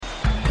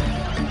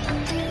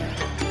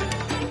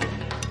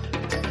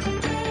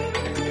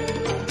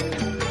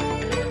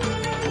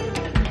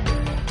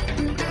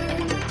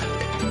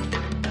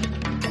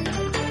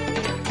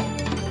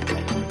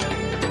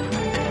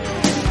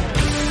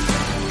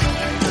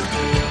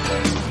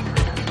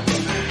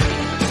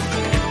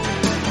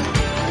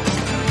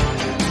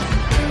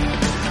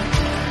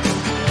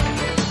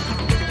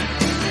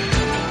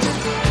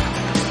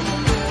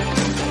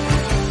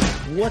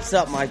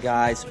What's up, my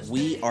guys?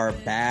 We are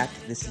back.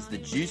 This is the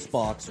Juice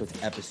Box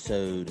with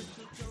episode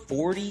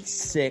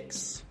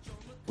 46.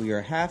 We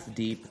are half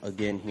deep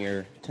again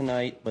here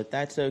tonight, but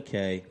that's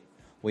okay.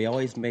 We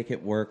always make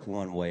it work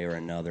one way or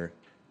another.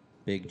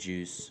 Big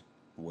Juice,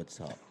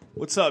 what's up?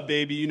 What's up,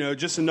 baby? You know,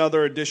 just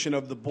another edition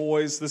of The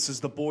Boys. This is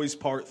The Boys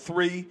Part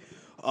 3.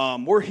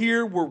 We're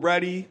here. We're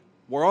ready.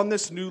 We're on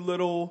this new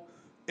little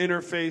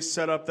interface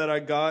setup that I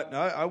got.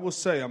 I will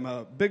say I'm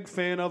a big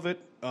fan of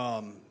it.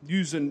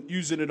 Using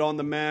it on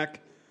the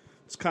Mac.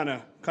 It's kind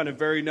of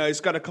very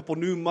nice. Got a couple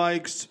new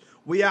mics.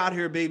 We out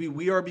here, baby.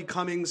 We are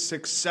becoming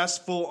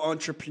successful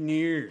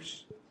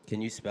entrepreneurs.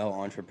 Can you spell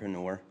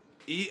entrepreneur?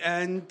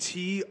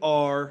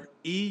 ENTREUPEUR.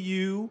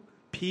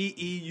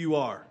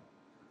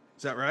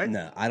 Is that right?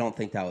 No, I don't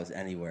think that was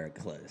anywhere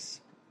close.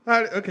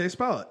 Okay,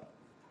 spell it.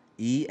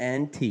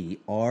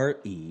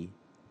 ENTREPRENEUR.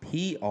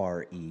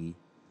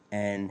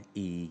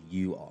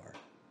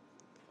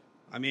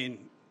 I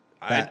mean,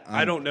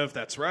 I don't know if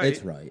that's right.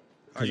 It's right.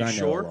 Are you I know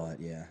sure? a lot,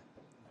 yeah.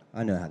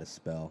 I know how to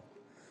spell,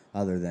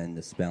 other than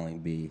the spelling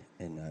bee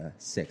in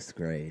 6th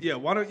grade. Yeah,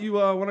 why don't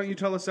you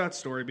tell us that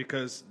story,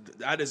 because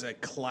that is a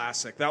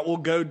classic. That will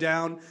go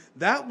down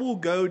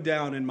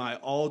in my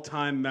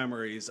all-time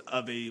memories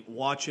of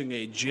watching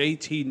a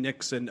JT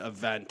Nixon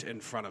event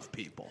in front of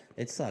people.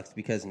 It sucks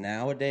because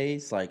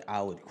nowadays, like,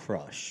 I would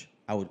crush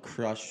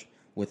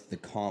with the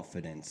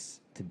confidence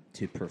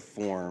to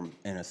perform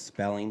in a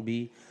spelling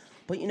bee.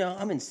 But, you know,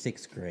 I'm in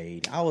 6th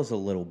grade. I was a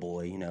little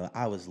boy, you know.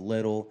 I was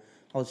little.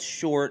 I was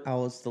short. I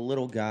was the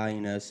little guy,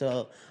 you know.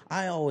 So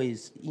I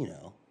always,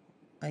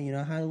 I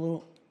had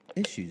little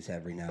issues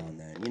every now and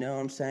then. You know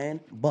what I'm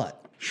saying?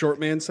 But short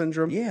man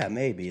syndrome? Yeah,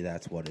 maybe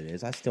that's what it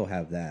is. I still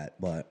have that.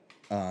 But,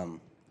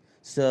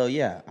 so,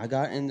 yeah, I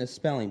got in the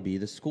spelling bee,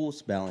 the school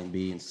spelling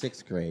bee in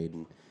 6th grade.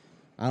 And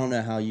I don't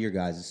know how your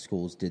guys'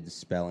 schools did the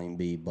spelling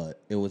bee, but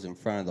it was in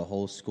front of the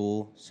whole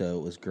school. So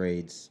it was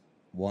grades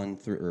 1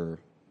 through, or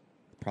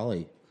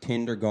probably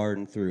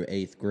kindergarten through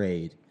 8th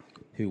grade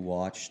who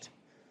watched.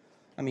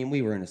 I mean,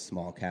 we were in a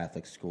small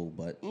Catholic school,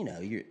 but,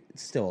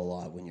 it's still a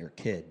lot when you're a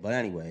kid. But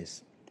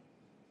anyways,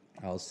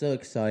 I was so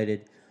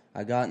excited.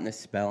 I got in the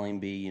spelling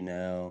bee,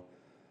 I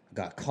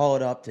got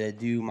called up to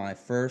do my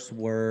first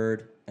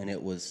word, and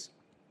it was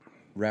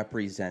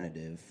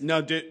representative.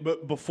 Now,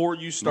 but before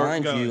you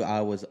start Mind you,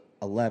 I was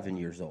 11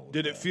 years old.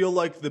 Did it feel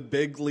like the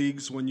big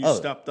leagues when you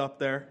stepped up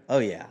there? Oh,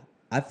 yeah.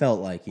 I felt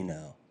like,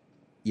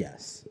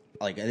 yes.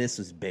 Like, this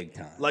was big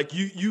time. Like,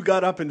 you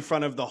got up in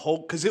front of the whole...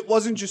 Because it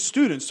wasn't just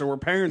students. There were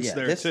parents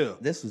there, too.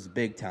 This was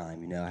big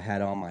time. I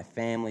had all my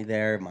family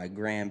there, my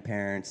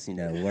grandparents.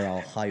 We're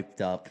all hyped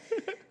up.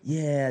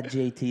 Yeah,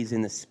 JT's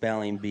in the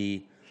spelling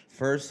bee.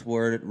 First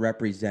word,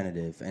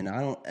 representative. And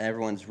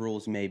everyone's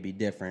rules may be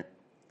different.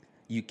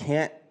 You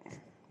can't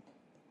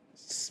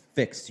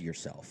fix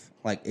yourself.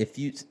 Like,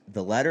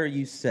 the letter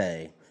you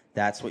say,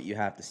 that's what you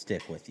have to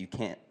stick with. You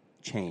can't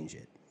change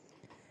it.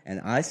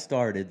 And I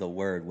started the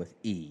word with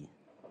E.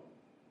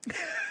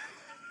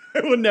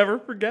 I will never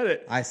forget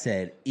it. I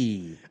said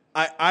E.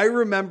 I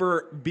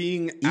remember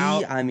being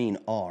out.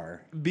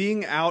 R.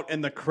 Being out in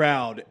the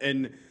crowd,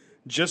 and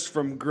just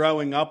from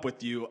growing up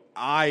with you,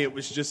 it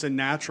was just a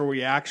natural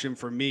reaction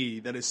for me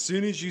that as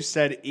soon as you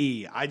said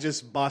E, I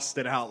just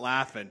busted out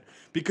laughing.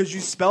 Because you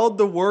spelled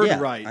the word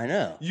right. I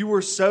know. You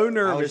were so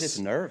nervous. I was just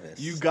nervous.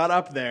 You got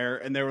up there,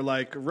 and they were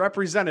like,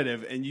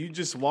 representative, and you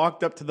just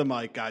walked up to the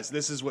mic. Guys,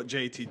 this is what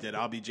JT did.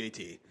 I'll be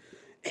JT.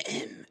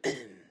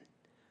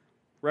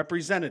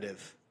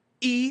 Representative.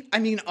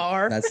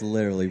 R. That's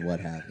literally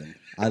what happened.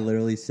 I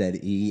literally said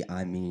E,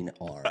 R.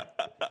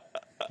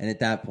 And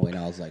at that point,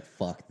 I was like,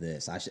 fuck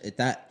this. Now,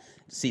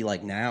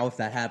 if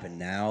that happened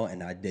now,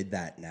 and I did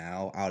that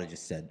now, I would have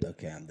just said,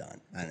 okay, I'm done.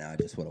 And I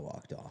just would have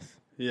walked off.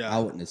 Yeah, I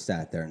wouldn't have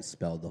sat there and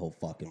spelled the whole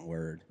fucking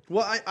word.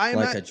 Well,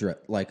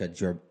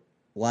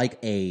 like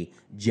a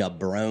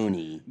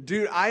jabroni.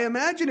 Dude, I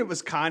imagine it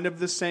was kind of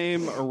the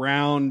same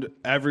around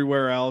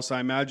everywhere else. I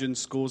imagine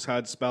schools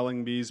had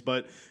spelling bees,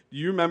 but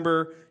you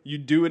remember you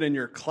do it in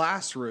your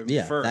classroom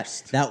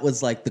first. That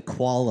was like the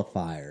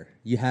qualifier.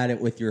 You had it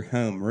with your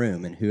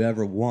homeroom, and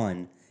whoever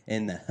won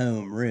in the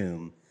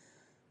homeroom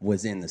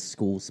was in the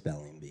school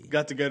spelling bee.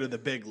 Got to go to the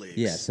big leagues.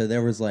 Yeah, so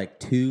there was like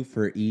 2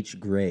 for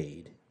each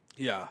grade.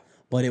 Yeah.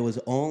 But it was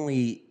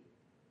only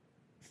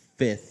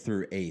 5th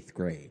through 8th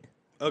grade.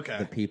 Okay.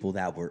 The people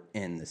that were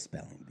in the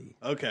spelling bee.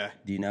 Okay.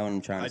 Do you know what I'm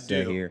trying to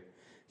say here?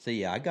 So,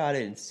 yeah, I got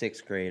it in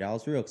 6th grade. I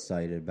was real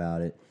excited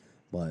about it.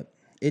 But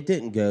it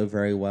didn't go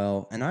very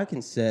well. And I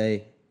can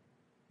say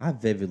I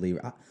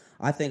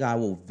think I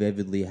will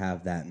vividly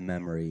have that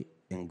memory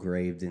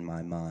engraved in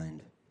my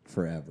mind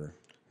forever.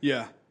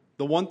 Yeah.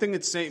 The one thing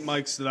at St.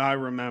 Mike's that I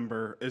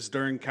remember is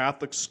during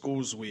Catholic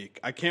Schools Week.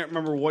 I can't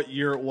remember what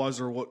year it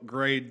was or what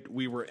grade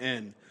we were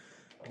in,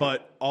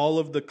 but all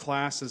of the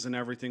classes and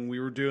everything, we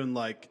were doing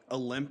like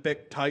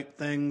Olympic type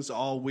things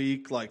all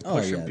week, like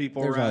pushing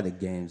people There's around. all the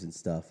games and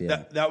stuff.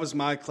 Yeah, that was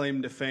my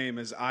claim to fame.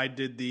 Is I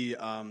did the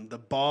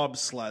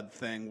bobsled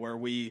thing where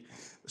we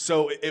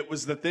So it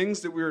was the things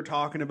that we were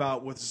talking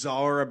about with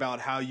Czar about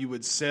how you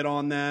would sit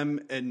on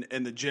them in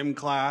the gym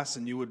class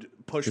and you would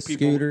push The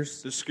people.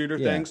 scooters? The scooter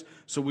Yeah. things.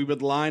 So we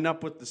would line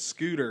up with the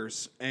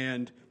scooters,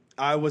 and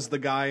I was the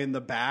guy in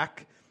the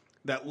back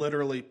that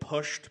literally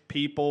pushed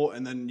people,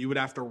 and then you would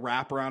have to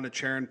wrap around a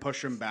chair and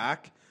push them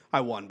back.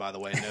 I won, by the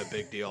way, no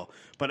big deal.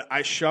 But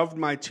I shoved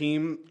my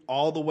team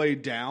all the way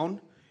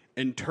down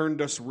and turned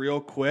us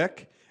real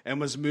quick and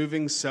was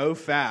moving so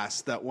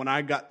fast that when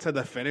I got to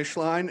the finish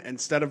line,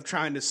 instead of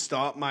trying to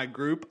stop my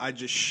group, I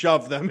just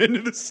shoved them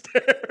into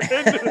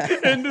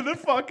the into the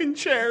fucking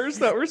chairs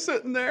that were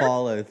sitting there.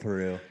 Follow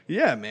through.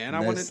 Yeah, man.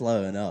 No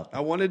slowing up. I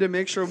wanted to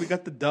make sure we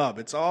got the dub.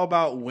 It's all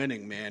about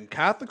winning, man.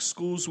 Catholic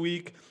Schools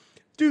Week.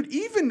 Dude,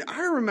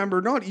 I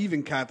remember, not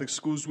even Catholic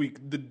Schools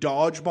Week, the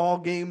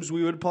dodgeball games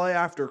we would play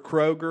after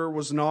Kroger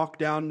was knocked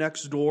down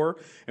next door,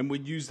 and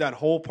we'd use that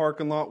whole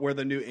parking lot where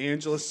the new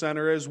Angeles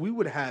Center is. We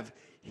would have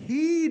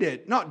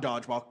heated, not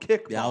dodgeball,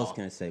 kickball. Yeah, I was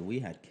going to say, we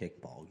had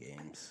kickball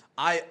games.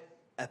 I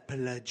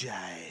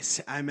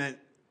apologize. I meant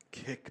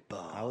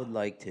kickball. I would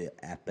like to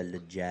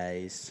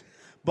apologize.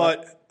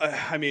 But,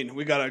 I mean,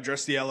 we got to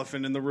address the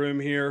elephant in the room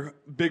here.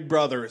 Big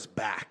Brother is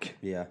back.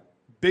 Yeah.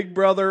 Big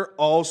Brother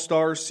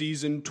All-Star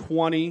Season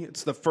 20.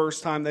 It's the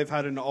first time they've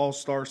had an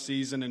All-Star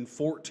season in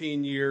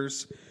 14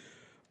 years.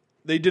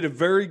 They did a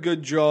very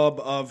good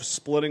job of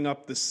splitting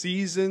up the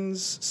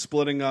seasons,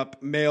 splitting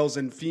up males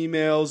and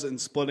females,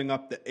 and splitting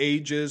up the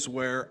ages,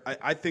 where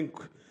I think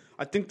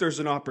there's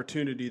an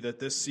opportunity that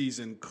this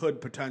season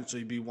could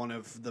potentially be one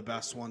of the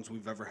best ones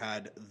we've ever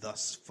had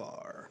thus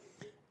far.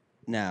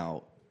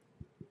 Now,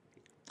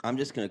 I'm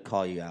just going to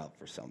call you out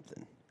for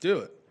something. Do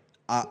it.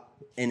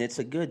 And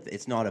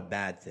it's not a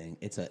bad thing.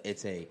 It's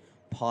a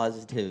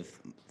positive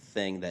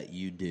thing that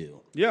you do.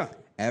 Yeah.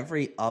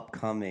 Every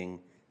upcoming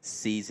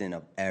season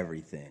of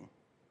everything,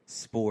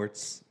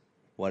 sports,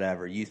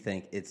 whatever, you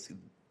think this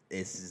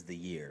is the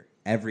year.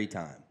 Every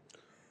time.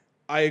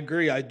 I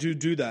agree. I do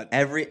that.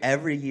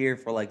 Every year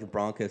for like the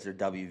Broncos or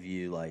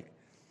WVU, like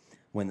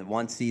when the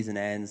one season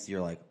ends,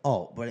 you're like,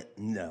 oh, but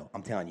no,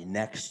 I'm telling you,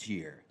 next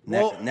year.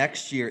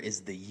 Next year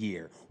is the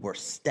year. We're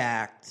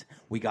stacked.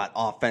 We got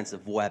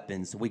offensive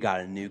weapons. We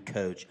got a new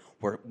coach.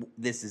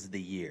 This is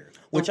the year,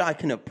 which I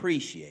can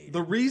appreciate.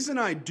 The reason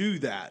I do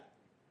that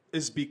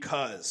is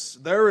because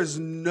there is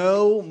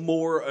no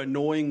more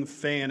annoying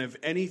fan of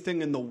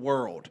anything in the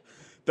world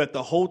that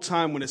the whole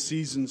time when a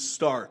season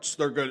starts,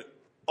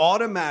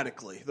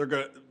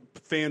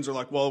 fans are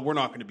like, well, we're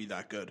not going to be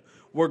that good.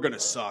 We're going to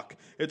suck.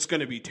 It's going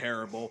to be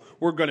terrible.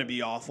 We're going to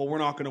be awful. We're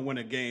not going to win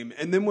a game.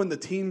 And then when the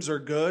teams are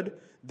good,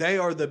 they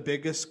are the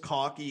biggest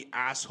cocky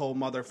asshole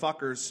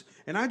motherfuckers.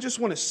 And I just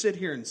want to sit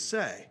here and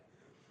say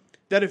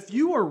that if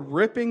you are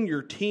ripping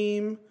your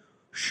team,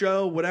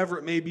 show, whatever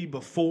it may be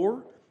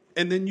before,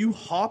 and then you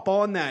hop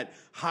on that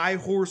high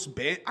horse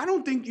band, I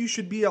don't think you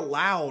should be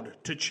allowed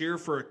to cheer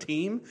for a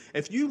team.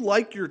 If you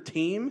like your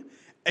team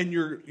and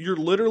you're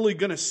literally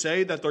going to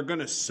say that they're going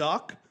to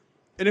suck,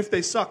 and if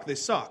they suck, they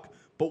suck.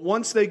 But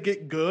once they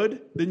get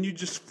good, then you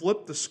just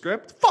flip the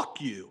script. Fuck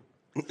you.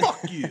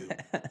 Fuck you.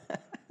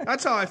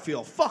 That's how I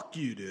feel. Fuck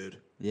you, dude.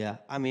 Yeah,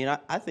 I mean,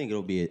 I think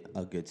it'll be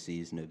a good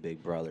season of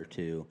Big Brother,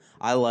 too.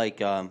 I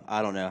like,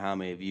 I don't know how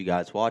many of you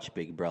guys watch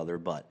Big Brother,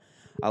 but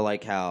I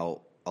like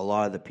how a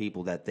lot of the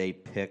people that they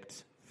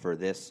picked for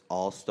this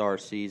All-Star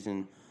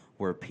season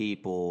were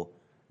people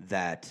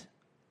that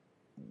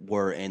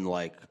were in,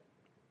 like,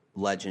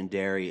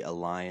 legendary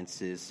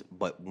alliances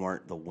but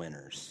weren't the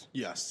winners.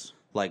 Yes.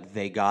 Like,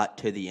 they got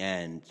to the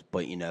end,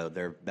 but,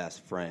 their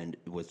best friend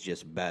was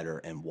just better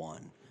and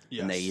won.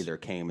 Yes. And they either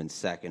came in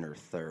second or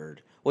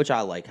third, which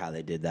I like how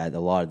they did that. A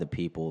lot of the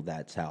people,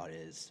 that's how it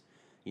is.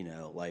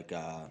 Like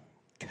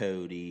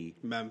Cody.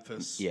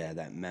 Memphis. Yeah,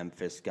 that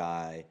Memphis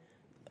guy.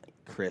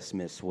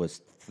 Christmas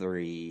was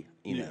 3,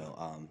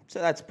 so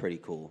that's pretty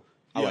cool.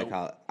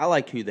 I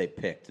like who they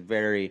picked.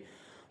 Very,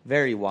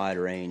 very wide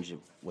range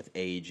with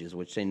ages,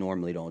 which they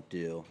normally don't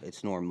do.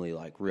 It's normally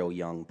like real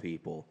young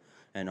people.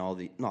 And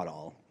not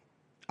all,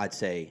 I'd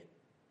say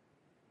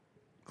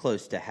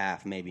close to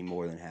half, maybe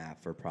more than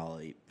half, are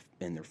probably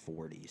in their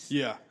 40s.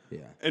 Yeah. Yeah.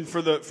 And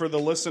for the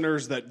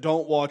listeners that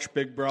don't watch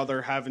Big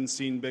Brother, haven't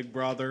seen Big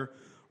Brother,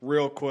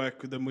 real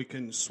quick, then we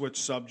can switch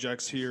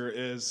subjects here,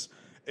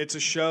 it's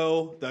a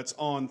show that's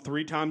on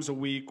 3 times a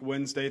week,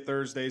 Wednesday,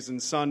 Thursdays,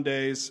 and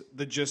Sundays.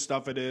 The gist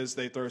of it is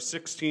they throw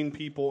 16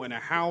 people in a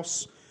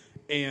house,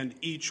 and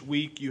each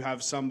week you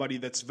have somebody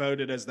that's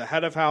voted as the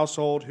head of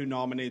household who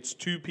nominates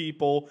 2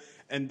 people,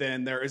 and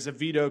then there is a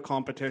veto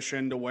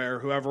competition to where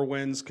whoever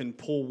wins can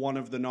pull one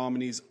of the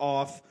nominees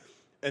off,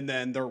 and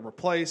then they're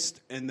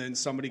replaced, and then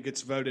somebody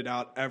gets voted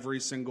out every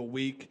single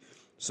week.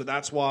 So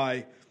that's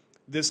why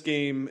this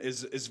game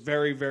is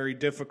very, very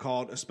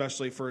difficult,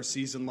 especially for a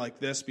season like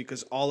this,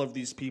 because all of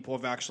these people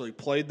have actually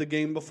played the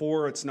game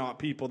before. It's not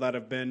people that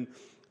have been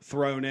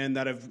thrown in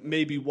that have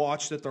maybe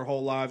watched it their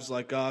whole lives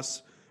like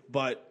us,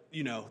 but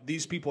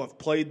these people have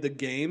played the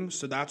game,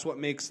 so that's what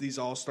makes these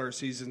all-star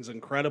seasons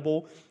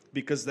incredible,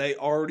 because they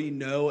already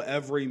know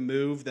every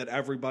move that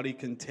everybody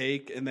can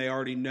take, and they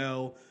already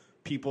know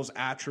people's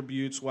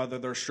attributes, whether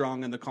they're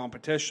strong in the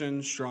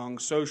competition, strong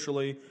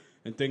socially,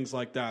 and things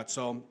like that.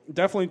 So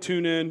definitely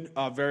tune in.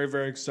 Very,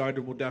 very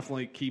excited. We'll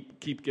definitely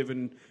keep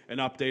giving an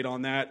update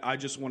on that. I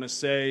just want to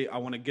say, I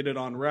want to get it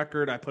on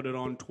record. I put it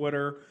on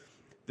Twitter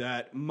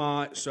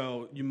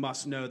so you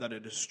must know that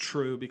it is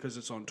true because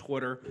it's on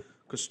Twitter,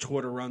 because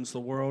Twitter runs the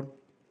world.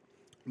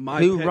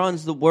 Who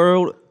runs the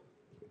world?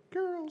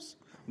 Girls.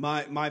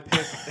 My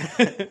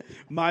pick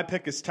my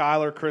pick is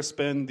Tyler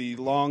Crispin, the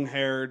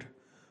long-haired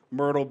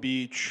Myrtle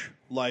Beach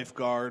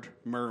lifeguard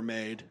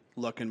mermaid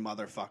looking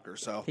motherfucker.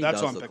 So He that's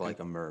does what I'm look picking. like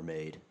a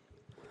mermaid.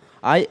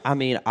 I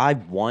mean, I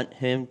want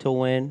him to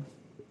win.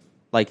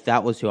 Like,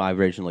 that was who I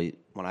originally,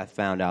 when I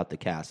found out the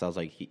cast, I was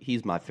like,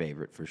 he's my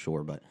favorite for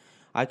sure. But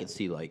I could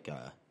see, like,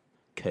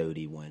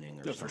 Cody winning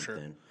or something, for sure.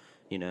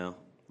 you know?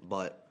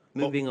 But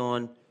moving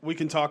on. We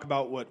can talk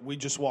about what we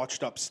just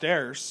watched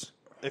upstairs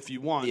if you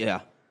want.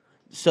 Yeah.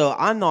 So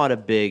I'm not a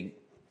big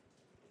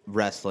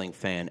wrestling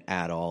fan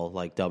at all,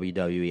 like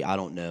WWE. I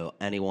don't know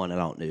anyone. I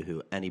don't know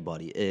who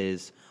anybody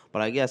is.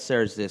 But I guess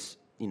there's this,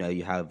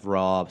 you have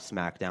Raw,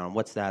 SmackDown.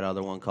 What's that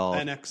other one called?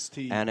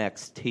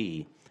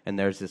 NXT. And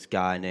there's this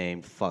guy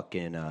named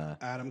fucking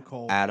Adam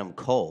Cole. Adam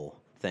Cole.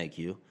 Thank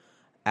you.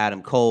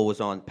 Adam Cole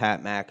was on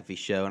Pat McAfee's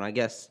show. And I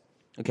guess,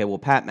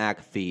 Pat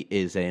McAfee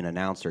is an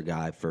announcer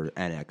guy for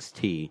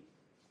NXT.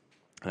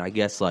 And I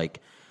guess,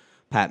 like,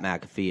 Pat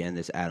McAfee and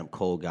this Adam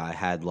Cole guy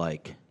had,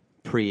 like,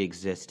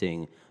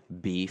 pre-existing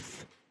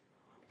beef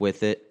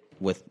with it,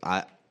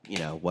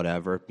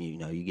 whatever.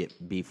 You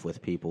get beef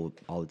with people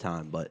all the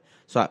time. But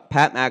so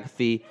Pat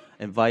McAfee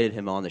invited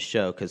him on the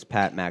show because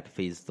Pat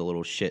McAfee's the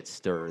little shit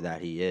stirrer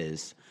that he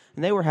is.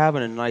 And they were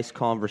having a nice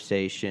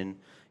conversation,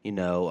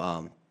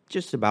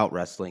 just about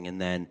wrestling. And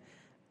then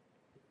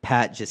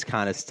Pat just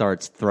kind of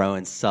starts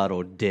throwing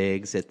subtle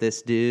digs at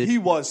this dude. He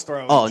was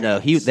throwing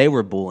digs. They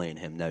were bullying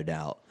him, no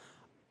doubt.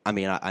 I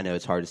mean, I know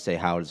it's hard to say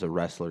how does a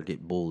wrestler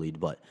get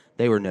bullied, but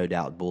they were no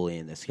doubt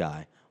bullying this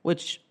guy,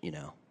 which,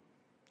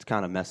 it's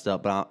kind of messed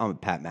up, but I'm a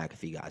Pat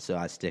McAfee guy, so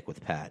I stick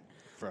with Pat.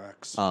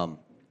 Facts.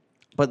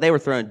 But they were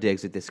throwing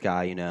digs at this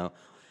guy,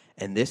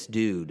 and this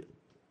dude,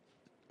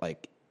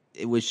 like,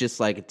 it was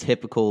just like a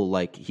typical,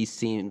 like, he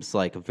seems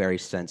like a very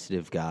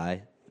sensitive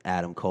guy,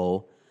 Adam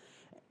Cole,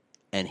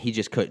 and he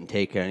just couldn't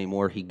take it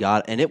anymore.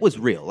 And it was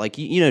real. Like,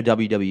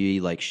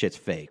 WWE, like, shit's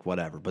fake,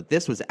 whatever. But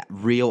this was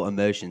real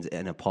emotions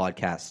in a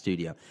podcast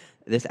studio.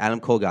 This Adam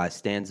Cole guy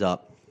stands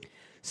up,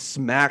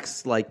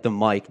 smacks, like, the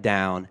mic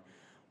down,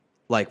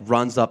 like,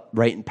 runs up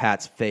right in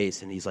Pat's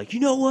face, and he's like,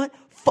 you know what?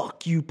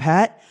 Fuck you,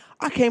 Pat.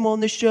 I came on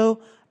this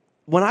show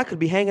when I could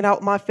be hanging out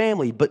with my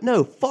family, but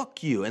no,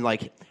 fuck you.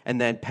 And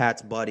then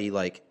Pat's buddy,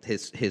 like,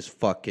 his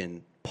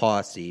fucking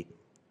posse,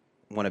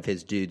 one of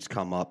his dudes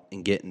come up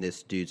and get in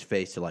this dude's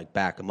face to, like,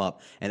 back him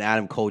up. And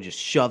Adam Cole just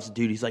shoves the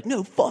dude. He's like,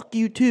 no, fuck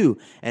you too.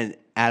 And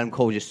Adam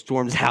Cole just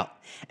storms out.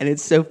 And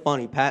it's so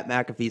funny. Pat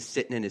McAfee's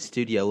sitting in his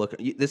studio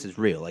looking. This is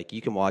real. Like,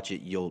 you can watch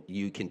it.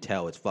 You can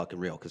tell it's fucking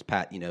real because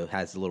Pat,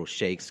 has the little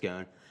shakes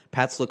going.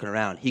 Pat's looking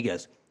around. He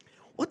goes,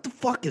 what the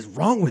fuck is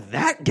wrong with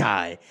that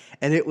guy?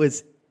 And it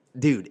was,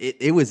 dude,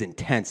 it was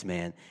intense,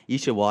 man. You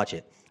should watch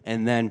it.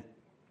 And then,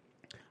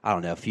 I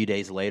don't know, a few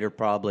days later,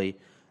 probably,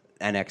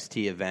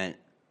 NXT event.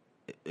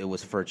 It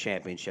was for a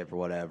championship or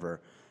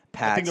whatever.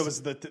 I think it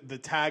was the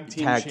tag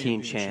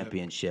team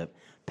championship.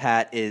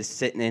 Pat is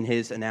sitting in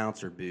his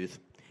announcer booth,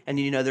 and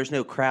there's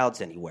no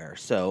crowds anywhere,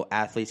 so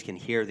athletes can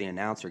hear the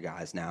announcer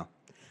guys now.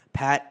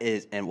 Pat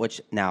is, and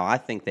which now I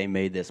think they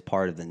made this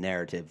part of the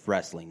narrative,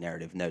 wrestling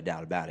narrative, no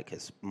doubt about it,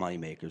 because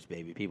moneymakers,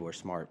 baby, people are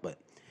smart. But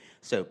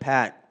so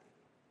Pat,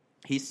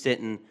 he's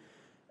sitting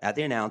at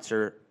the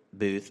announcer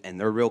booth, and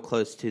they're real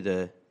close to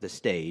the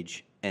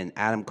stage, and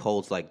Adam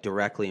Cole's like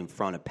directly in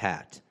front of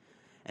Pat.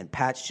 And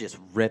Pat's just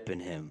ripping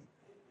him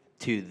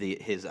to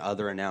his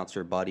other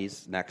announcer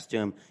buddies next to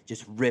him,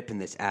 just ripping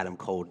this Adam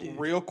Cole dude.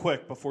 Real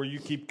quick, before you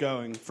keep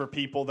going, for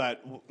people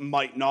that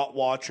might not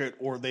watch it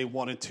or they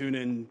want to tune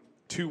in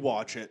to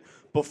watch it,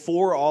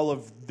 before all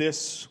of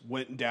this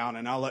went down,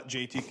 and I'll let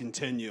JT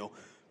continue,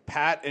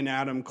 Pat and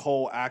Adam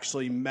Cole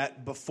actually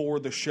met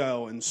before the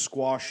show and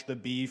squashed the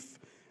beef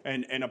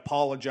and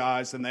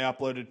apologized, and they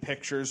uploaded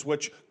pictures,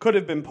 which could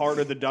have been part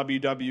of the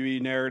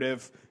WWE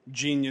narrative.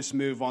 Genius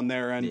move on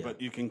their end,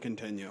 but you can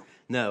continue.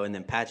 No, and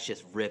then Pat's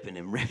just ripping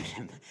him.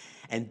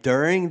 And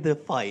during the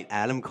fight,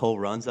 Adam Cole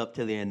runs up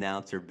to the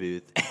announcer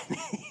booth,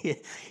 and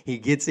he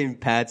gets in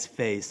Pat's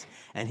face,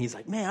 and he's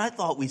like, man, I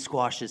thought we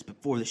squashed this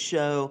before the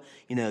show.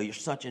 You're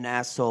such an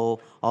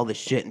asshole, all this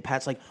shit. And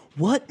Pat's like,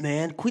 what,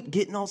 man? Quit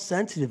getting all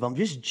sensitive. I'm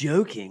just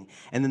joking.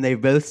 And then they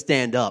both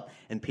stand up,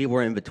 and people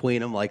are in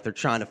between them like they're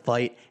trying to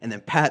fight. And then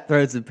Pat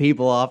throws the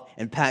people off,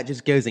 and Pat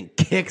just goes and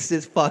kicks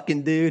this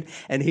fucking dude,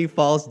 and he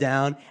falls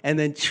down. And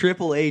then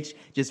Triple H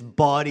just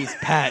bodies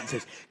Pat and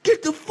says,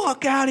 get the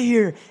fuck out of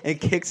here, and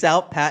kicks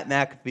out Pat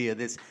McAfee of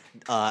this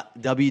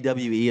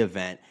WWE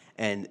event.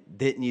 And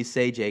didn't you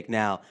say, Jake,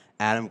 now,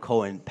 Adam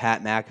Cole and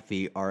Pat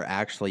McAfee are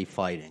actually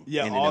fighting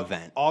in an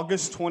event.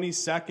 August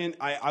 22nd.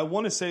 I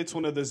want to say it's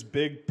one of those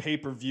big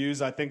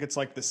pay-per-views. I think it's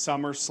like the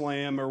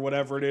SummerSlam or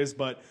whatever it is,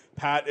 but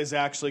Pat is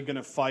actually going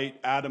to fight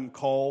Adam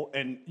Cole.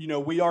 And,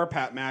 we are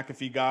Pat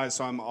McAfee guys,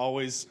 so I'm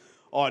always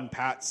on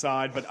Pat's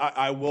side. But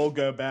I will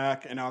go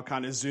back and I'll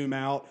kind of zoom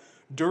out.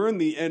 During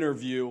the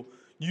interview,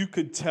 you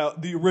could tell,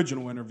 the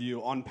original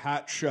interview on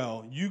Pat's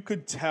show, you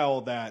could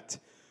tell that,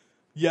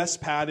 yes,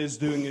 Pat is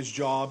doing his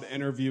job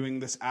interviewing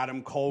this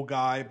Adam Cole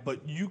guy,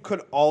 but you could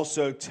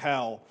also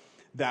tell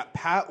that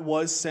Pat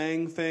was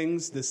saying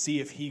things to see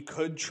if he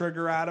could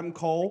trigger Adam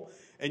Cole.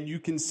 And you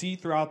can see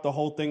throughout the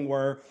whole thing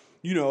where,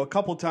 a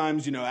couple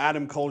times,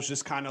 Adam Cole's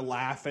just kind of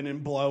laughing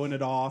and blowing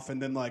it off and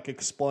then like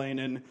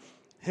explaining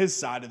his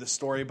side of the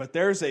story. But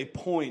there's a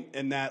point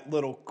in that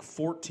little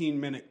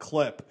 14-minute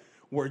clip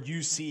where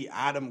you see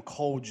Adam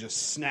Cole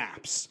just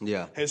snaps.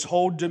 Yeah. His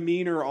whole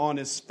demeanor on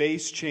his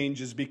face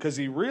changes because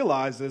he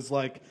realizes,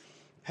 like,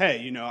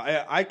 hey,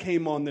 I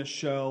came on this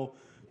show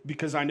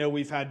because I know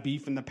we've had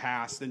beef in the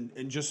past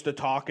and just to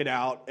talk it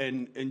out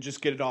and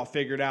just get it all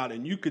figured out.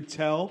 And you could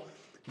tell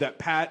that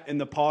Pat and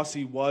the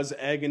posse was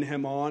egging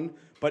him on.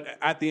 But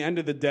at the end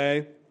of the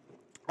day,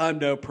 I'm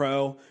no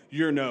pro,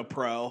 you're no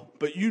pro.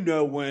 But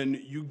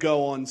when you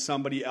go on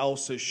somebody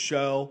else's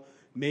show,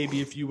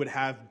 maybe if you would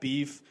have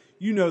beef,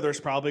 there's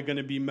probably going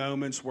to be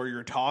moments where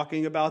you're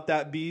talking about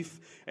that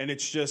beef. And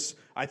it's just,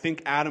 I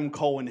think Adam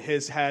Cole in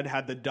his head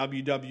had the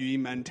WWE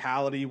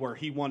mentality where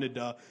he wanted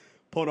to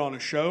put on a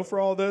show for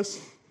all this.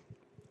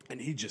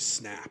 And he just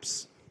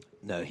snaps.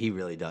 No, he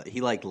really does. He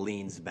like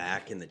leans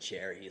back in the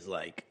chair. He's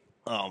like,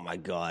 oh my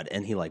God.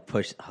 And he like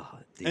pushed. Oh,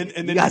 dude,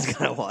 and then you guys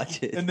got to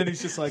watch it. And then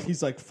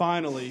he's like,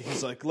 finally,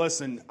 he's like,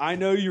 listen, I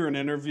know you're an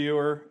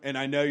interviewer and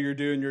I know you're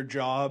doing your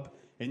job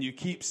and you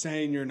keep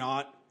saying you're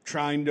not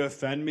trying to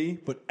offend me,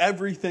 but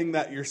everything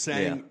that you're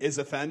saying is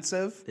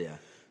offensive. Yeah.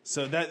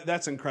 So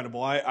that's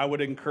incredible. I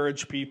would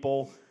encourage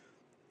people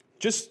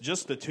just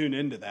to tune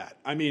into that.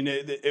 I mean,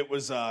 it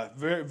was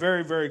very,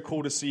 very, very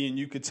cool to see, and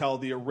you could tell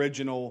the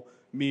original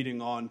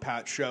meeting on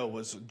Pat's show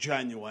was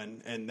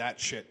genuine, and that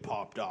shit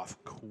popped off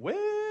quick.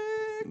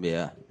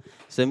 Yeah.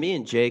 So me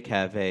and Jake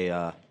have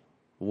a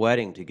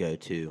wedding to go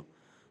to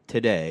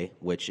today,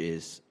 which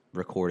is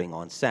recording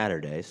on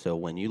Saturday. So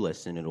when you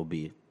listen, it'll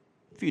be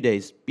few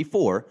days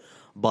before,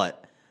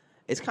 but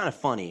it's kind of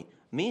funny.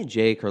 Me and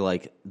Jake are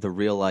like the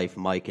real life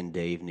Mike and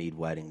Dave need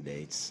wedding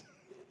dates.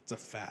 It's a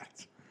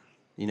fact.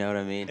 You know what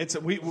I mean?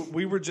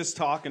 We were just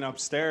talking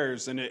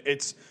upstairs, and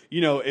it's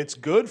it's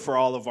good for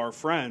all of our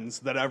friends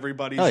that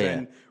everybody's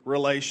in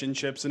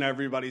relationships and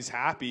everybody's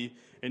happy.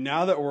 And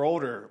now that we're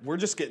older, we're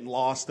just getting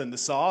lost in the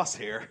sauce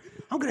here.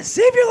 I'm gonna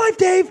save your life,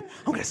 Dave.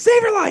 I'm gonna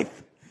save your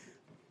life.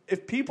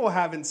 If people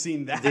haven't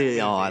seen that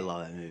movie, I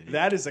love that movie.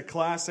 That is a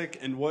classic,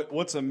 and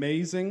what's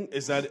amazing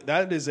is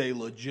that is a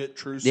legit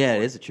true story. Yeah,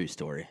 it is a true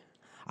story.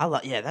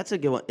 That's a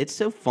good one. It's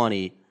so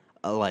funny,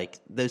 like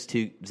those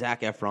two,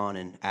 Zac Efron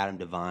and Adam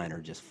Devine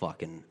are just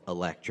fucking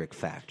electric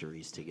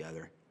factories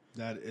together.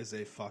 That is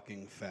a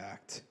fucking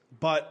fact.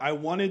 But I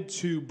wanted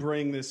to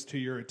bring this to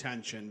your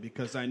attention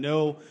because I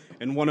know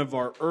in one of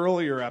our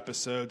earlier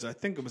episodes, I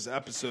think it was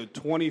episode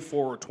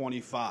 24 or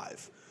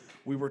 25,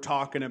 we were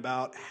talking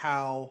about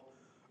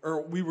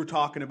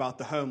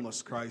the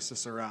homeless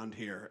crisis around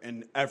here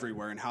and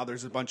everywhere and how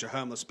there's a bunch of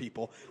homeless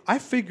people. I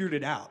figured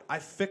it out. I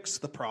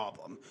fixed the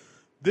problem.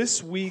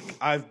 This week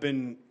I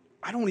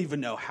don't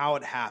even know how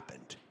it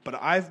happened, but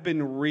I've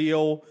been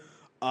real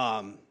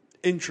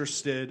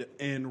interested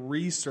in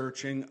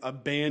researching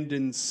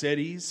abandoned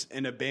cities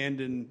and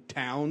abandoned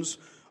towns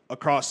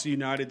across the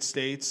United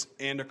States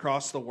and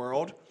across the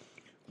world.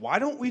 Why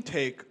don't we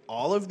take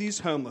all of these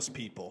homeless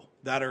people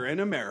that are in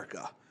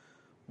America,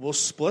 we'll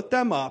split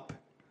them up,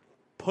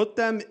 put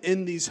them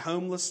in these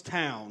homeless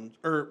towns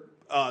or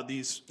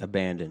these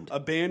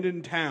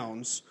abandoned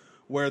towns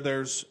where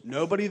there's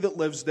nobody that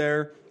lives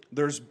there.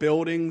 There's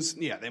buildings.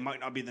 Yeah, they might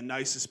not be the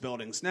nicest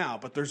buildings now,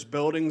 but there's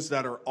buildings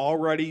that are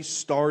already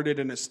started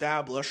and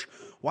established.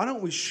 Why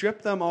don't we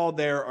ship them all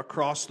there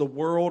across the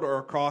world or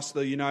across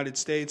the United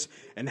States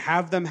and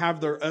have them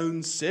have their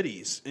own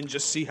cities and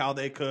just see how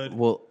they could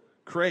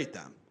create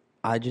them?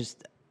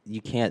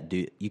 You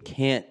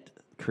can't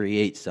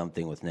create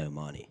something with no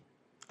money.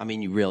 I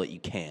mean, you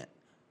can't.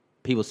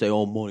 People say,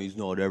 oh, money's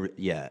not everything.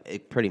 Yeah,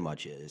 it pretty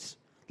much is.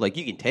 Like,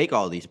 you can take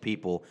all these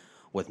people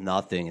with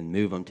nothing and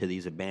move them to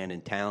these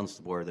abandoned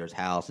towns where there's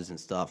houses and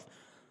stuff.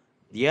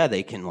 Yeah,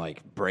 they can,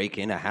 like, break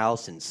in a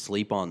house and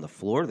sleep on the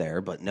floor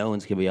there, but no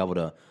one's going to be able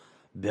to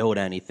build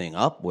anything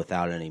up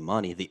without any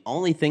money. The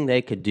only thing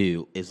they could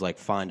do is, like,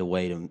 find a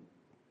way to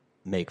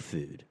make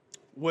food.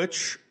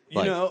 Which,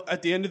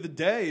 at the end of the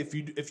day,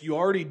 if you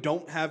already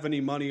don't have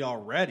any money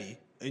already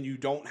and you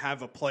don't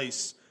have a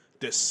place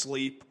to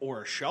sleep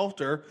or a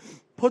shelter,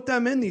 put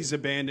them in these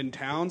abandoned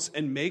towns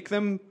and make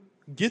them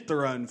get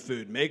their own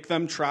food. Make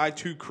them try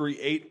to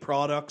create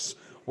products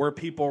where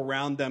people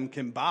around them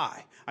can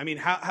buy. I mean,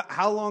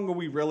 how long are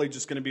we really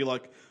just going to be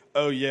like,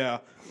 oh yeah,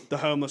 the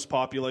homeless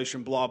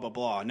population, blah, blah,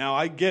 blah. Now,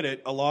 I get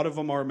it. A lot of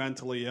them are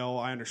mentally ill.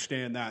 I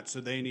understand that.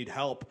 So they need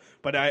help.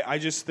 But I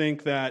just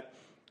think that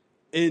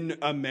in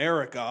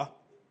America,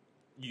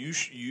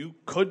 you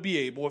could be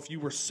able, if you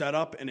were set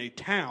up in a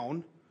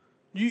town,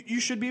 you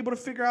should be able to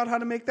figure out how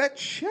to make that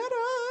cheddar.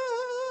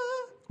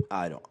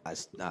 I don't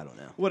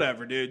know.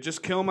 Whatever, dude.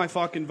 Just kill my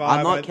fucking vibe.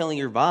 I'm not killing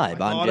your vibe.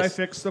 I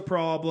fixed the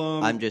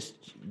problem. I'm just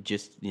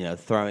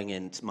throwing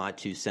in my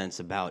 2 cents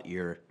about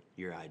your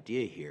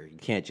idea here. You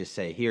can't just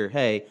say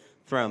hey,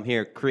 throw them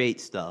here,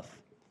 create stuff.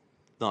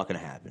 Not going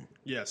to happen.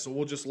 Yeah, so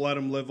we'll just let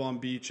them live on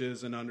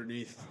beaches and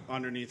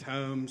underneath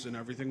homes, and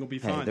everything will be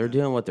fine. They're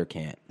doing what they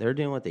can. They're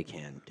doing what they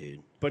can,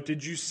 dude. But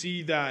did you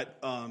see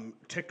that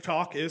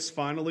TikTok is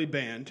finally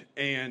banned?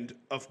 And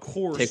of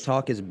course,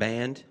 TikTok is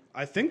banned.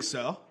 I think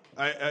so.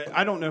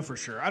 I don't know for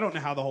sure. I don't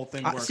know how the whole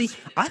thing works. See,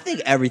 I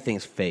think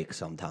everything's fake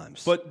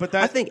sometimes. But that,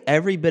 I think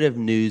every bit of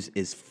news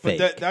is fake.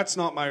 But that's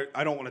not my.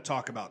 I don't want to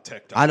talk about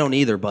TikTok. I don't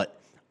either. But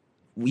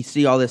we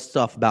see all this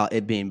stuff about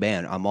it being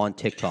banned. I'm on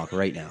TikTok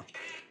right now.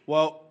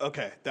 Well,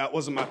 okay, that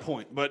wasn't my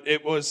point, but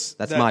it was.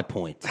 That's my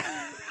point.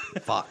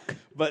 Fuck.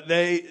 But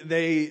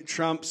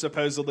Trump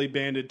supposedly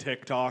banned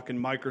TikTok, and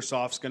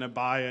Microsoft's going to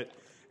buy it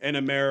in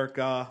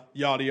America,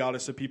 yada yada,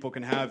 so people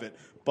can have it.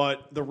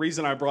 But the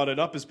reason I brought it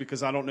up is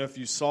because I don't know if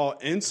you saw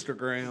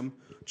Instagram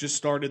just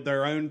started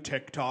their own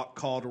TikTok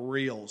called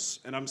Reels.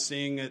 And I'm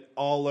seeing it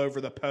all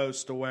over the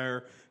post to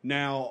where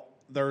now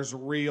there's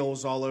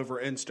Reels all over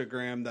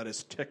Instagram that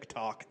is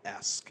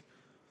TikTok-esque.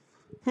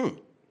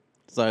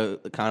 So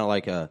kind of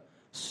like a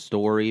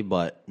story,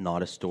 but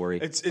not a story.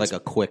 It's like a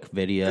quick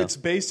video. It's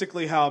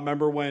basically how,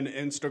 remember when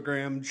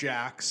Instagram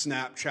jacked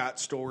Snapchat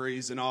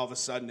stories and all of a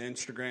sudden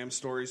Instagram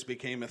stories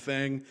became a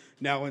thing?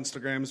 Now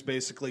Instagram's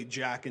basically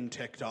jacking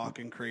TikTok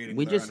and creating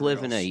We their just own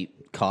live Reels. in a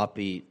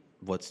copy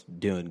what's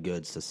doing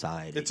good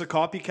society. It's a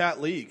copycat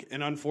league,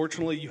 and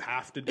unfortunately you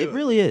have to do it. It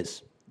really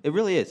is. It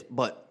really is.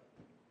 But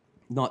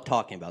not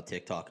talking about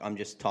TikTok. I'm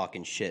just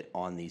talking shit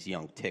on these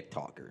young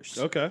TikTokers.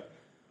 Okay.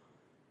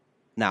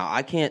 Now,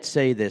 I can't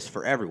say this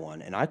for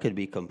everyone, and I could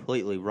be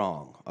completely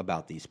wrong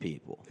about these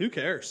people. Who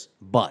cares?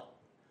 But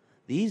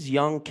these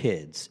young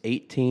kids,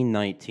 18,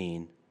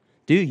 19,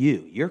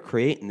 you're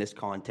creating this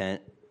content.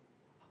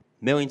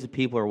 Millions of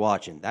people are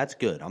watching. That's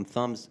good. I'm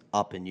thumbs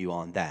upping you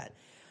on that.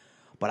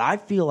 But I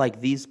feel like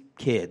these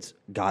kids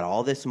got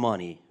all this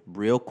money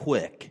real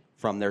quick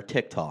from their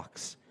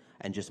TikToks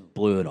and just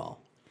blew it all.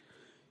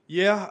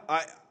 Yeah,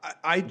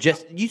 I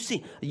Just,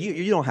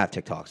 you don't have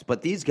TikToks,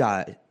 but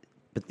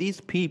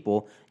these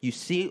people, you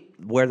see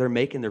where they're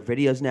making their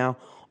videos now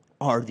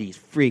are these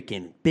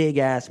freaking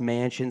big-ass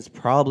mansions,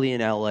 probably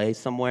in L.A.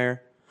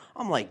 somewhere.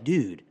 I'm like,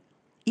 dude,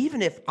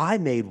 even if I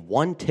made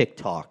one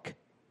TikTok,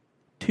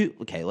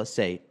 let's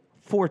say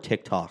 4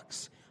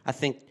 TikToks, I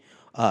think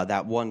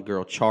that one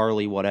girl,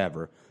 Charlie,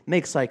 whatever,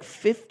 makes like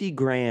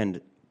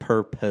 $50,000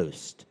 per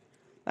post.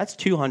 That's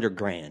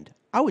 $200,000.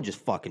 I would just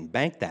fucking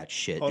bank that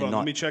shit. Hold on,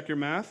 let me check your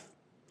math.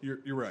 You're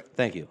right.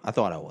 Thank you. I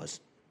thought I was.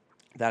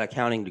 That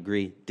accounting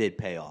degree did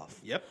pay off.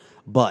 Yep.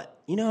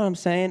 But, you know what I'm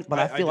saying? But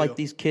I feel like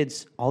do.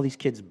 all these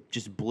kids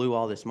just blew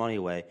all this money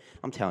away.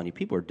 I'm telling you,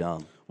 people are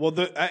dumb. Well,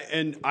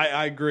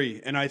 I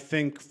agree. And I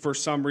think for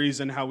some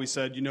reason how we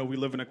said, we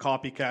live in a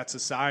copycat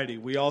society.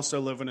 We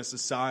also live in a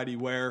society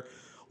where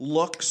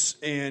looks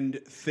and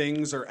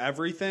things are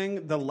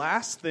everything. The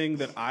last thing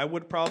that I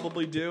would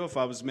probably do if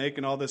I was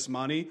making all this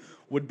money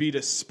would be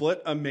to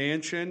split a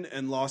mansion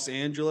in Los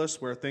Angeles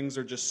where things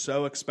are just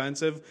so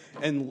expensive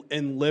and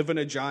live in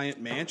a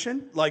giant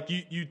mansion. Like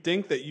you'd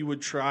think that you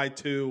would try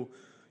to,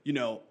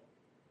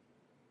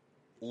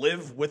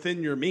 live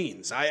within your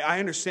means. I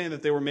understand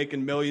that they were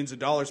making millions of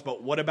dollars,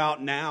 but what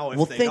about now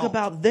if they think don't?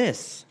 about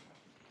this.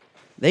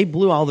 They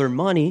blew all their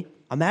money.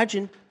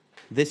 Imagine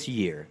this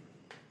year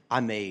I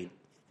made,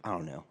 I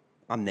don't know,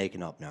 I'm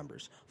making up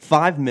numbers,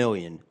 $5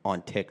 million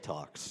on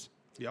TikToks.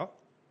 Yep.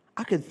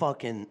 I could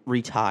fucking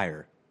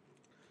retire.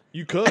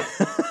 You could.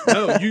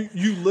 No,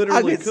 you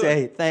literally I could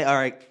say, all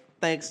right,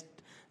 thanks.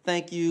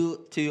 Thank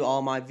you to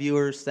all my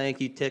viewers. Thank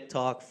you,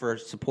 TikTok, for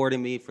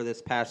supporting me for this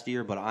past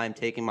year. But I'm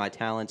taking my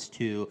talents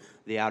to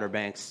the Outer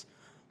Banks,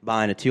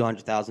 buying a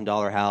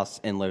 $200,000 house,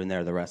 and living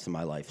there the rest of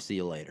my life. See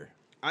you later.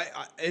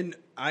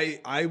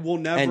 I will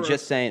never. And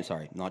just saying,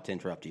 sorry, not to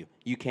interrupt you.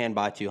 You can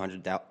buy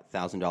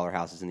 $200,000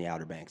 houses in the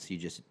Outer Banks. You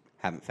just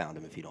haven't found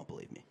them if you don't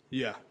believe me.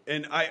 Yeah,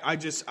 and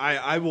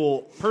I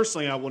will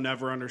personally, I will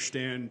never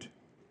understand.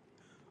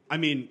 I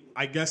mean,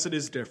 I guess it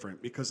is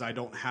different because I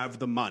don't have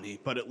the money,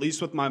 but at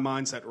least with my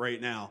mindset right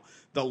now,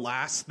 the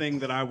last thing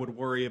that I would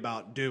worry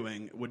about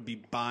doing would be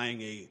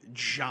buying a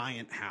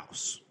giant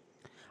house.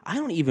 I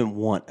don't even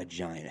want a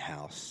giant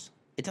house.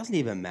 It doesn't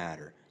even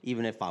matter,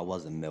 even if I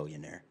was a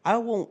millionaire. I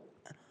won't.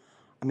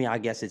 I mean, I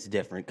guess it's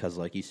different because,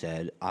 like you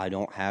said, I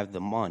don't have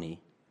the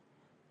money.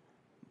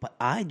 But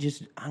I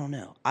don't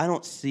know. I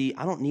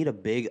don't need a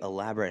big,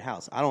 elaborate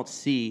house. I don't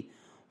see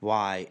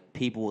why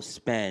people will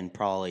spend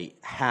probably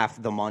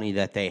half the money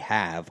that they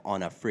have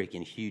on a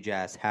freaking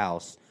huge-ass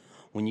house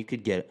when you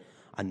could get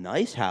a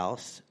nice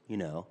house,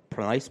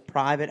 nice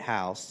private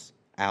house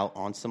out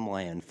on some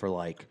land for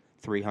like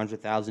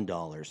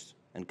 $300,000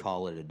 and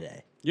call it a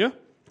day. Yeah,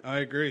 I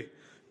agree.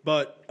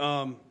 But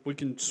we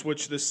can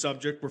switch this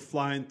subject. We're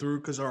flying through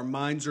because our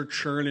minds are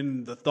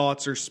churning, the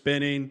thoughts are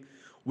spinning.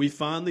 We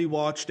finally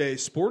watched a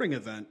sporting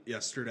event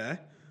yesterday,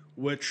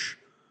 which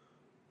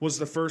was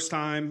the first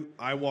time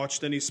I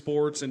watched any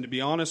sports. And to be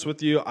honest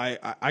with you,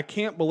 I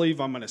can't believe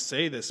I'm going to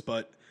say this,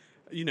 but,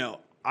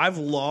 I've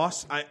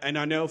lost, and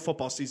I know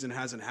football season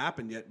hasn't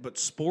happened yet, but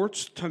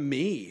sports to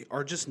me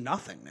are just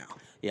nothing now.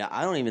 Yeah,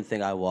 I don't even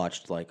think I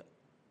watched like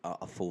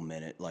a full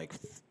minute, like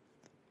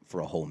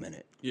for a whole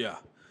minute. Yeah.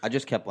 I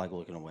just kept like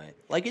looking away.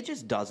 Like it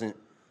just doesn't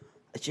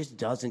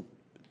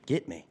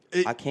get me.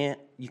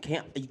 You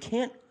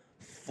can't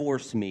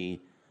force me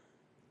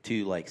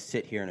to like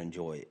sit here and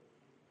enjoy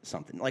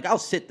something. Like I'll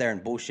sit there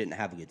and bullshit and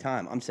have a good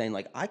time. I'm saying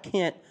like I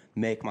can't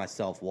make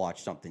myself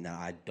watch something that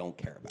I don't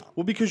care about.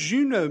 Well, because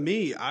you know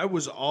me, I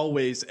was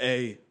always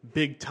a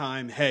big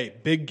time, hey,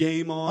 big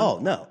game on. Oh,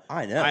 no,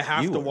 I know. I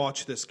have to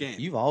watch this game.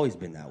 You've always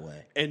been that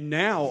way. And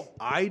now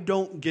I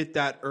don't get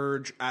that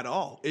urge at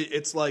all.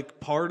 It's like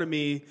part of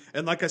me,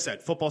 and like I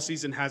said, football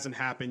season hasn't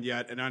happened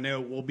yet, and I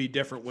know it will be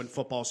different when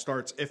football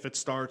starts. If it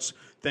starts,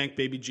 thank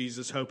baby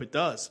Jesus, hope it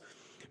does.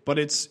 But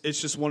it's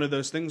just one of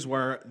those things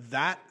where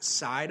that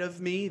side of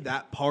me,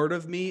 that part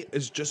of me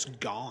is just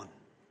gone.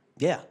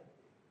 Yeah.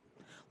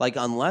 Like,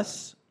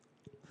 unless,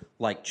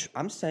 like,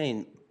 I'm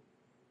saying,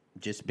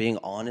 just being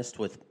honest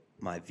with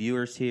my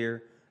viewers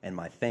here and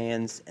my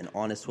fans and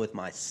honest with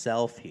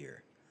myself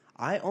here,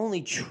 I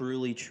only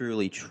truly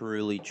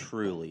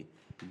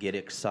get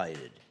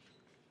excited.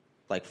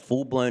 Like,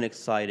 full-blown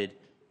excited.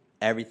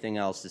 Everything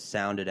else is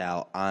sounded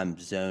out. I'm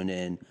zoned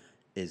in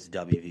is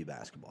WV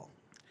basketball.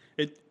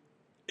 It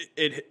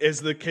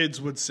as the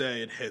kids would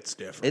say, it hits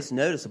different. It's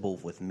noticeable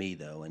with me,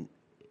 though, and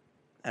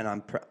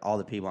all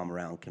the people I'm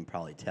around can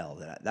probably tell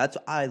that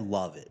I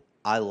love it.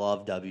 I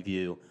love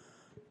WVU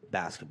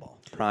basketball.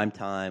 Prime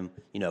time,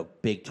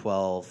 Big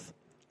 12,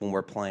 when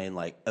we're playing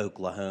like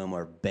Oklahoma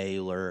or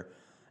Baylor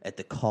at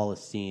the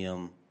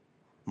Coliseum,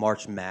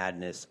 March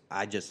Madness.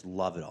 I just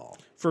love it all.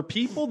 For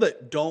people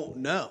that don't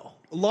know,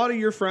 a lot of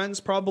your friends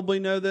probably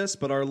know this,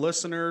 but our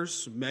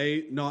listeners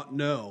may not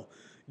know.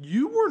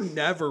 You were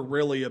never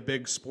really a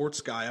big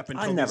sports guy up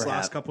until these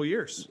last couple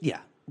years.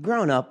 Yeah.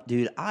 Growing up,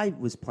 dude, I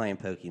was playing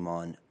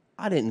Pokemon.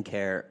 I didn't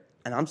care.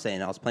 And I'm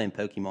saying I was playing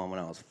Pokemon when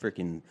I was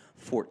freaking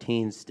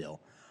 14 still.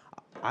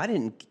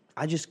 I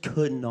just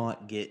could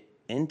not get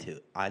into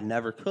it. I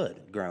never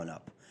could growing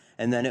up.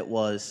 And then it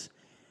was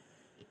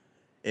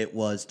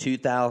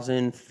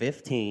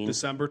 2015.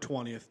 December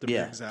 20th, to be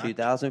exact.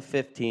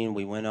 2015.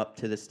 We went up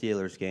to the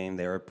Steelers game.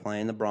 They were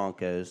playing the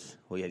Broncos.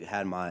 We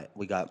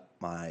got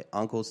my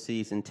uncle's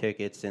season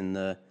tickets in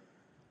the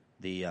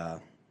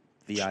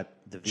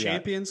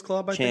Champions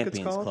Club, I think it's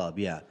called. Champions Club,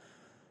 yeah.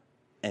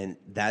 And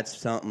that's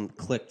something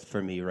clicked for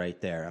me right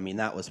there. I mean,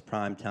 that was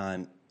prime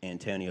time.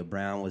 Antonio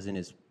Brown was in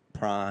his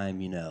prime.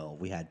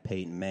 We had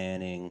Peyton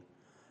Manning.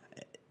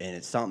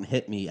 And something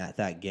hit me at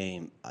that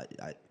game.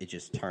 It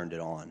just turned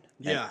it on.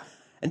 Yeah.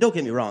 And don't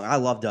get me wrong. I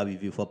love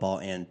WVU football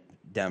and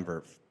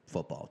Denver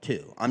football,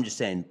 too. I'm just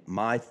saying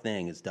my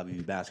thing is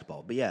WVU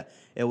basketball. But, yeah,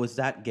 it was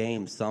that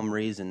game. Some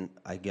reason,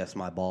 I guess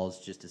my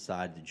balls just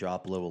decided to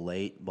drop a little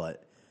late.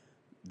 But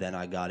then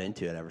I got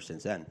into it ever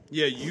since then.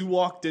 Yeah, you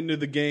walked into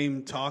the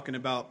game talking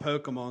about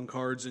Pokemon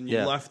cards, and you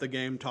left the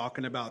game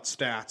talking about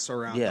stats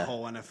around the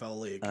whole NFL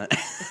league.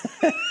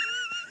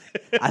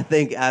 I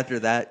think after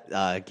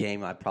that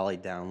game, I probably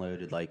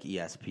downloaded like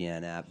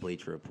ESPN app,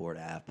 Bleacher Report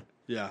app.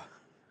 Yeah,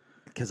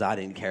 because I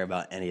didn't care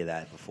about any of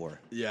that before.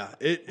 Yeah,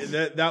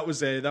 that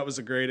was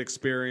a great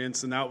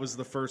experience, and that was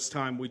the first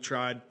time we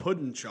tried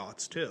pudding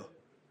shots too,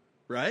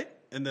 right?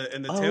 In the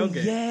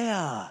tailgate.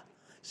 Yeah.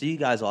 So you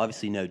guys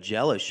obviously know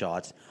Jello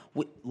shots.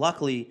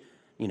 Luckily,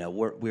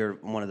 we're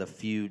one of the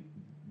few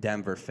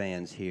Denver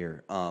fans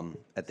here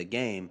at the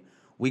game.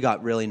 We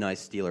got really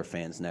nice Steeler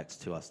fans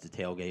next to us to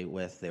tailgate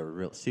with. They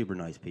were super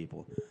nice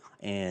people.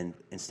 And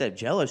instead of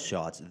Jello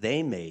shots,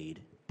 they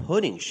made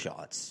pudding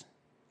shots.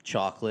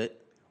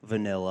 Chocolate,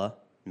 vanilla,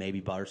 maybe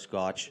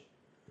butterscotch.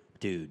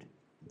 Dude,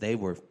 they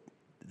were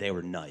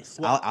nice.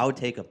 Well, I would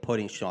take a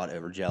pudding shot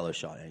over Jello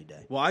shot any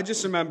day. Well, I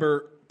just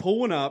remember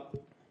pulling up,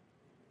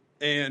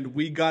 and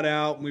we got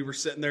out, and we were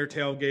sitting there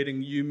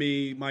tailgating, you,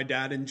 me, my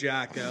dad, and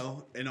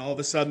Jacko, and all of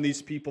a sudden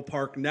these people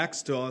parked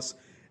next to us,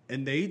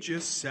 and they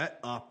just set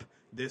up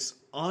this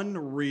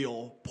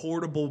unreal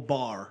portable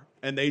bar,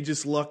 and they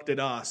just looked at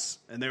us,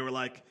 and they were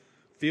like,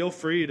 feel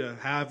free to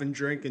have and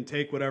drink and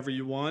take whatever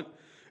you want.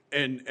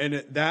 And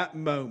at that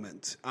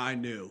moment, I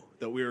knew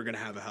that we were going to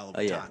have a hell of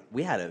a time.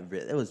 We had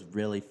it was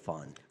really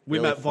fun. We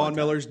met Von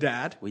Miller's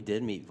dad. We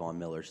did meet Von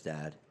Miller's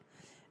dad.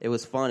 It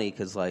was funny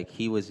because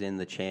he was in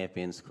the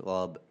Champions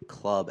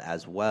Club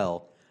as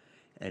well,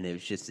 and it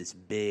was just this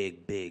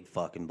big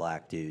fucking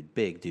black dude,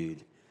 big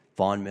dude,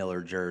 Von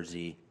Miller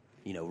jersey,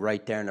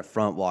 right there in the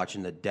front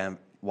watching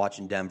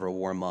Denver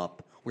warm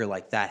up. We're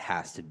like, that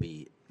has to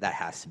be that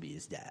has to be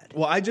his dad.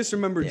 Well, I just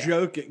remember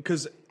joking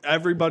because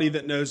everybody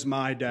that knows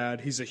my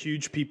dad, he's a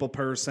huge people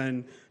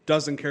person,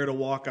 doesn't care to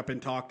walk up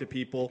and talk to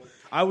people.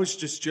 I was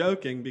just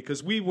joking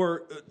because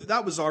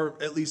that was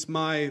at least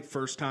my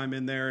first time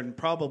in there, and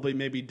probably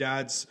maybe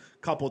Dad's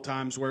couple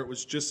times where it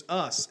was just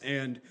us.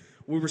 And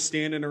we were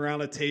standing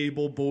around a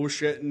table,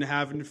 bullshitting,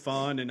 having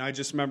fun. And I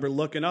just remember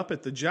looking up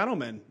at the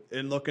gentleman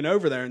and looking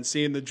over there and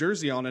seeing the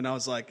jersey on. And I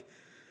was like,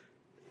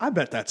 I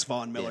bet that's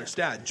Von Miller's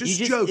dad.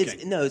 Just joking.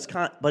 It's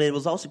kind of, but it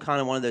was also kind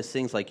of one of those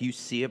things like you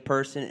see a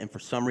person and for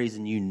some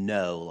reason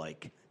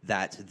like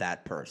that's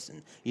that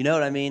person. You know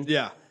what I mean?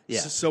 Yeah.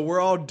 So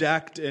we're all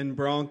decked in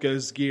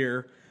Broncos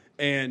gear,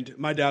 and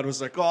my dad was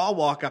like, I'll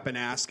walk up and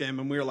ask him.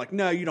 And we were like,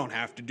 no, you don't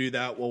have to do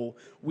that. Well,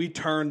 we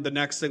turned, the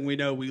next thing we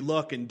know, we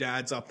look, and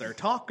Dad's up there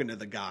talking to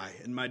the guy.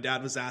 And my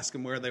dad was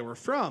asking where they were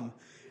from,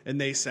 and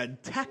they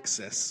said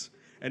Texas.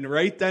 And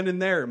right then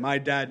and there, my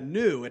dad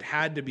knew it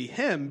had to be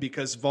him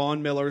because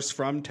Von Miller's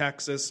from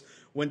Texas,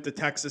 went to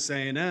Texas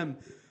A&M.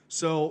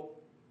 So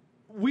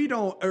we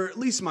don't, or at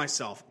least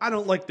myself, I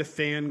don't like to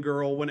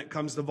fangirl when it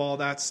comes to all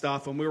that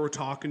stuff. And we were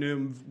talking to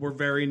him, we're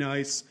very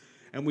nice.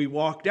 And we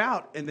walked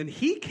out, and then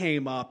he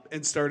came up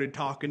and started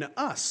talking to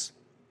us.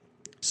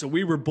 So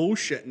we were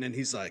bullshitting, and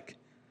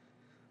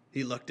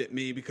he looked at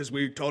me because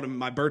we told him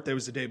my birthday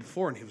was the day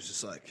before, and he was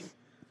just like,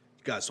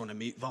 you guys want to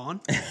meet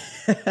Vaughn?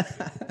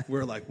 We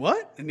were like,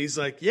 what? And he's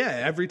like, yeah,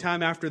 every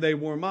time after they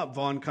warm up,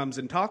 Vaughn comes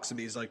and talks to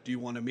me. He's like, do you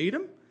want to meet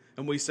him?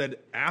 And we said,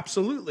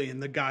 absolutely.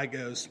 And the guy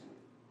goes,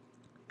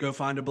 go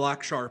find a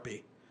black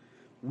Sharpie.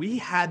 We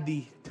had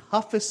the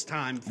toughest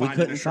time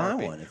finding a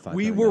Sharpie. Find one,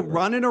 we were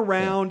running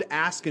around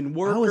asking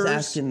workers. I was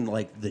asking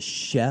like the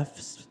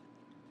chefs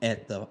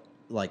at the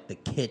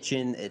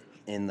kitchen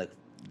in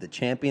the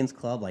Champions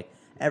Club, like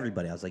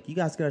everybody. I was like, you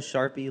guys got a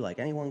Sharpie? Like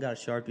anyone got a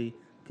Sharpie?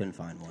 Couldn't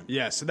find one.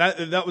 Yeah, so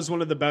that was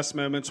one of the best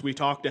moments. We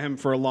talked to him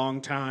for a long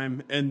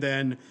time, and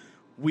then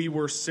we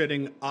were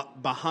sitting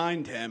up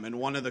behind him. And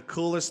one of the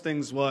coolest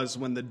things was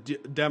when the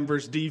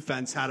Denver's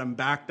defense had him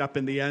backed up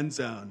in the end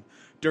zone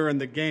during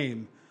the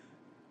game.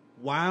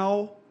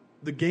 While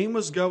the game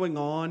was going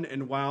on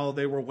and while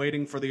they were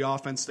waiting for the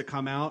offense to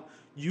come out,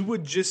 you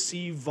would just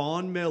see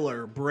Von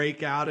Miller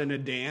break out in a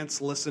dance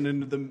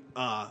listening to the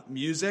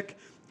music.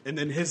 And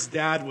then his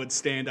dad would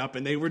stand up,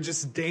 and they were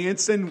just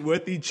dancing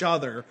with each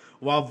other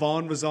while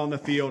Vaughn was on the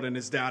field and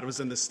his dad was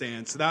in the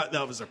stands. So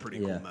that was a pretty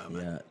cool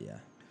moment. Yeah.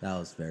 That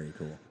was very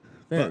cool.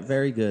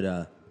 Very good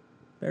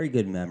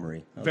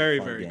memory. Very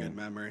good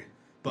memory.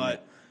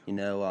 But you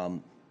know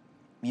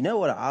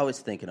what I was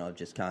thinking of,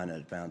 just kind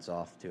of bounce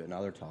off to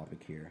another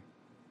topic here.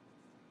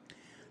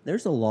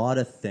 There's a lot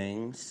of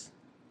things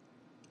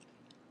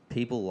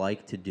people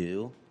like to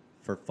do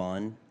for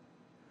fun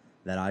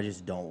that I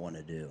just don't want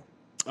to do.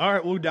 All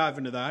right, we'll dive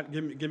into that.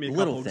 Give me a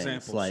Little couple things,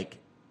 examples. like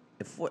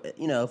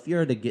if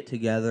you're to get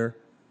together,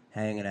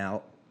 hanging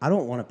out, I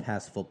don't want to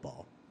pass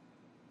football.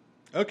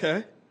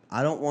 Okay.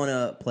 I don't want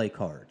to play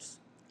cards.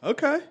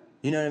 Okay.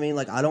 You know what I mean?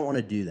 Like I don't want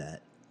to do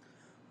that.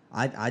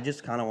 I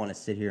just kind of want to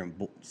sit here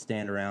and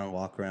stand around,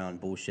 walk around,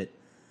 bullshit.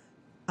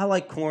 I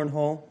like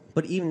cornhole,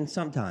 but even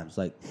sometimes,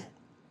 like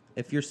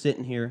if you're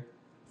sitting here,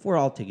 if we're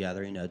all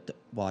together,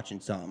 watching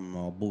something,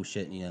 all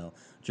bullshit,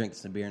 drinking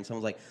some beer, and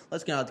someone's like,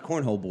 let's get out the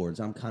cornhole boards.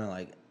 I'm kind of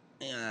like,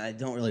 I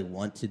don't really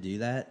want to do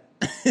that.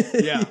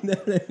 Yeah. You know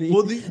what I mean?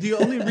 Well, the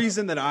only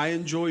reason that I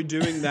enjoy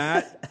doing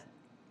that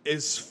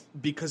is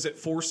because it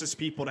forces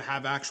people to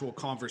have actual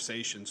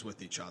conversations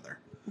with each other.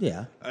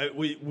 Yeah.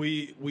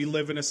 We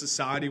live in a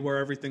society where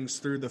everything's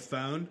through the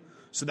phone.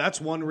 So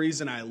that's one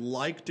reason I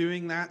like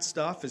doing that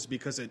stuff, is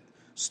because it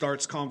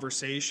starts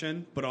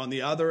conversation. But on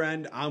the other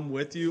end, I'm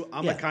with you.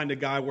 I'm the kind of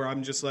guy where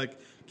I'm just like,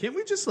 can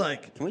we just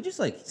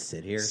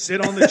sit here?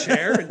 Sit on the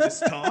chair and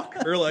just talk?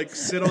 Or like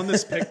sit on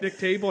this picnic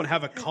table and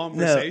have a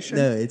conversation?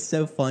 No, it's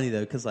so funny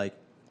though, because like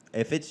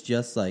if it's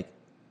just like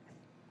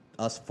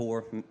us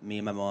four, me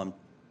and my mom,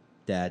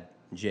 dad,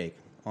 and Jake,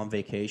 on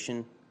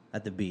vacation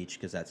at the beach,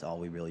 because that's all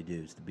we really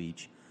do is the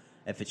beach.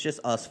 If it's just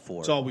us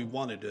four. That's all we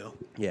want to do.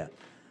 Yeah.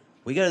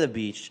 We go to the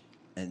beach,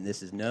 and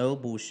this is no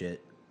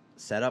bullshit.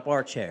 Set up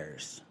our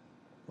chairs.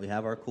 We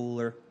have our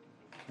cooler.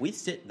 We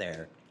sit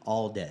there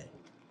all day.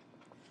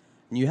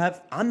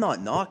 And I'm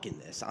not knocking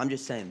this. I'm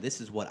just saying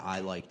this is what I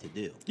like to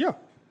do. Yeah.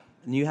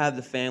 And you have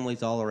the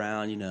families all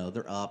around,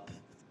 they're up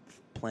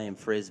playing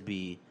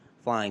frisbee,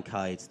 flying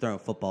kites, throwing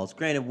footballs.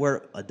 Granted,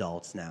 we're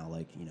adults now.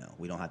 Like,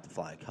 we don't have to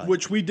fly a kite.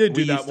 Which we did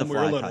do that when we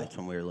were little. Kites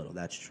when we were little.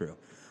 That's true.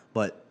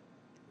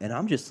 And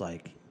I'm just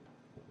like,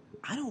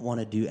 I don't want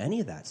to do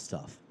any of that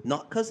stuff.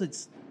 Not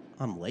because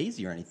I'm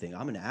lazy or anything.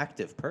 I'm an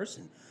active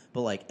person.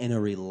 But, like, in a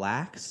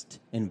relaxed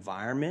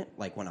environment,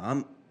 like when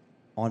I'm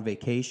on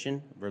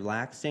vacation,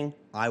 relaxing,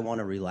 I want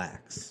to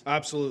relax.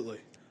 Absolutely.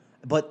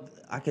 But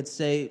I could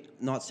say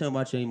not so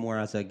much anymore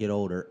as I get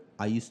older.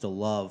 I used to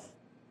love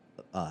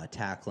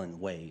tackling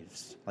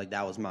waves. Like,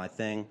 that was my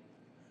thing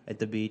at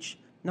the beach.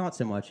 Not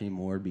so much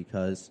anymore,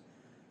 because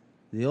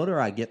the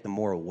older I get, the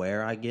more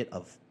aware I get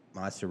of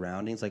my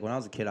surroundings. Like, when I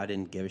was a kid, I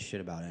didn't give a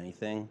shit about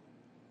anything.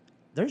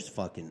 There's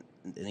fucking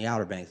in the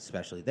Outer Banks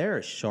especially, there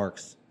are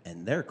sharks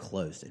and they're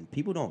close, and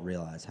people don't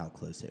realize how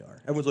close they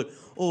are. Everyone's like,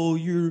 "Oh,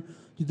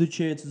 the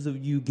chances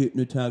of you getting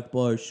attacked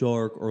by a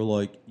shark or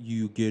like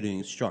you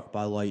getting struck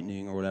by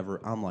lightning or whatever."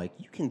 I'm like,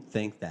 you can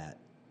think that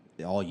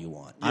all you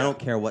want. Yeah. I don't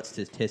care what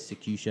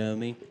statistic you show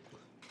me.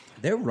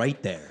 They're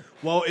right there.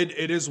 Well,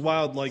 it is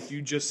wild, like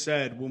you just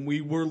said. When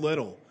we were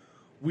little,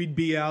 we'd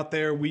be out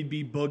there, we'd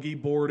be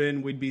boogie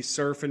boarding, we'd be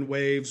surfing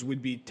waves,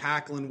 we'd be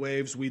tackling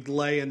waves, we'd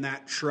lay in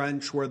that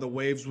trench where the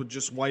waves would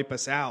just wipe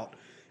us out.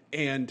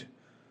 And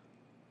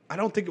I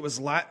don't think it was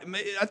I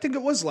think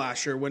it was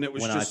last year when it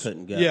was I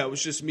couldn't go. Yeah, it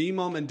was just me,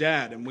 Mom, and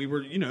Dad, and we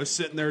were,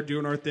 sitting there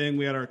doing our thing.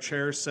 We had our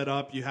chairs set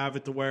up. You have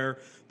it to where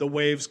the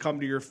waves come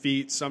to your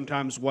feet,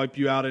 sometimes wipe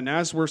you out. And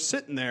as we're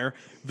sitting there,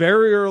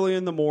 very early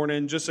in the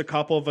morning, just a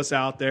couple of us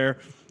out there,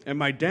 and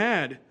my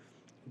dad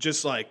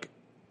just like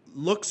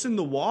looks in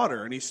the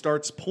water and he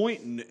starts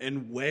pointing,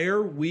 and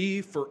where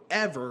we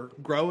forever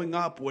growing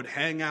up would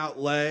hang out,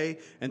 lay,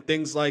 and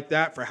things like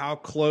that for how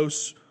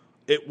close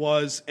it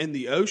was in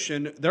the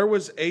ocean, there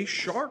was a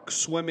shark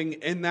swimming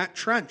in that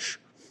trench,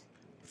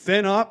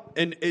 fin up,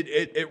 and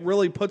it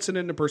really puts it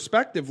into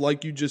perspective,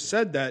 like you just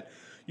said, that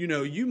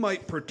you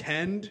might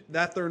pretend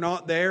that they're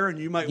not there, and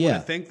you might want to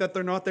think that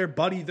they're not there,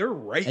 buddy. They're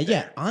right there.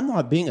 Yeah, I'm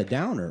not being a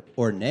downer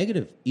or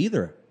negative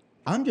either.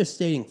 I'm just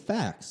stating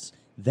facts.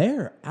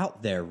 They're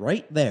out there,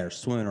 right there,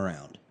 swimming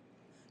around.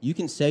 You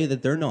can say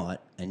that they're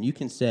not, and you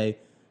can say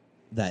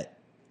that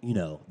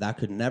that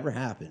could never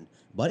happen,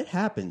 but it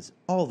happens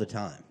all the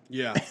time.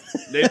 Yeah,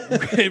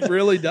 it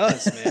really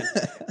does, man.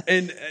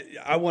 And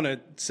I want to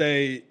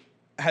say,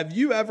 have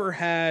you ever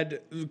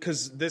had,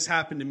 because this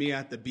happened to me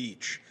at the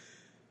beach,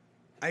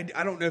 I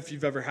don't know if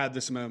you've ever had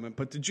this moment,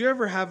 but did you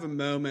ever have a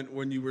moment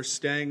when you were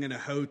staying in a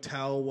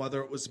hotel, whether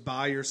it was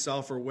by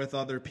yourself or with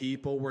other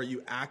people, where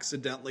you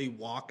accidentally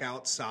walk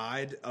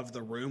outside of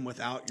the room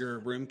without your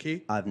room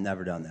key? I've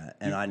never done that,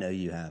 and I know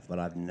you have, but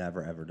I've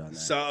never, ever done that.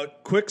 So,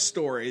 quick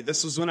story.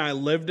 This was when I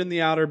lived in the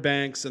Outer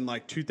Banks in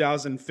like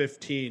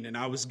 2015, and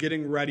I was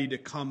getting ready to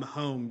come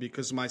home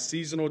because my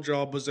seasonal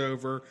job was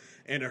over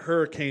and a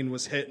hurricane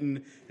was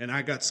hitting, and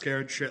I got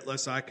scared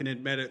shitless, I can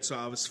admit it, so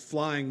I was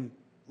flying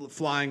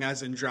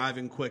as in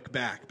driving quick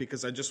back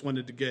because I just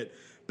wanted to get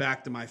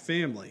back to my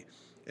family.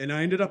 And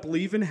I ended up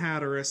leaving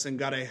Hatteras and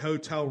got a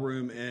hotel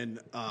room in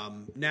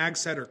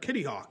Nag's Head or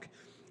Kitty Hawk.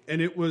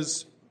 And it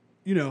was,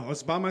 I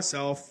was by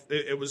myself.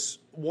 It was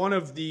one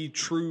of the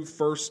true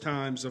first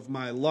times of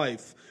my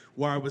life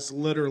where I was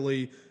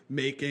literally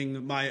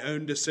making my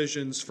own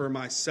decisions for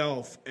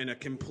myself in a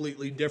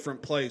completely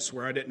different place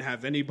where I didn't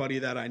have anybody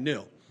that I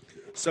knew.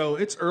 So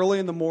it's early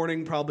in the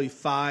morning, probably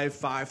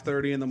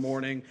 5:30 in the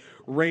morning,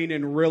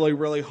 raining really,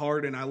 really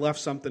hard, and I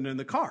left something in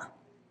the car.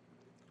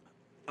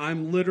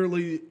 I'm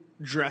literally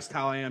dressed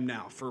how I am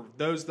now. For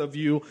those of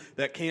you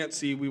that can't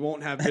see, we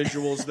won't have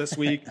visuals this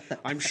week.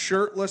 I'm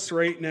shirtless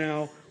right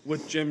now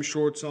with gym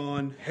shorts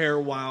on, hair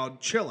wild,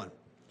 chilling.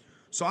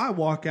 So I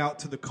walk out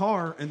to the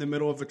car in the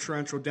middle of a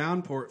torrential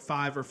downpour at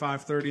 5 or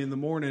 5:30 in the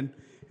morning,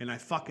 and I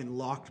fucking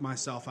locked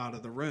myself out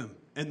of the room.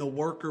 And the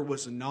worker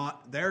was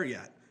not there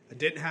yet. I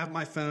didn't have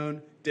my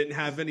phone, didn't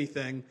have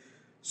anything.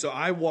 So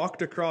I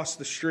walked across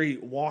the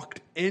street,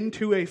 walked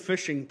into a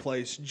fishing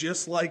place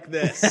just like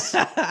this.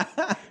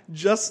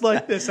 Just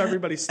like this.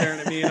 Everybody's staring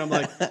at me, and I'm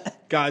like,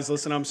 guys,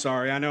 listen, I'm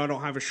sorry. I know I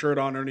don't have a shirt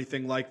on or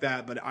anything like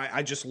that, but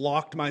I just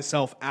locked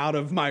myself out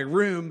of my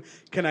room.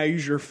 Can I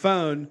use your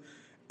phone?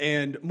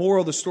 And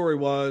moral of the story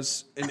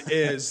was and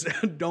is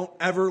don't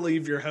ever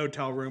leave your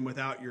hotel room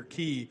without your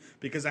key,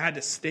 because I had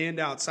to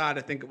stand outside.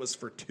 I think it was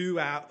for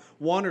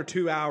 1 or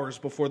 2 hours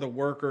before the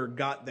worker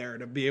got there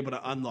to be able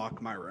to unlock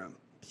my room.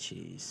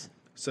 Jeez.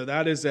 So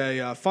that is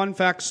a fun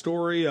fact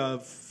story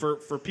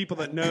for people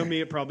that know me.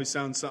 It probably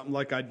sounds something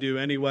like I do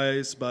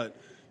anyways, but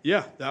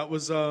yeah, that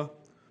was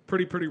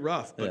pretty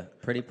rough. But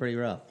yeah, pretty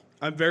rough.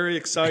 I'm very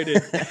excited,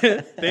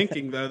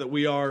 thinking, though, that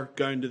we are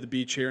going to the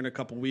beach here in a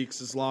couple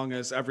weeks, as long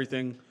as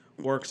everything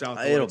works out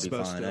the way it's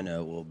supposed to. It'll be fine. I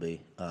know it will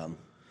be.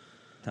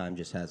 Time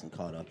just hasn't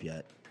caught up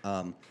yet.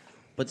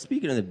 But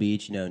speaking of the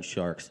beach, and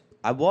sharks,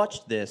 I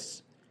watched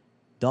this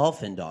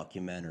dolphin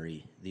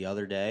documentary the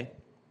other day,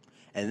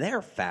 and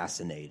they're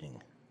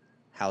fascinating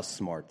how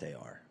smart they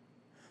are.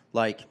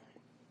 Like,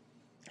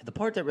 the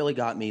part that really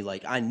got me,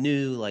 like, I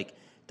knew, like,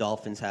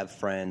 dolphins have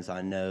friends.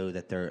 I know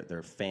that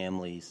their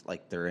families,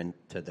 like they're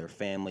into their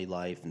family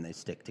life and they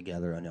stick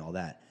together and all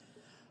that.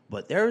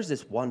 But there's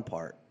this one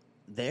part.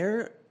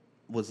 There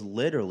was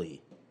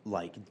literally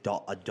like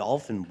a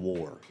dolphin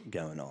war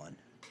going on.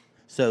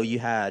 So you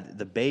had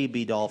the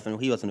baby dolphin.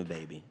 He wasn't a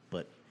baby,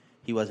 but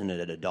he wasn't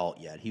an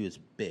adult yet. He was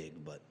big,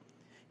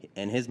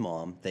 and his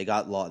mom, they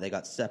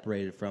got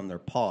separated from their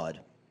pod,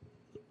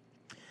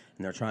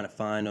 and they're trying to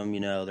find them.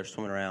 They're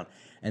swimming around,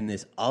 and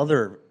this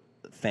other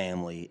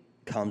family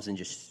comes and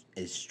just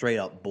is straight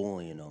up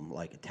bullying them,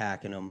 like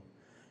attacking them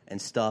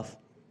and stuff.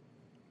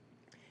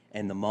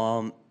 And the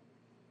mom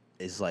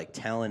is like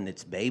telling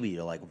its baby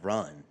to like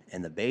run,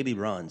 and the baby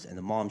runs, and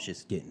the mom's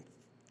just getting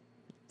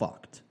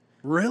fucked.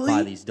 Really?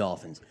 By these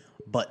dolphins.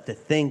 But the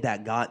thing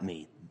that got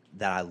me,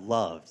 that I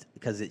loved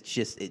because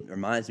it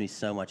reminds me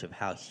so much of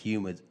how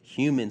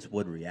humans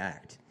would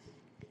react.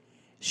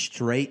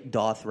 Straight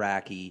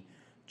Dothraki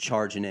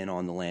charging in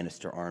on the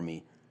Lannister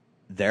army.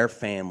 Their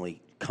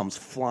family comes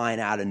flying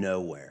out of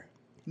nowhere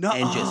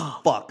and just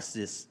fucks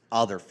this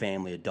other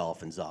family of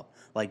dolphins up.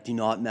 Like, do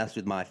not mess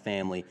with my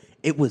family.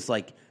 It was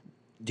like,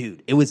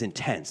 dude, it was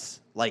intense.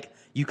 Like,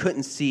 you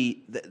couldn't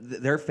see,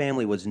 their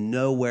family was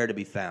nowhere to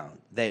be found.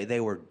 They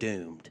were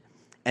doomed.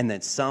 And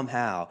then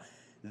somehow,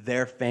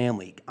 their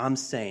family, I'm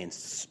saying,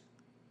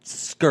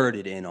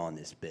 skirted in on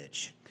this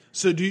bitch.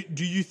 So do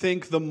you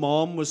think the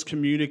mom was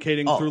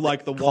communicating through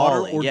like the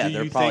calling, water, or yeah,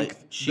 do you think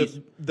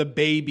the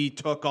baby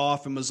took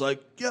off and was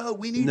like, "Yo,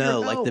 we need your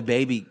help"? No, like the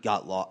baby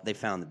got lost. They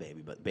found the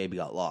baby, but the baby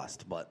got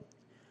lost. But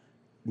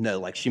no,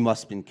 like she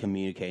must have been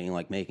communicating,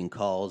 like making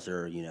calls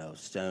or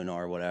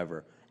sonar or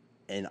whatever.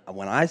 And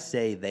when I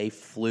say they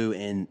flew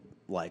in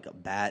like a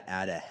bat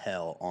out of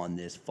hell on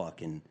this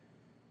fucking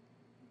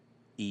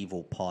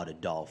evil pod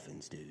of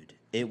dolphins, dude.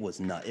 It was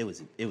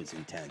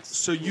intense.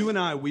 So you and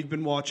I, we've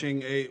been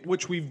watching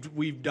which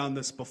we've done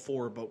this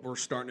before, but we're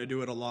starting to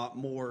do it a lot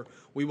more.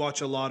 We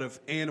watch a lot of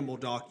animal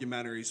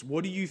documentaries.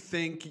 What do you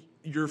think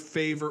your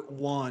favorite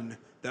one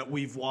that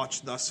we've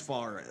watched thus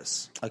far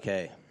is?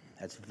 Okay,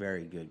 that's a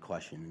very good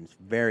question. It's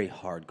a very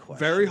hard question.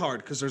 Very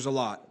hard because there's a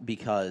lot.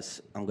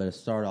 Because I'm going to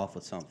start off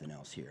with something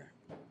else here.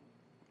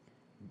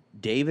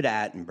 David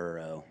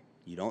Attenborough,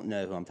 you don't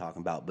know who I'm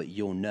talking about, but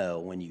you'll know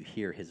when you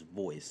hear his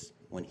voice.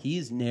 When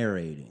he's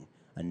narrating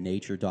a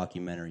nature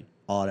documentary,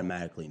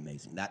 automatically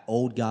amazing. That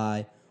old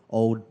guy,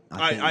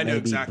 I think I know maybe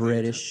exactly.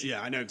 British.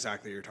 Yeah, I know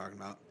exactly what you're talking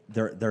about.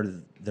 They're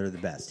the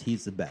best.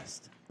 He's the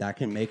best. That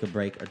can make or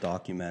break a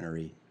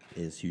documentary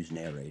is who's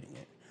narrating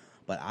it.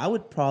 But I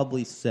would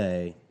probably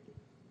say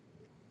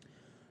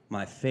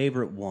my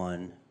favorite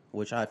one,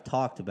 which I've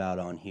talked about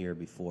on here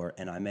before,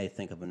 and I may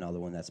think of another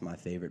one that's my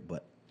favorite,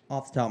 but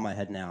off the top of my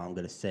head now, I'm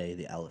going to say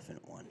the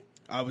elephant one.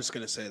 I was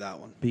going to say that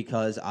one.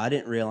 Because I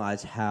didn't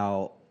realize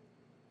how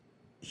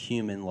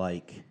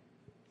human-like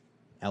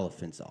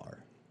elephants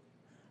are.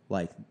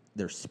 Like,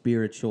 they're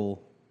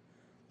spiritual.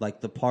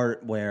 Like, the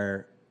part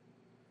where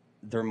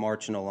they're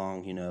marching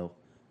along,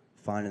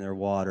 finding their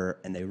water,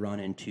 and they run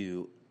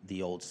into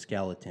the old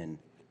skeleton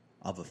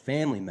of a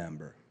family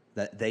member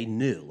that they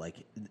knew. Like,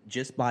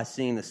 just by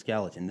seeing the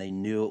skeleton, they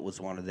knew it was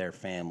one of their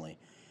family.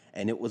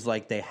 And it was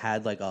like they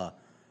had, like a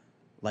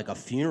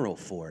funeral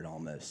for it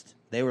almost.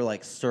 They were,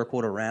 like,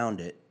 circled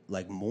around it,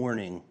 like,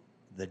 mourning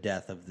the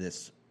death of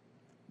this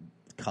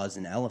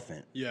cousin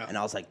elephant. Yeah. And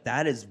I was like,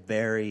 that is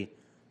very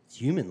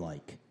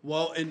human-like.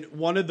 Well, and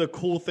one of the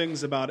cool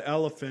things about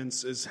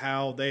elephants is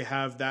how they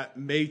have that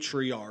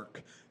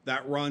matriarch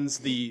that runs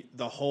the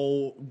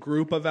whole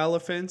group of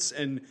elephants.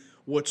 And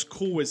what's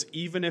cool is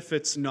even if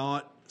it's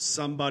not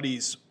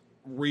somebody's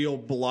real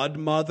blood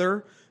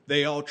mother,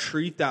 they all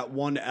treat that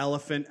one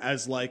elephant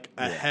as like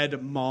a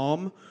head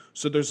mom.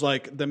 So there's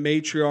like the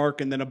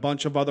matriarch and then a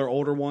bunch of other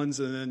older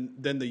ones and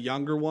then the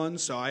younger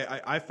ones. So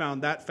I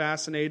found that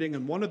fascinating.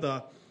 And one of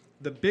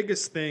the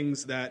biggest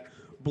things that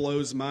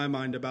blows my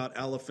mind about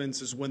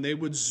elephants is when they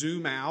would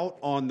zoom out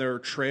on their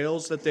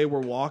trails that they were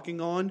walking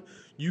on,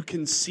 you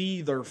can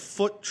see their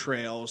foot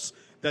trails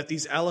that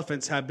these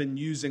elephants have been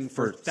using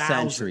for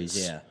thousands.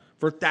 Centuries,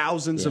 For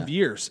thousands of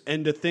years.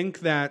 And to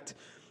think that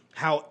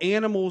how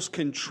animals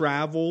can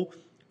travel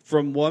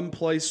from one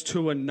place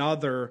to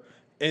another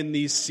in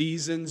these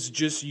seasons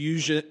just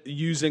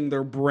using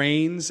their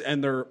brains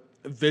and their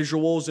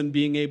visuals and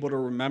being able to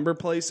remember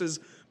places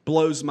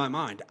blows my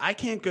mind. I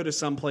can't go to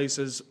some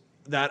places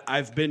that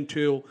I've been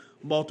to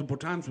multiple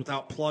times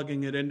without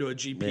plugging it into a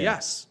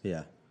GPS.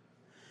 Yeah.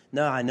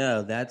 No, I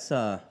know. That's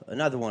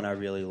another one I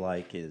really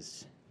like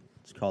it's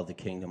called The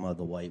Kingdom of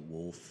the White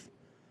Wolf,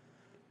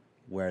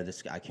 where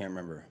this guy, I can't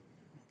remember.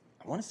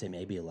 I want to say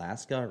maybe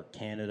Alaska or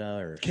Canada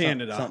or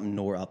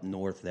something up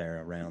north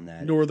there around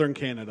that. Northern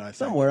Canada, I think.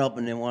 Somewhere up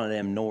in one of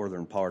them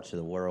northern parts of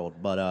the world.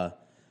 But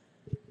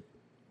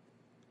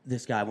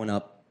this guy went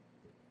up.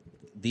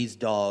 These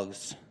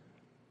dogs,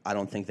 I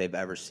don't think they've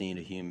ever seen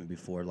a human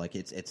before. Like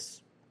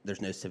it's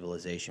there's no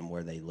civilization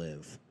where they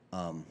live.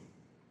 And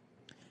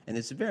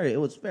it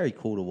was very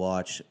cool to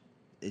watch.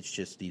 It's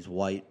just these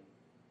white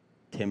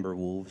timber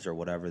wolves or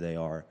whatever they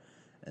are,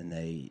 and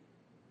they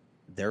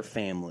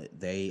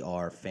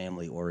are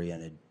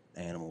family-oriented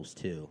animals,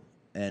 too.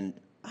 And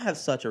I have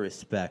such a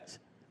respect.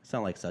 I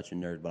sound like such a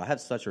nerd, but I have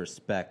such a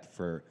respect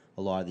for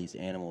a lot of these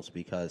animals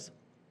because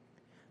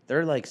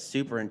they're, like,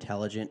 super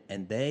intelligent,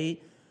 and they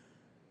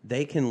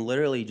can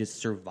literally just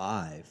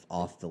survive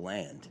off the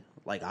land.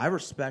 Like, I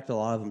respect a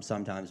lot of them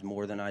sometimes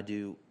more than I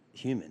do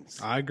humans.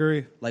 I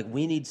agree. Like,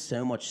 we need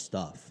so much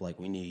stuff. Like,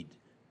 we need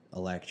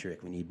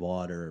electric, we need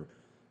water,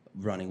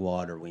 running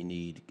water, we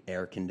need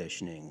air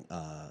conditioning,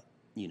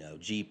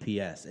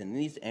 GPS. And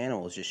these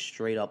animals just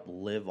straight up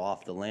live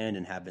off the land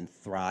and have been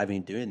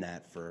thriving doing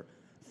that for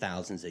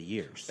thousands of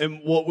years.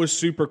 And what was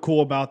super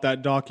cool about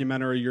that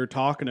documentary you're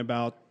talking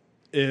about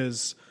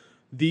is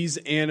these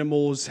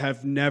animals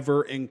have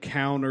never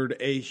encountered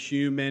a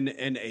human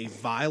in a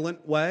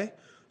violent way.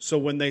 So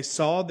when they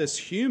saw this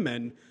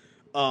human,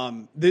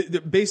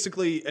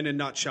 basically, in a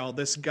nutshell,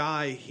 this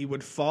guy, he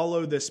would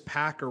follow this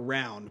pack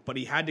around, but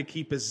he had to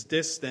keep his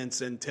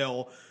distance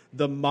until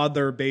the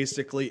mother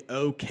basically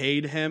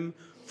okayed him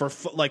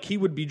like he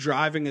would be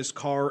driving his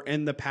car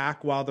in the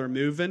pack while they're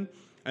moving.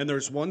 And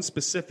there's one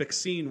specific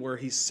scene where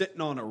he's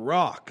sitting on a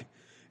rock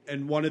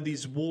and one of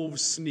these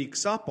wolves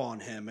sneaks up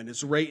on him and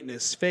is right in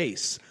his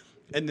face.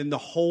 And then the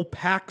whole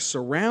pack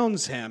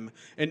surrounds him,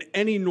 and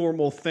any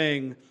normal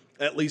thing,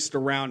 at least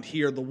around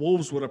here, the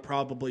wolves would have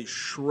probably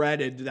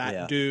shredded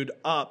that dude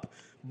up.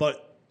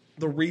 But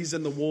the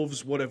reason the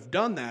wolves would have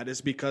done that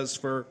is because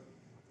for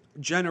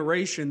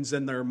generations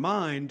in their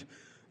mind,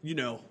 you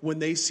know, when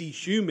they see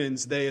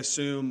humans, they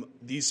assume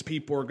these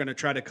people are going to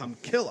try to come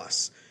kill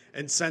us.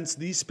 And since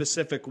these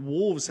specific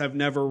wolves have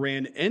never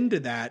ran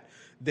into that,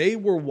 they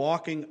were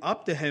walking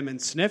up to him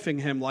and sniffing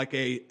him like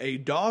a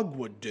dog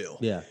would do.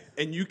 Yeah.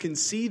 And you can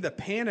see the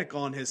panic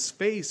on his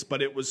face,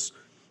 but it was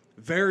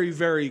very,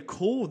 very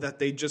cool that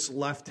they just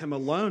left him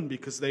alone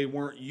because they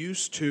weren't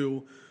used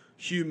to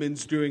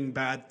humans doing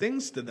bad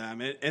things to them.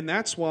 And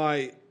that's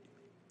why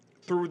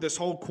through this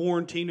whole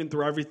quarantine and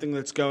through everything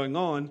that's going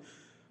on,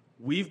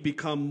 we've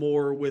become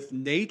more with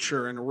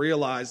nature and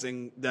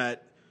realizing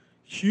that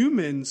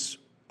humans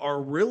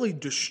are really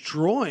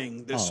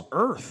destroying this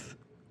earth.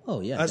 Oh,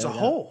 yeah. As a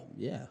whole.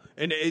 Yeah.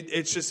 And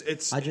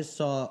it's... I just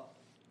saw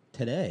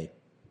today,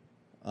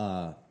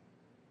 there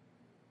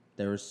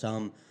was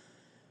some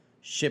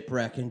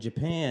shipwreck in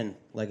Japan,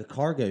 like a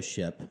cargo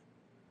ship,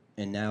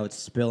 and now it's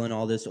spilling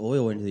all this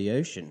oil into the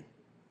ocean.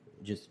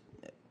 Just,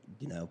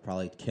 you know,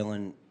 probably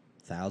killing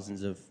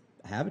thousands of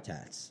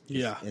habitats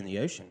in the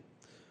ocean.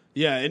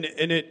 Yeah, and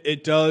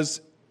it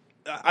does.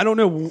 I don't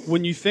know,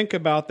 when you think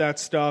about that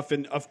stuff,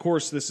 and of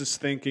course this is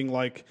thinking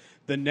like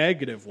the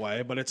negative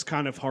way, but it's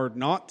kind of hard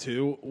not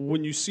to.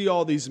 When you see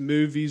all these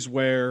movies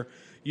where,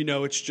 you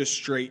know, it's just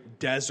straight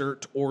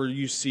desert, or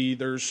you see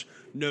there's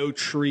no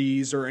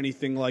trees or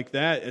anything like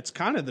that, it's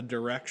kind of the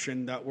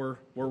direction that we're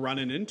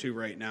running into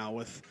right now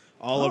with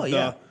all of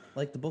the...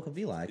 Like the Book of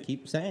Eli. I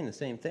keep saying the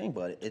same thing,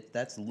 but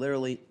that's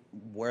literally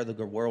where the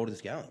world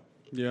is going.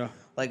 Yeah.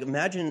 Like,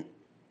 imagine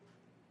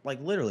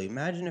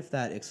if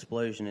that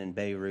explosion in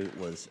Beirut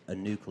was a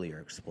nuclear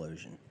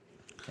explosion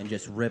and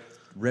just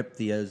ripped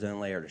the ozone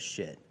layer to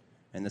shit.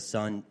 And the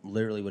sun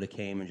literally would have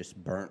came and just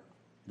burnt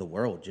the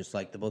world, just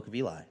like the Book of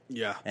Eli.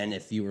 Yeah. And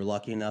if you were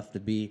lucky enough to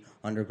be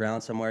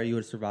underground somewhere, you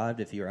would have survived.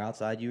 If you were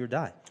outside, you would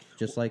die.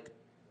 Just like,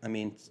 I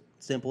mean,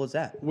 simple as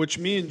that. Which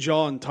me and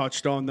John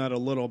touched on that a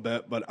little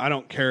bit, but I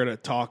don't care to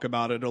talk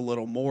about it a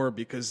little more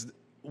because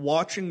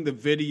watching the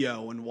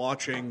video and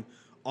watching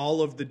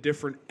all of the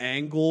different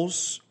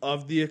angles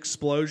of the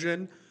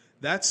explosion,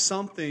 that's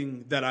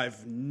something that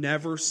I've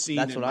never seen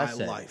in my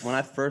life. When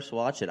I first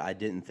watched it, I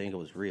didn't think it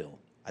was real.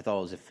 I thought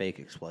it was a fake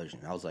explosion.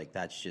 I was like,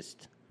 that's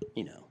just,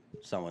 you know,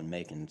 someone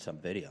making some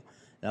video.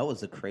 That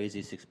was the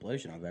craziest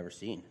explosion I've ever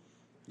seen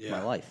in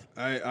my life.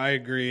 I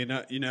agree.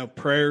 And, you know,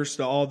 prayers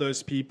to all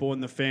those people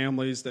and the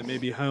families that may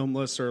be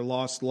homeless or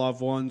lost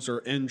loved ones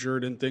or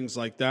injured and things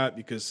like that,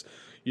 because,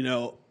 you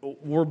know,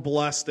 we're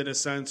blessed in a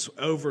sense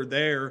over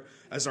there,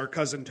 as our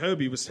cousin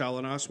Toby was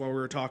telling us while we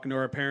were talking to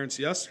our parents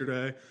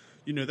yesterday.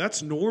 You know,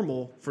 that's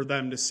normal for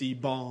them to see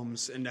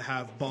bombs and to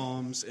have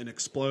bombs and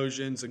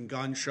explosions and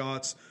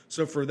gunshots.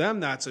 So for them,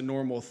 that's a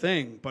normal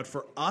thing. But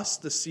for us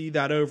to see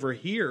that over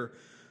here,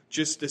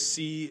 just to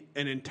see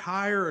an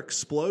entire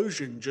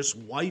explosion just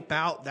wipe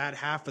out that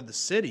half of the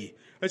city,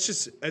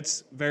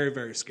 it's very,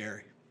 very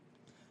scary.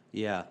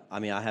 Yeah. I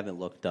mean, I haven't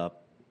looked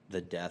up the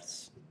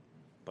deaths,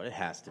 but it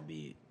has to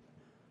be.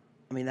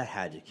 I mean, that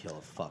had to kill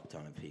a fuck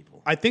ton of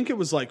people. I think it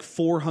was like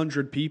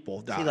 400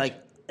 people died. See,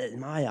 like, in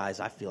my eyes,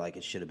 I feel like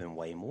it should have been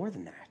way more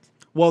than that.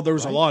 Well, there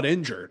was a lot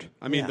injured.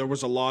 I mean, there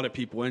was a lot of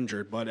people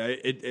injured, but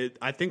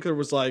I think there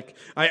was like,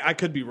 I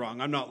could be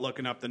wrong. I'm not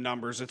looking up the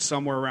numbers. It's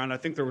somewhere around, I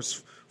think there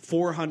was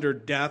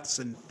 400 deaths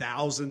and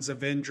thousands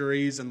of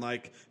injuries and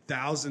like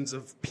thousands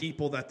of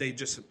people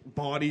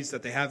bodies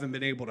that they haven't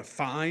been able to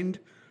find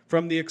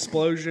from the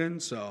explosion.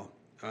 So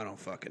I don't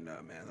fucking know,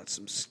 man. That's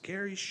some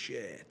scary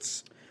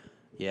shit.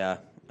 Yeah,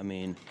 I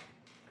mean,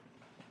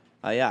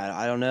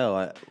 I don't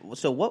know.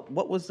 So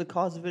what was the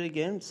cause of it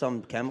again?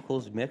 Some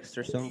chemicals mixed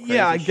or something?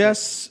 Yeah, I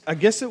guess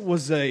it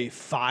was a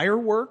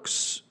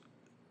fireworks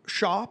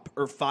shop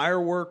or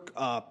firework,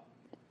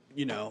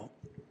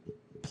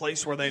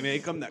 place where they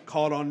make them that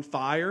caught on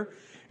fire,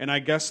 and I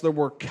guess there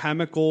were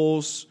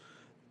chemicals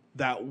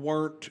that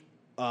weren't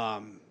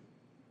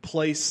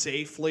placed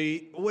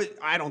safely.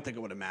 I don't think it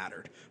would have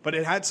mattered, but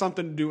it had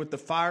something to do with the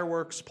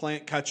fireworks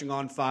plant catching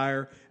on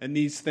fire, and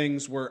these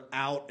things were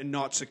out and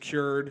not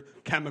secured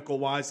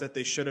chemical-wise that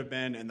they should have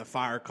been, and the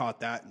fire caught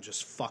that and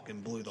just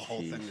fucking blew the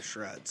whole thing to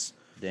shreds.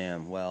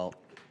 Damn, well,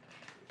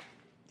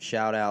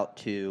 shout out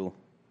to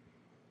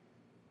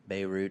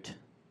Beirut.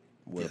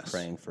 We're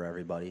praying for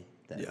everybody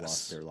that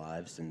lost their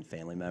lives and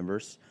family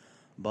members.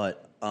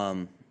 But,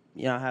 I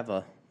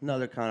have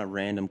another kind of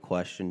random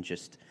question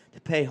just to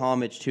pay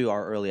homage to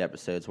our early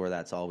episodes where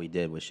that's all we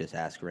did was just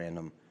ask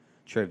random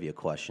trivia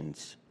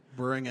questions.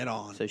 Bring it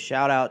on. So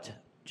shout out.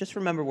 Just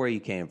remember where you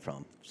came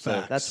from. So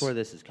Facts. that's where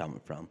this is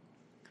coming from.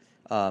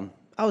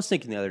 I was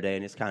thinking the other day,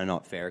 and it's kind of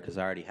not fair because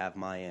I already have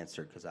my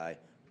answer because I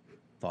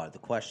thought of the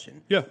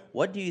question. Yeah.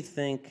 What do you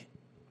think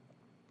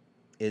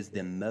is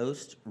the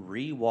most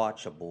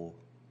rewatchable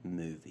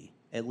movie,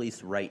 at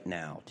least right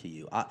now, to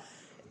you?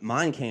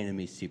 Mine came to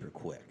me super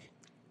quick.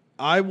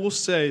 I will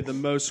say the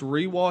most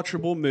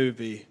rewatchable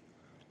movie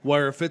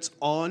where if it's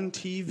on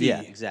TV,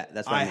 Yeah, exactly.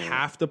 That's what I mean.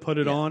 have to put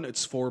it on,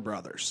 it's Four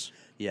Brothers.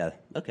 Yeah,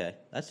 okay.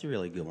 That's a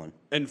really good one.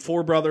 And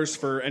Four Brothers,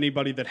 for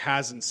anybody that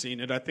hasn't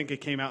seen it, I think it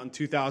came out in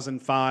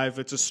 2005.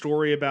 It's a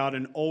story about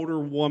an older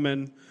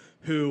woman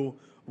who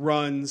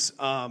runs,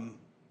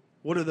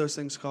 what are those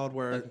things called?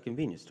 Where Like a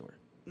convenience store.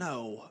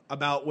 No,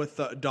 about with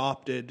the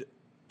adopted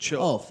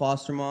children. Oh,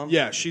 foster mom?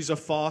 Yeah, she's a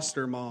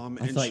foster mom.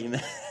 I thought you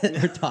meant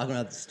they're talking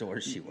about the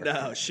store she worked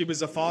No, she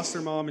was a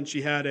foster mom, and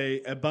she had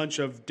a bunch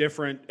of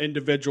different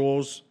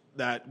individuals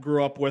that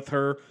grew up with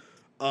her.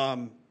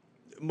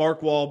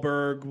 Mark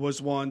Wahlberg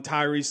was one.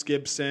 Tyrese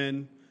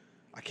Gibson.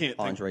 I can't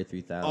think. Andre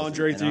 3000.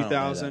 Andre And I don't know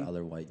 3000. that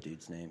other white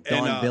dude's name.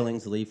 And, Don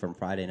Billingsley from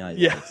Friday Night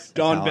Yeah, Lights. That's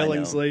Don how I know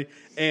him. Billingsley.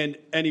 And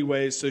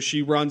anyways, so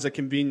she runs a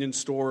convenience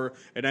store.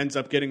 It ends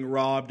up getting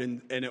robbed,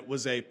 and it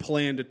was a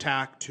planned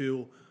attack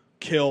to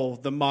kill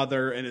the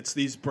mother. And it's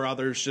these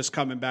brothers just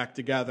coming back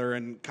together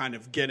and kind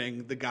of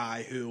getting the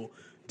guy who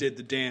did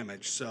the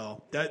damage.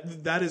 So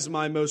that is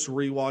my most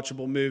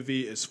rewatchable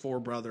movie is Four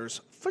Brothers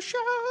for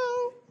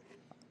sure.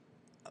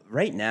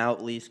 Right now,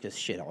 at least, because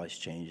shit always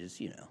changes,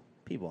 you know.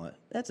 People,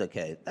 that's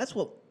okay. That's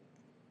what,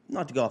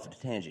 not to go off on a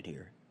tangent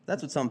here,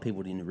 that's what some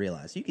people need to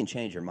realize. You can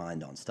change your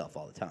mind on stuff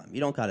all the time. You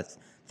don't got to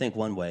think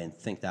one way and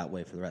think that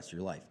way for the rest of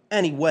your life.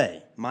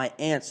 Anyway, my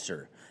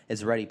answer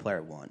is Ready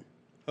Player One.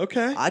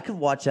 Okay. I could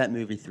watch that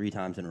movie 3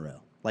 times in a row,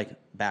 like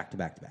back to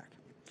back to back.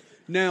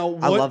 Now,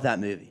 I love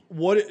that movie.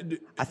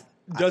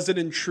 Does it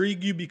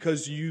intrigue you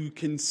because you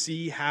can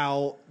see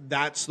how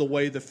that's the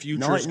way the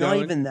future's Not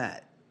going? even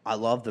that. I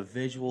love the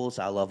visuals.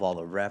 I love all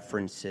the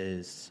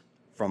references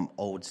from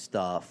old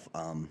stuff.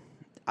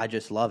 I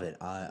just love it.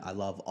 I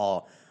love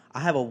all. I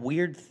have a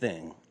weird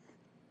thing.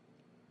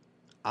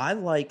 I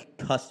like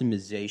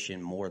customization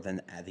more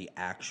than the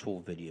actual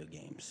video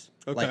games.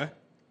 Okay. Like,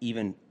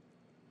 even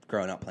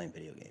growing up playing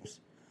video games.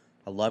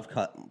 I love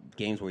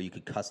games where you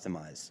could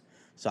customize.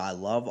 So I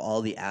love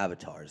all the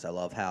avatars. I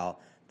love how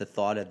the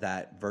thought of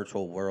that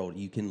virtual world,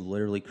 you can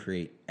literally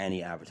create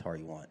any avatar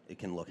you want. It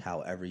can look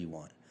however you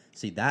want.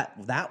 See,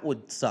 that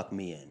would suck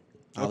me in.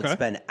 I would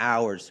spend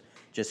hours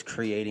just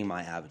creating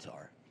my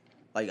avatar.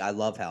 Like, I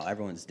love how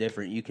everyone's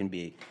different. You can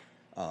be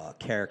a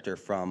character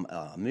from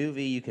a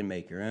movie. You can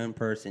make your own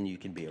person. You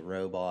can be a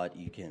robot.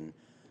 You can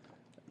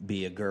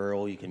be a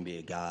girl. You can be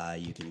a guy.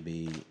 You can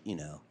be, you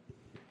know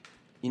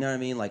what I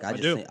mean? Like,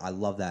 I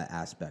love that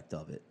aspect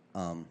of it.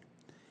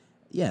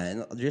 Yeah,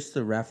 and just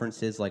the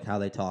references, like how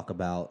they talk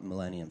about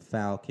Millennium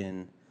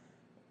Falcon,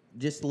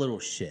 just little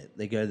shit.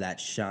 They go to that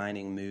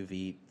Shining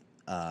movie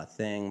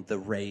thing, the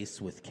race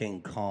with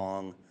King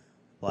Kong.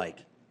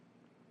 Like,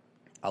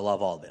 I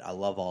love all of it. I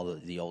love all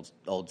the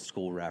old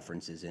school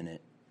references in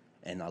it,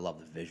 and I love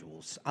the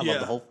visuals. I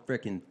love the whole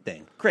freaking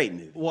thing. Great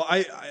movie. Well,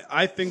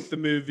 I think the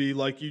movie,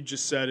 like you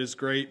just said, is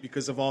great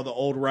because of all the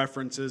old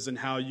references and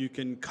how you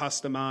can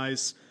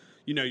customize,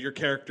 you know, your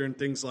character and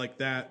things like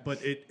that.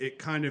 But it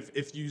kind of,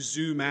 if you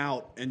zoom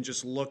out and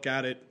just look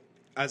at it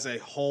as a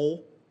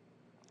whole,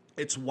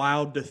 it's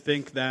wild to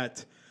think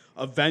that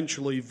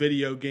eventually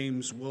video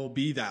games will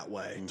be that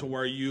way, to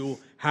where you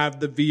have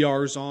the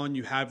VRs on,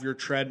 you have your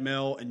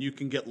treadmill, and you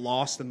can get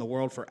lost in the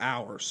world for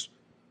hours.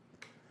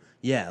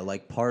 Yeah,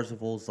 like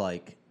Parzival's,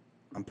 like,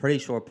 I'm pretty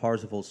sure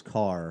Parzival's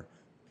car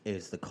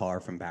is the car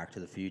from Back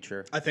to the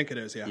Future. I think it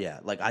is, yeah. Yeah,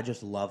 like, I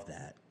just love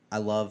that. I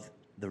love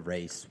the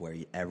race where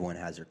everyone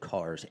has their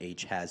cars.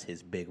 H has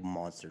his big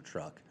monster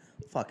truck.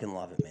 Fucking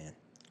love it, man.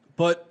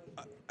 But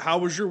how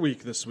was your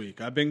week this week?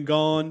 I've been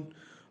gone.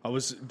 I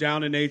was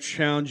down in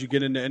H-Town. Did you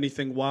get into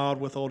anything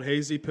wild with old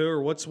Hazy Poo,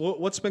 or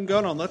what's been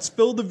going on? Let's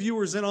fill the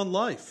viewers in on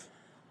life.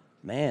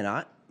 Man,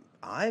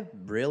 I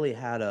really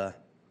had a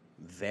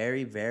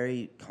very,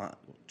 very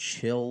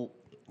chill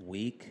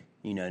week.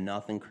 You know,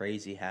 nothing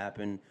crazy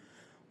happened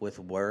with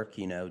work,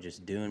 you know,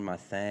 just doing my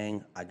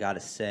thing. I got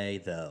to say,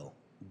 though,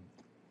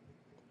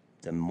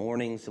 the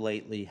mornings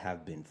lately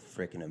have been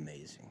freaking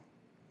amazing.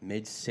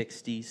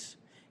 Mid-60s,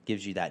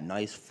 gives you that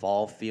nice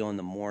fall feel in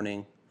the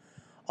morning.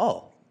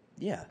 Oh,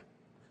 yeah.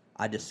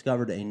 I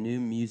discovered a new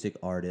music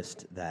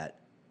artist that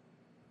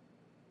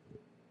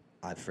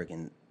I'm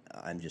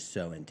just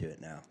so into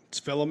it now. Let's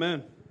fill them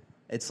in.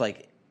 It's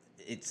like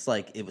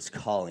it was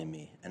calling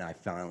me, and I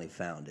finally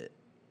found it.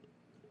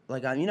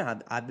 Like,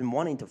 I've been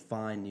wanting to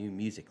find new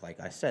music. Like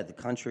I said, the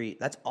country,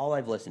 that's all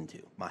I've listened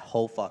to my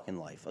whole fucking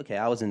life. Okay,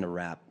 I was into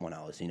rap when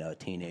I was, a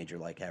teenager,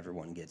 like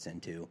everyone gets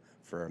into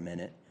for a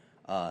minute.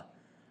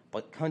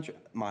 But country,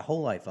 my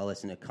whole life I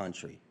listened to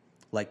country.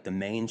 Like the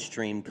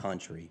mainstream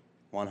country,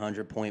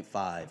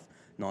 100.5,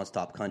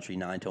 nonstop country,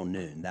 9 till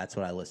noon. That's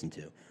what I listen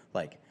to.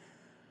 Like,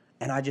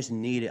 and I just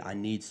need it. I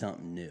need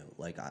something new.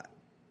 Like,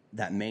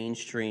 that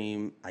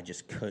mainstream, I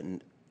just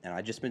couldn't. And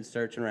I just been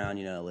searching around,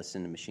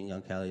 listening to Machine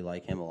Gun Kelly,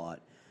 like him a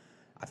lot.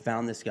 I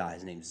found this guy.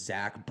 His name's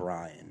Zach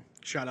Bryan.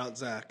 Shout out,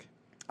 Zach.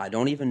 I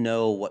don't even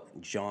know what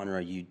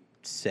genre you'd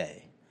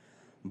say,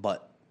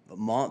 but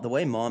the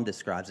way Mom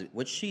describes it,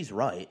 which she's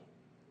right,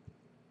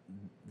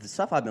 the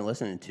stuff I've been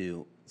listening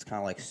to, it's kind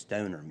of like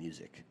stoner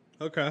music.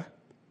 Okay.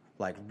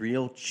 Like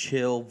real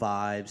chill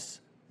vibes,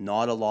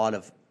 not a lot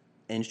of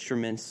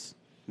instruments,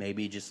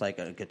 maybe just like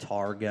a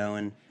guitar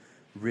going,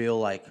 real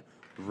like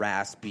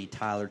raspy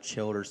Tyler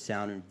Childers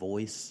sounding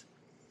voice,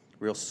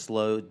 real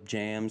slow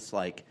jams,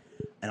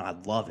 and I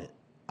love it.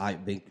 I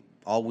think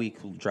all week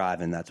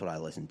driving, that's what I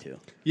listen to.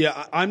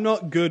 Yeah, I'm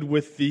not good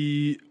with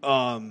the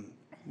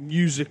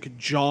music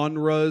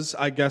genres,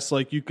 I guess,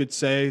 like you could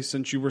say,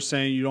 since you were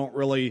saying you don't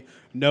really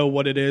know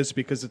what it is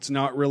because it's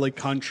not really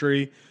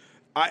country.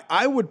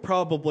 I would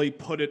probably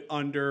put it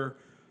under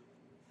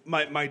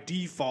my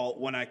default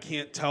when I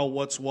can't tell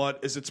what's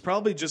what is it's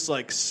probably just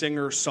like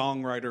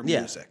singer-songwriter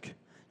music.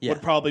 Yeah,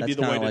 would probably be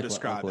the way to like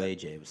describe what it.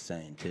 AJ was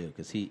saying too,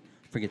 because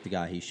forget the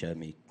guy he showed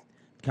me,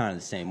 kind of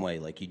the same way.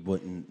 Like you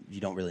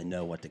don't really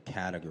know what to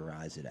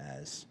categorize it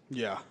as.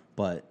 Yeah.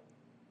 But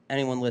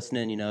anyone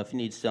listening, if you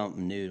need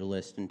something new to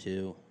listen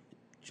to,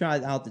 try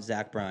out the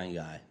Zach Bryan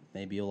guy.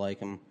 Maybe you'll like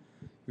him.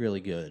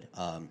 Really good.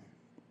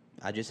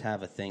 I just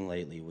have a thing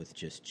lately with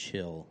just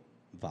chill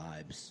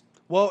vibes.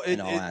 Well,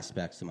 in all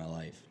aspects of my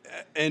life.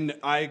 And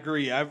I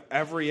agree.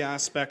 Every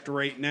aspect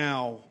right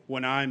now,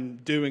 when I'm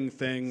doing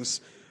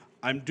things,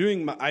 I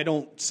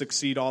don't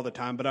succeed all the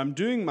time, but I'm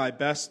doing my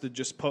best to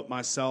just put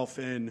myself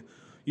in,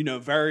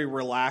 very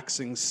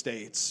relaxing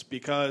states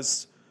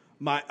because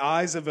my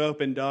eyes have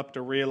opened up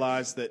to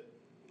realize that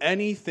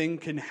anything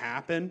can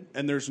happen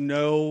and there's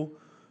no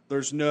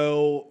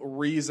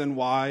reason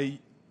why,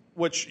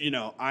 which,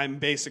 I'm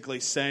basically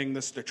saying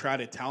this to try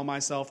to tell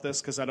myself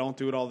this because I don't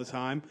do it all the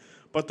time.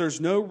 But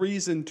there's no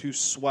reason to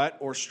sweat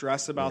or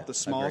stress about the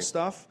small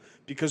stuff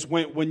because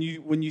when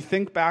you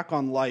think back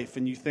on life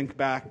and you think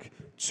back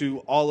to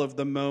all of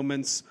the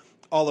moments,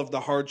 all of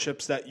the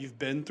hardships that you've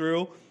been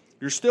through,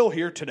 you're still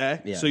here today.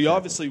 Yeah, so you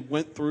obviously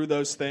went through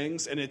those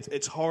things, and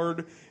it's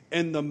hard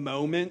in the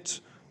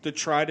moment to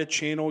try to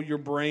channel your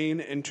brain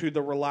into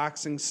the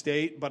relaxing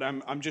state. But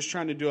I'm just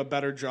trying to do a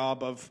better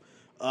job of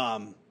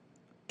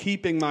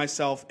keeping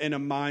myself in a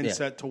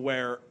mindset to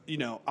where,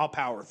 I'll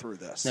power through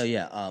this. No,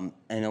 yeah.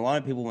 And a lot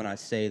of people, when I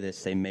say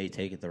this, they may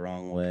take it the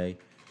wrong way.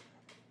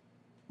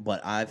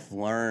 But I've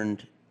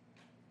learned,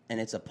 and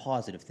it's a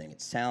positive thing.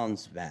 It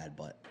sounds bad,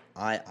 but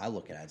I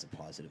look at it as a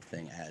positive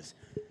thing, as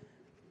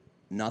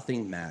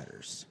nothing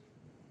matters.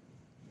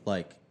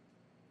 But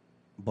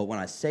when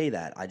I say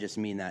that, I just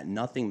mean that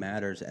nothing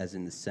matters as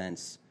in the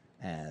sense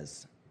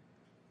as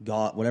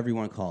God, whatever you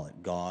want to call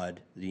it,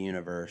 God, the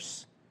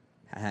universe,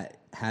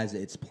 has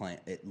its plan.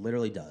 It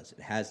literally does.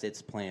 It has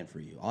its plan for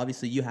you.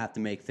 Obviously, you have to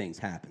make things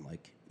happen,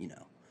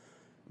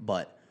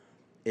 but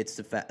it's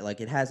the fact,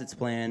 it has its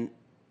plan.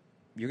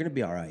 You're going to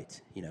be all right.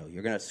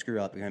 You're going to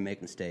screw up. You're going to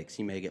make mistakes.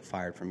 You may get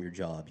fired from your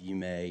job. You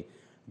may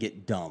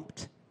get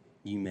dumped.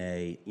 You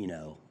may,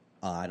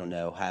 I don't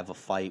know, have a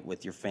fight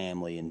with your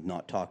family and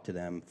not talk to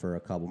them for a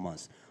couple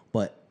months.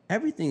 But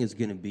everything is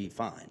going to be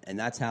fine. And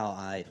that's how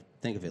I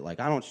think of it. I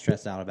don't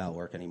stress out about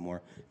work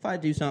anymore. If I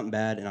do something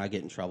bad and I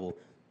get in trouble,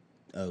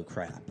 oh,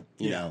 crap.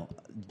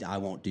 I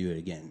won't do it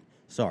again.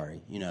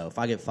 Sorry. If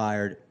I get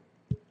fired,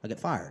 I get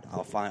fired.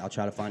 I'll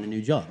try to find a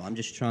new job. I'm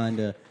just trying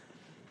to,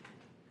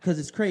 because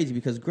it's crazy,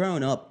 because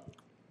growing up,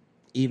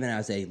 even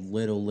as a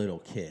little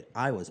kid,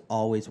 I was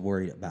always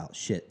worried about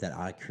shit that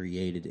I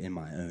created in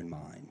my own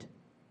mind.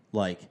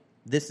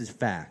 This is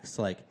facts.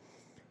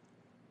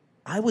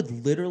 I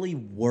would literally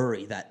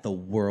worry that the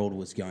world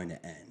was going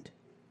to end.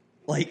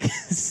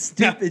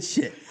 Stupid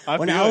shit.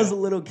 When I was a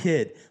little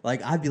kid,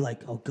 I'd be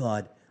like, oh,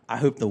 God, I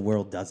hope the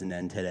world doesn't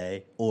end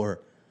today.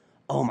 Or,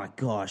 oh, my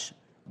gosh,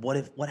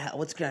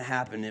 what's going to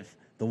happen if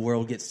the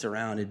world gets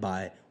surrounded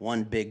by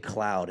one big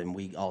cloud and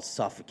we all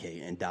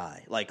suffocate and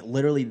die?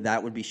 Literally,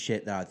 that would be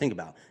shit that I would think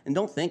about. And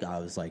don't think I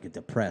was, a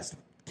depressed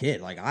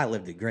kid. I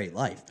lived a great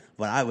life.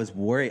 But I was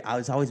worried. I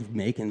was always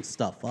making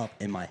stuff up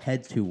in my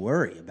head to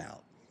worry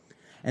about.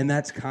 And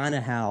that's kind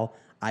of how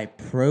I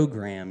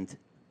programmed,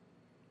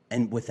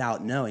 and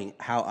without knowing,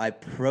 how I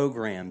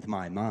programmed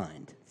my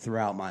mind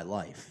throughout my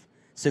life.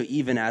 So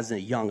even as a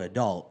young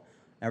adult,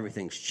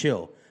 everything's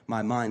chill.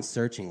 My mind's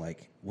searching,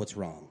 what's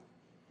wrong?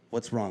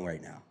 What's wrong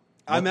right now?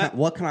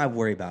 What can I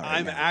worry about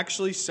right now? I'm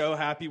actually so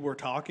happy we're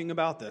talking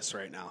about this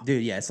right now.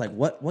 Dude, yeah, it's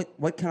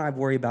what can I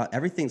worry about?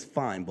 Everything's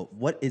fine, but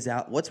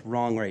what's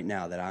wrong right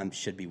now that I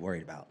should be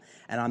worried about?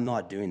 And I'm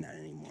not doing that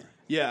anymore.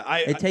 Yeah,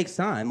 it takes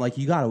time.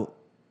 You got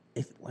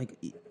to,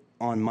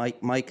 on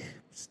Mike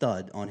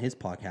Stud, on his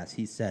podcast,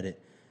 he said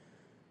it.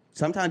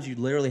 Sometimes you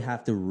literally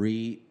have to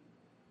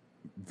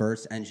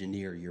reverse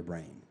engineer your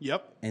brain.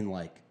 Yep.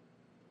 And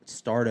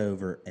start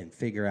over and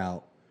figure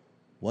out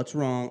what's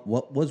wrong,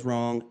 what was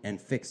wrong, and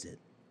fix it.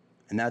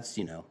 And that's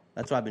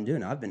what I've been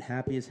doing. I've been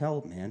happy as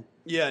hell, man.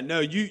 Yeah,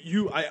 no,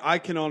 I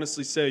can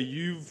honestly say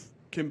you've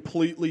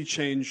completely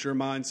changed your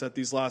mindset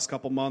these last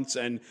couple months,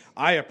 and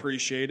I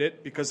appreciate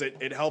it because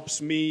it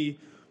helps me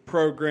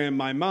program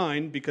my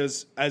mind,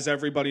 because as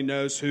everybody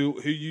knows,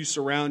 who you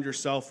surround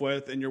yourself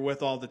with and you're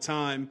with all the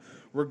time,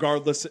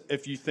 regardless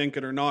if you think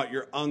it or not,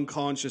 your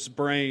unconscious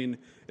brain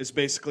is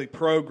basically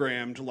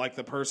programmed like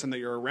the person that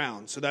you're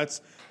around. So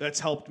that's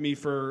helped me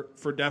for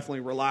definitely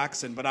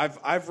relaxing. But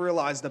I've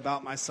realized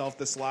about myself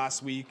this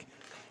last week.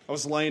 I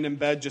was laying in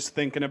bed just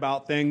thinking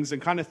about things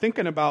and kind of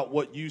thinking about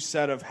what you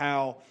said of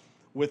how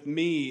with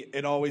me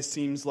it always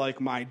seems like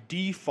my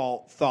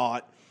default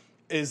thought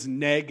is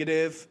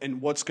negative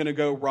and what's going to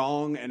go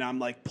wrong, and I'm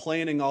like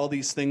planning all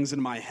these things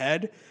in my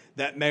head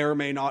that may or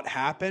may not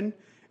happen.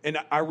 And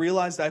I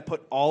realized I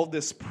put all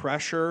this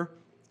pressure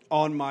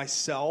on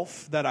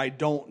myself that I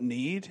don't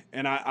need,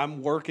 and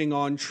I'm working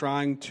on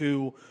trying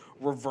to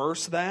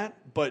reverse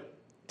that. But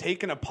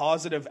taking a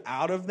positive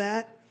out of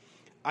that,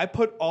 I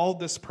put all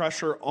this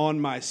pressure on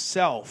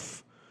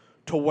myself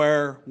to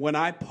where when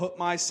I put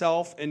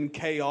myself in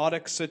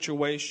chaotic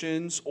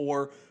situations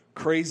or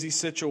crazy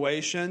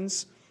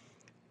situations,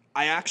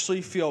 I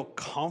actually feel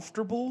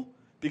comfortable,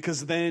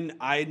 because then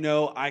I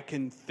know I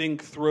can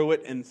think through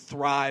it and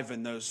thrive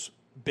in those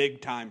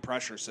big time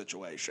pressure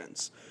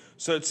situations.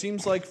 So it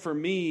seems like for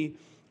me,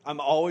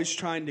 I'm always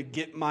trying to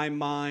get my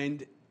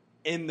mind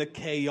in the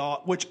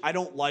chaos, which I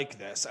don't like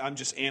this. I'm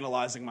just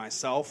analyzing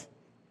myself.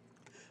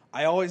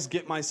 I always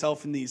get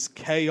myself in these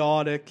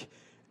chaotic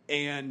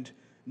and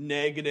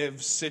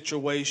negative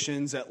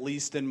situations, at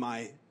least in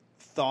my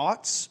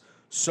thoughts.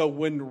 So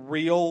when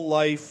real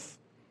life,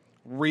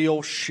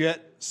 real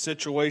shit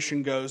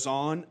situation goes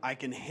on, I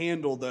can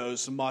handle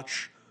those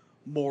much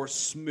more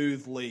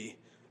smoothly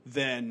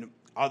than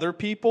other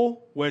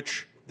people,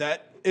 which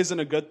that isn't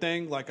a good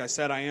thing. Like I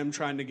said, I am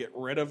trying to get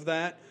rid of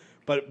that,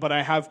 but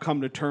I have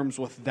come to terms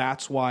with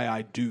that's why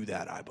I do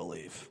that, I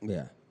believe.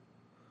 Yeah.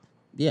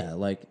 Yeah,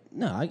 like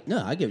I get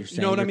what you're saying.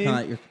 You know what I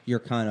mean? You're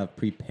kind of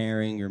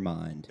preparing your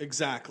mind.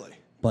 Exactly.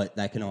 But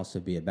that can also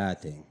be a bad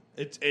thing.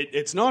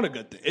 It's not a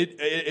good thing.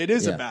 It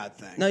is a bad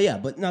thing. No, yeah,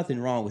 but nothing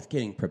wrong with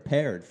getting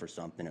prepared for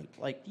something.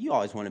 Like, you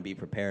always want to be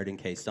prepared in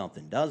case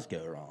something does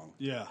go wrong.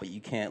 Yeah. But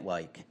you can't,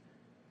 like...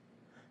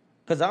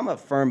 Because I'm a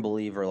firm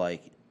believer,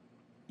 like,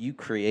 you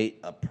create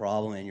a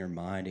problem in your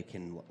mind, it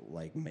can,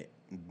 like,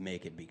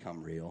 make it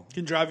become real. It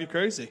can drive you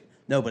crazy.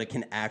 No, but it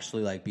can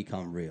actually, like,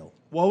 become real.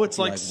 Well, it's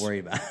like worry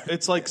about it.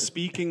 It's like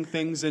speaking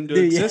things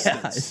into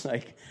existence. Yeah, it's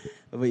like...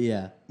 But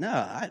yeah, no,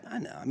 I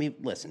know. I mean,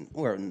 listen,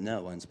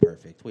 no one's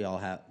perfect. We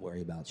all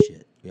worry about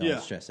shit. We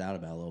all stress out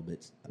about a little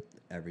bit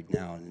every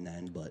now and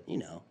then, but you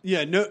know.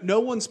 Yeah, no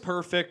one's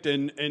perfect,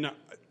 and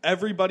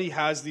everybody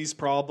has these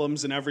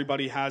problems, and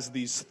everybody has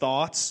these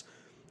thoughts,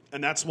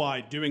 and that's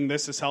why doing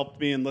this has helped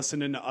me, and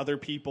listening to other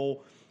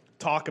people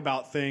talk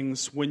about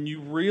things. When you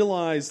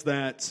realize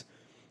that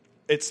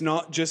it's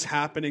not just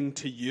happening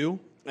to you,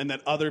 and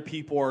that other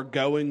people are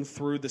going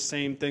through the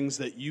same things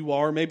that you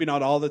are, maybe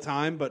not all the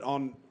time, but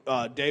on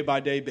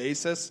day-by-day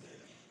basis,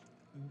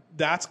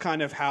 that's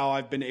kind of how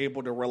I've been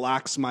able to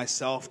relax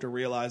myself to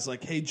realize,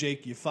 like, hey,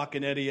 Jake, you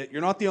fucking idiot.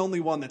 You're not the only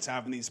one that's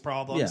having these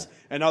problems,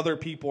 and other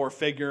people are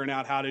figuring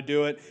out how to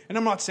do it. And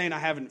I'm not saying I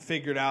haven't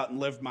figured out and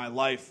lived my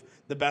life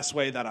the best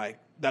way that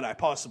I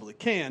possibly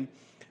can.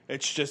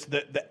 It's just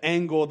that the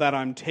angle that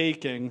I'm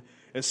taking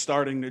is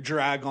starting to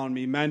drag on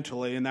me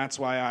mentally, and that's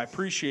why I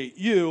appreciate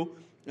you,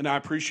 and I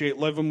appreciate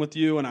living with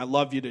you, and I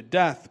love you to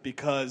death,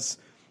 because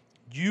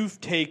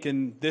you've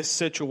taken this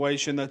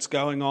situation that's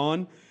going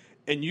on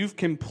and you've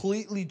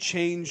completely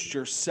changed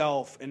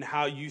yourself and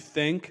how you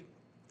think.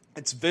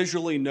 It's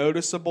visually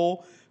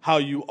noticeable how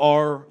you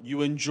are.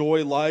 You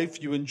enjoy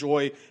life. You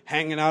enjoy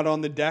hanging out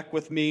on the deck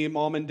with me,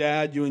 Mom and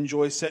Dad. You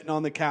enjoy sitting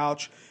on the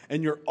couch,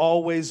 and you're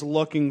always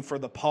looking for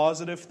the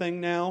positive thing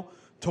now,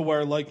 to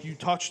where, like you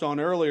touched on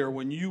earlier,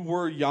 when you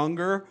were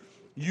younger,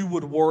 you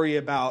would worry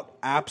about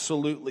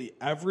absolutely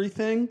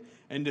everything.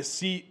 And to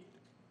see,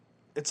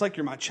 it's like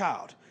you're my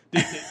child.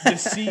 To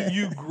see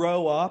you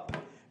grow up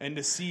and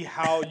to see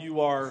how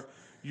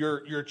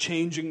you're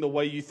changing the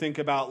way you think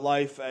about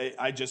life,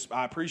 I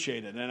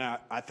appreciate it, and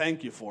I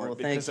thank you for it,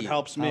 because it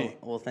helps me.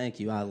 Well,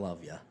 thank you. I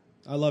love you.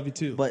 I love you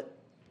too. But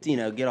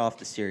get off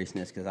the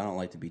seriousness, because I don't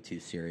like to be too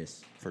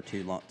serious for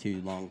too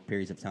long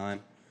periods of time.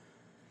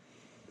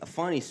 A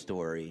funny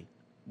story.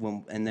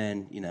 And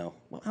then,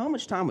 how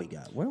much time we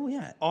got? Where are we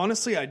at?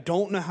 Honestly, I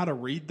don't know how to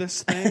read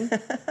this thing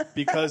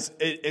because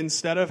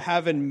instead of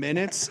having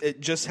minutes, it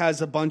just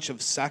has a bunch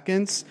of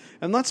seconds.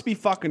 And let's be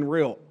fucking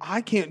real.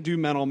 I can't do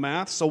mental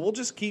math, so we'll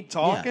just keep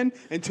talking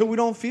until we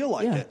don't feel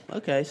like it.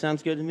 Okay,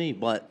 sounds good to me.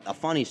 But a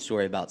funny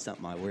story about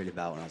something I worried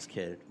about when I was a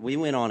kid. We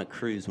went on a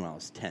cruise when I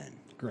was 10.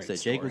 Great So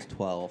story. Jake was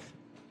 12.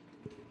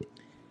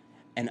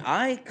 And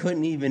I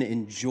couldn't even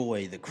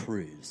enjoy the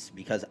cruise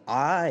because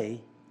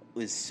I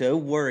was so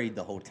worried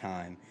the whole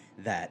time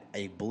that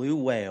a blue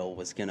whale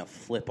was going to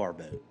flip our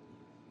boat.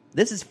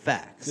 This is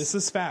facts.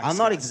 I'm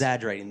not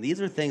exaggerating. These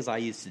are things I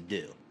used to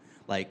do.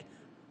 Like,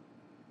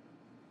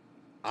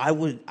 I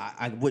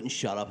wouldn't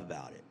shut up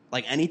about it.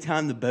 Like,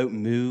 anytime the boat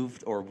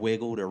moved or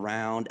wiggled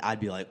around, I'd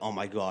be like, oh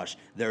my gosh,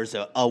 there's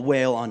a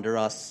whale under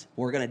us.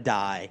 We're going to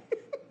die.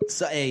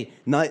 So, hey,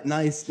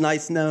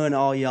 nice knowing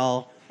all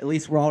y'all. At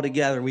least we're all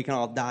together. We can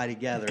all die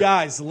together.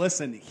 Guys,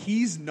 listen,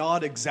 he's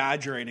not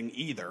exaggerating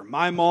either.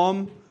 My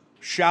mom,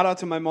 shout out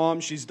to my mom.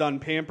 She's done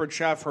Pampered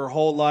Chef her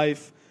whole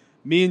life.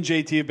 Me and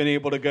JT have been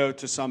able to go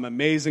to some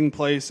amazing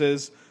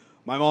places.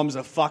 My mom's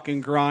a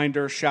fucking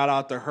grinder. Shout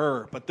out to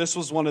her. But this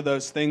was one of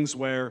those things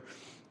where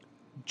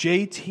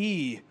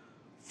JT,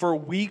 for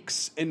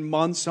weeks and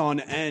months on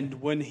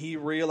end, when he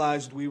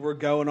realized we were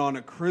going on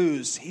a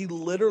cruise, he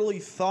literally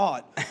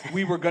thought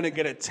we were going to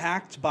get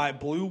attacked by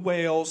blue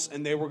whales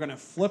and they were going to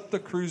flip the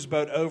cruise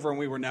boat over and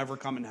we were never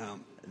coming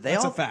home.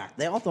 That's a fact.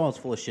 They all thought I was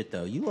full of shit,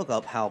 though. You look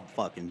up how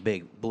fucking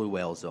big blue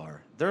whales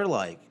are. They're,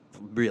 like,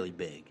 really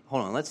big.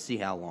 Hold on, let's see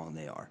how long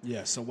they are.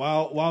 Yeah, so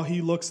while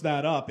he looks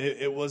that up,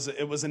 it was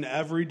an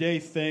everyday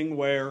thing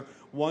where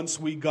once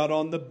we got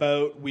on the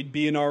boat, we'd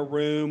be in our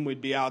room,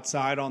 we'd be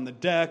outside on the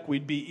deck,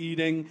 we'd be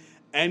eating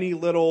any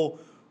little,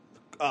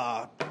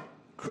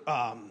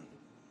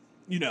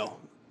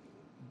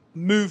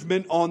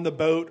 movement on the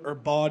boat or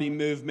body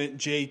movement.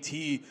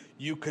 JT,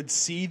 you could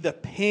see the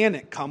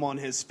panic come on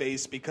his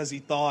face because he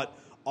thought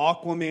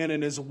Aquaman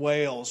and his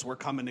whales were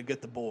coming to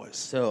get the boys.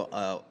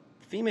 So,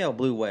 female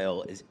blue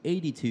whale is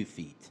 82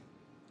 feet.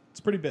 It's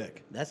pretty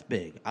big. That's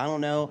big. I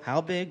don't know how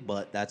big,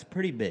 but that's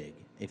pretty big,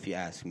 if you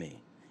ask me.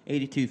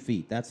 82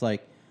 feet. That's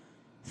like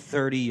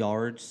 30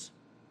 yards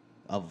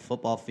of a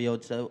football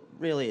field. So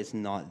really, it's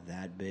not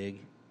that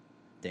big.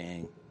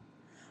 Dang.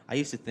 I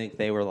used to think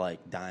they were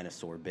like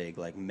dinosaur big,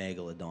 like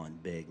megalodon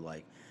big,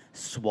 like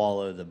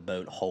swallow the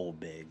boat whole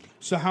big.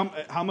 So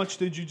how much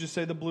did you just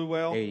say the blue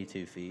whale?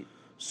 82 feet.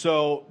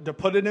 So to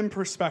put it in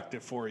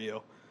perspective for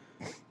you,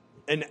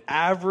 an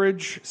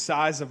average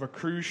size of a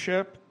cruise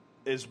ship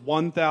is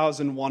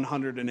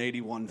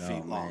 1,181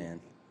 feet long.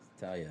 Man,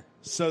 tell you.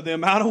 So the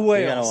amount of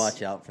whales... You gotta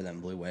watch out for them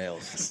blue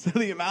whales. So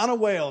the amount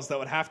of whales that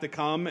would have to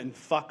come and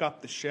fuck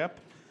up the ship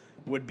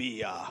would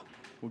be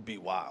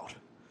wild.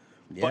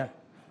 Yeah.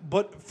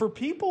 But for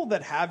people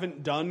that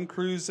haven't done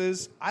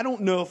cruises, I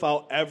don't know if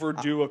I'll ever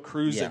do a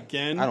cruise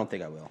again. I don't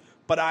think I will.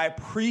 But I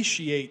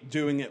appreciate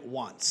doing it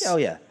once. Oh,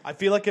 yeah. I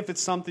feel like if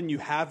it's something you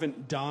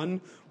haven't done,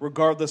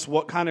 regardless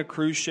what kind of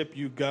cruise ship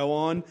you go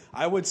on,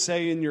 I would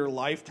say in your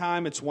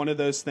lifetime, it's one of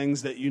those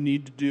things that you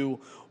need to do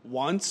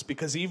once.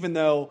 Because even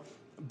though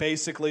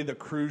basically the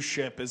cruise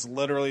ship is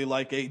literally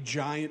like a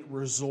giant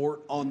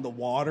resort on the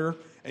water,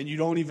 and you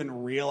don't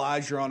even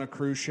realize you're on a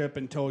cruise ship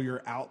until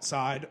you're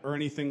outside or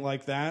anything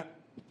like that,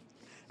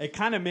 it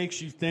kind of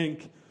makes you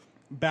think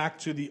back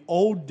to the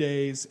old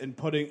days and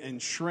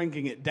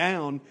shrinking it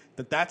down,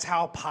 that's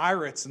how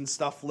pirates and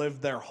stuff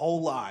lived their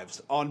whole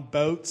lives, on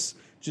boats,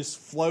 just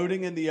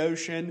floating in the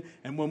ocean.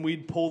 And when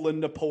we'd pull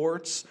into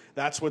ports,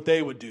 that's what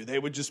they would do. They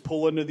would just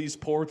pull into these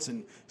ports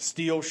and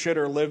steal shit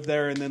or live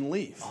there and then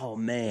leave. Oh,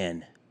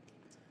 man.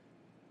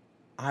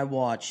 I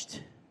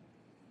watched...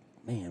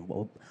 Man,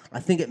 well, I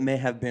think it may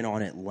have been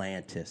on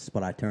Atlantis,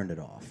 but I turned it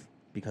off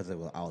because I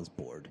was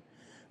bored.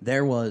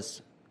 There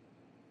was...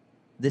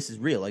 This is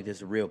real. Like, this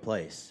is a real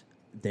place.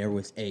 There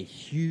was a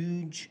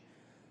huge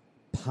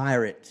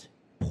pirate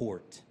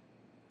port.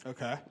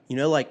 Okay. You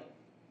know, like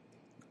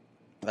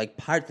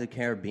Pirates of the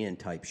Caribbean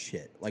type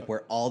shit. Like,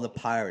 where all the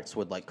pirates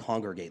would, like,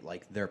 congregate,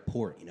 like, their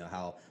port. You know,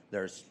 how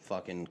there's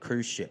fucking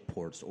cruise ship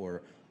ports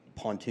or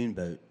pontoon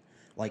boat.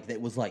 Like,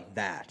 it was like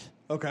that.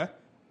 Okay.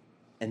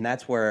 And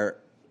that's where,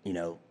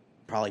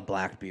 probably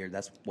Blackbeard,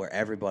 that's where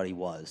everybody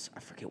was. I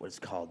forget what it's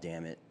called,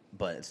 damn it.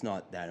 But it's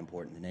not that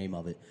important, the name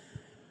of it.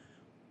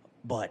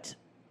 But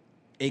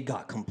it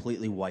got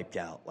completely wiped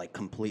out, like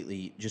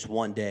completely, just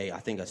one day. I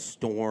think a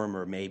storm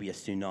or maybe a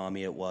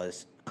tsunami it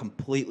was,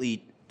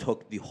 completely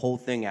took the whole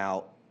thing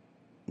out.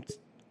 It's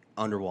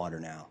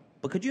underwater now.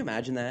 But could you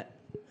imagine that?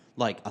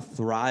 Like a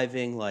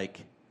thriving,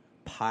 like,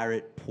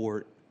 pirate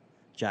port.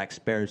 Jack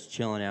Sparrow's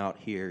chilling out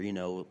here,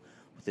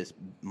 with this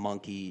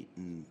monkey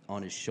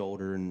on his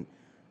shoulder and,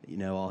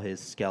 all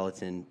his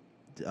skeleton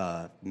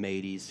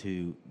mateys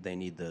who they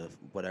need the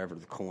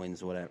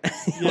coins, whatever.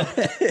 Yeah.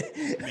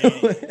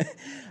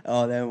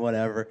 Oh, then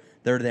whatever.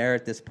 They're there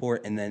at this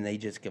port, and then they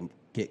just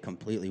get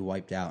completely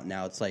wiped out.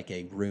 Now it's like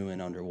a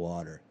ruin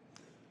underwater.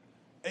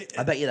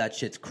 I bet you that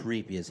shit's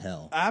creepy as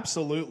hell.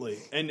 Absolutely.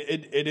 And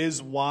it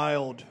is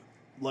wild,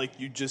 like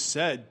you just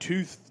said,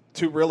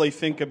 to really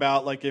think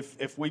about, like,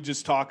 if we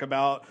just talk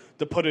about,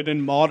 to put it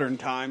in modern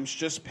times,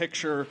 just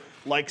picture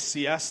like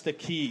Siesta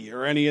Key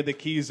or any of the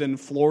keys in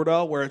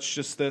Florida where it's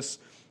just this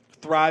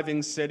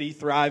thriving city,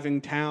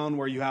 thriving town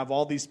where you have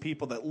all these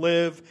people that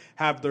live,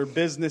 have their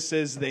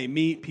businesses, they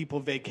meet, people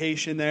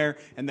vacation there,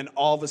 and then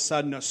all of a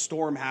sudden a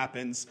storm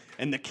happens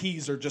and the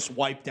keys are just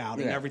wiped out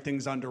and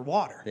everything's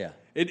underwater. Yeah.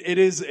 It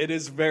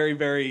is very,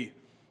 very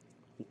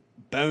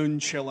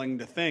bone-chilling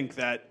to think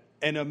that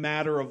in a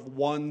matter of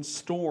one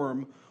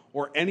storm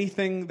or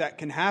anything that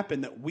can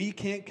happen that we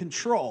can't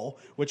control,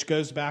 which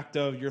goes back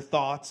to your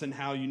thoughts and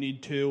how you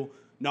need to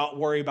not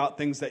worry about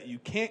things that you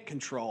can't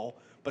control.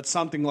 But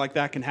something like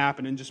that can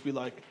happen and just be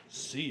like,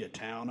 see ya,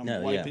 town.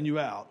 I'm wiping you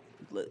out.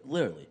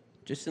 Literally.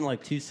 Just in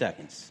like 2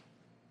 seconds.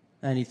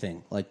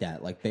 Anything like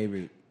that. Like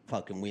Beirut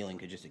fucking Wheeling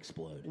could just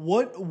explode.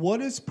 What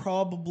is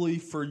probably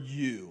for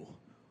you,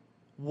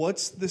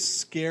 what's the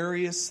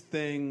scariest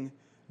thing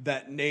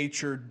that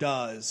nature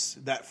does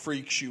that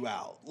freaks you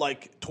out?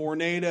 Like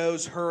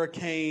tornadoes,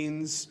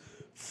 hurricanes,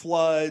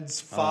 floods,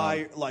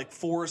 fire, like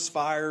forest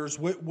fires.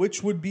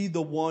 Which would be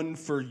the one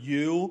for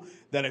you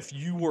that if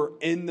you were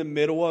in the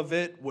middle of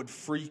it would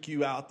freak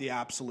you out the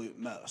absolute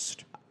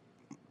most?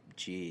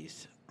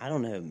 Jeez. I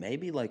don't know.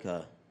 Maybe like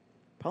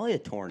probably a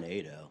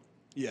tornado.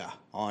 Yeah.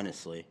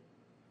 Honestly.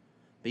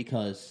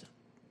 Because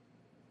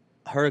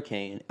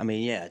hurricane, I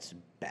mean, yeah, it's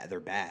bad. They're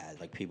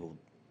bad. Like people,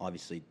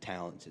 obviously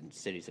towns and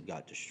cities have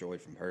got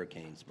destroyed from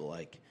hurricanes. But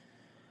like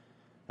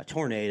a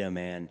tornado,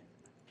 man,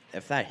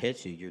 if that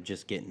hits you, you're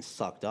just getting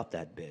sucked up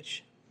that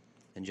bitch.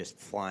 And just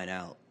flying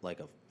out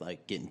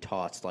like getting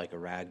tossed like a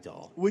rag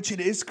doll. Which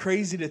it is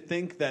crazy to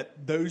think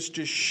that those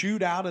just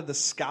shoot out of the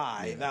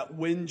sky. Yeah. That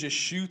wind just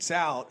shoots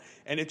out,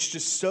 and it's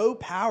just so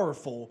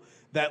powerful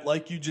that,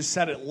 like you just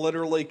said, it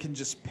literally can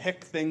just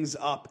pick things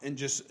up and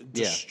just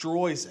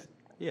destroys it.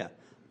 Yeah,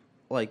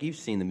 like you've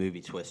seen the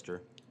movie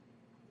Twister.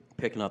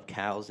 Picking up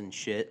cows and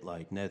shit,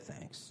 like, no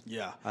thanks.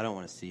 Yeah. I don't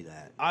want to see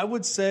that.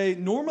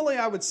 Normally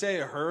I would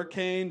say a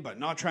hurricane, but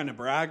not trying to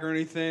brag or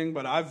anything,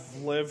 but I've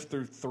lived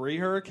through 3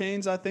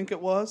 hurricanes, I think it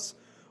was.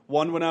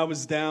 One when I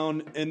was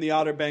down in the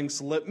Outer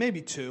Banks,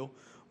 maybe 2,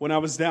 when I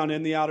was down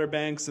in the Outer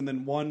Banks, and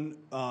then one,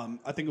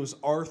 I think it was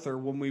Arthur,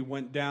 when we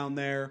went down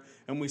there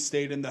and we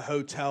stayed in the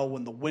hotel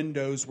when the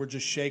windows were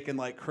just shaking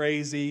like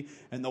crazy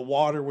and the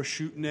water was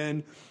shooting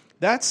in.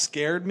 That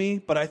scared me,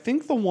 but I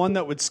think the one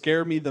that would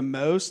scare me the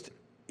most,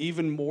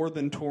 even more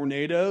than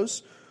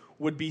tornadoes,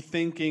 would be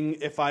thinking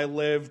if I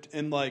lived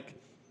in like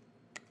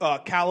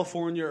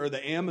California or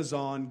the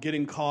Amazon,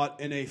 getting caught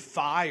in a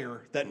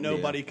fire that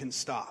nobody can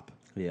stop.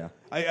 Yeah.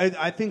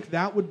 I think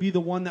that would be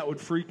the one that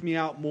would freak me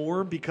out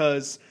more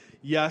because,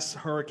 yes,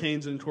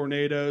 hurricanes and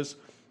tornadoes,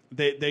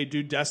 they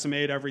do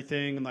decimate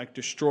everything and like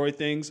destroy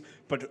things,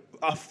 but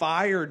a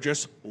fire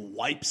just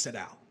wipes it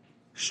out.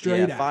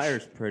 Straight out.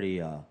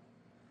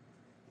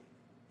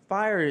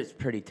 Fire is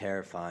pretty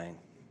terrifying.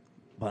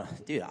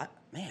 But, dude,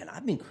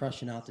 I've been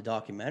crushing out the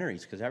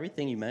documentaries because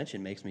everything you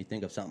mentioned makes me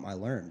think of something I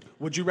learned.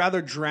 Would you rather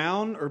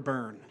drown or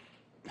burn?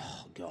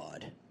 Oh,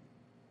 God.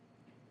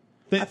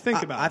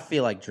 Think about it. I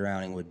feel like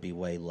drowning would be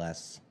way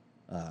less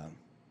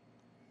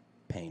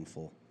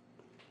painful.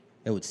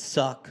 It would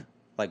suck,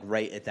 like,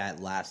 right at that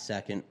last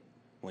second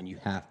when you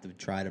have to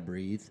try to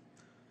breathe.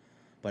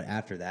 But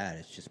after that,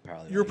 it's just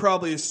probably... You're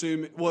probably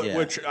assuming,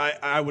 which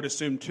I would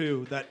assume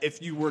too, that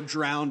if you were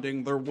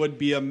drowning, there would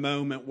be a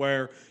moment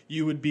where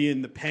you would be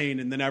in the pain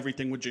and then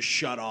everything would just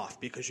shut off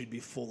because you'd be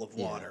full of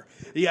water.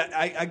 Yeah,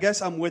 I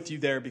guess I'm with you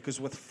there because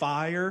with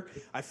fire,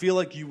 I feel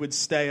like you would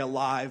stay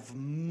alive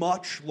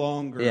much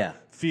longer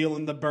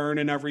feeling the burn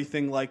and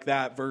everything like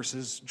that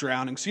versus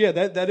drowning. So yeah,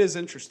 that is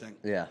interesting.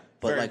 Yeah,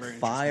 but very,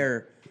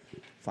 like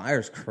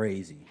fire's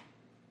crazy.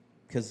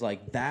 Because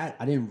like that,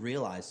 I didn't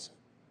realize...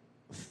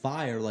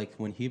 Fire, like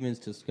when humans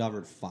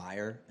discovered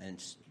fire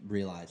and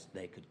realized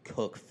they could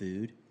cook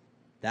food,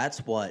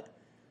 that's what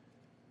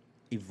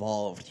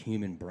evolved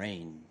human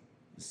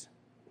brains,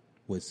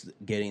 was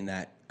getting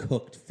that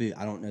cooked food.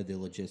 I don't know the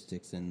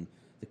logistics and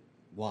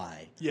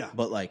why. Yeah.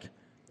 But, like,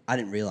 I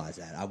didn't realize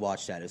that. I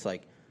watched that. It's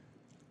like,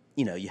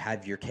 you know, you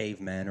have your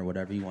cavemen or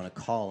whatever you want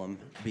to call them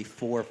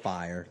before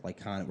fire, like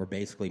kind of, we're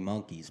basically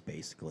monkeys,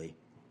 basically.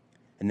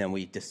 And then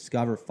we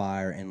discover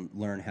fire and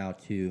learn how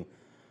to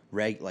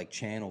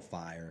channel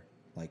fire,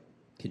 like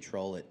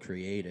control it,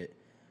 create it,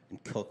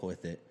 and cook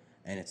with it.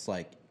 And it's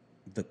like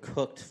the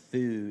cooked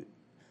food,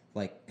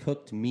 like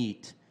cooked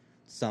meat,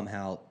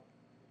 somehow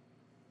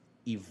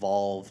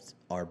evolved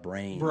our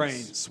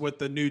brains with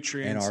the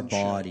nutrients and our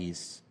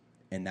bodies,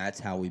 and that's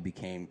how we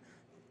became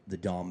the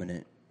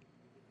dominant,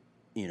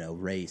 you know,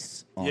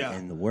 race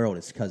in the world.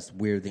 It's because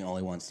we're the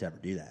only ones to ever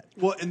do that.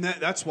 Well, and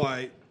that's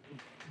why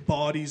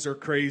bodies are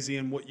crazy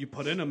and what you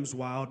put in them is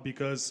wild,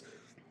 because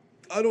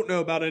I don't know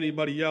about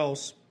anybody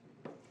else.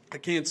 I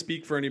can't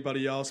speak for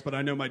anybody else, but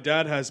I know my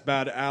dad has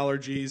bad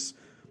allergies.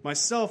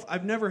 Myself,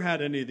 I've never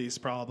had any of these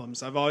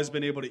problems. I've always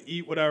been able to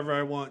eat whatever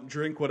I want,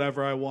 drink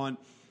whatever I want.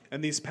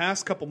 And these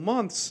past couple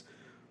months,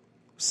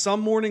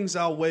 some mornings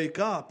I'll wake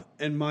up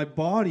and my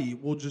body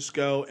will just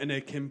go in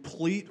a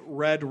complete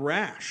red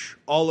rash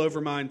all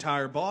over my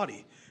entire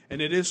body.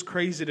 And it is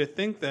crazy to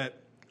think that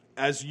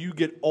as you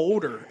get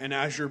older and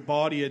as your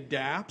body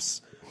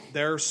adapts,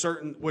 there are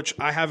certain, which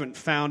I haven't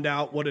found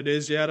out what it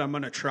is yet. I'm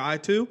going to try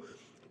to.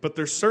 But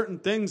there's certain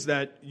things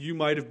that you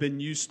might have been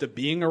used to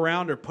being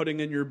around or putting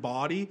in your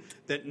body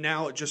that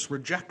now it just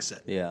rejects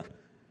it. Yeah.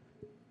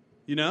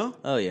 You know?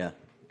 Oh, yeah.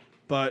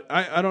 But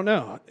I don't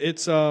know.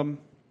 It's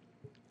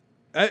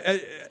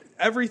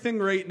everything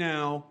right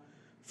now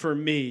for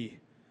me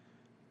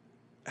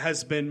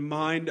has been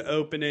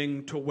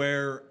mind-opening to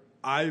where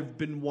I've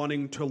been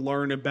wanting to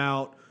learn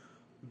about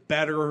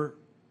better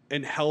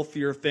and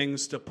healthier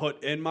things to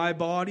put in my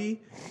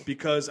body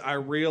because I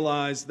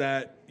realized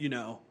that,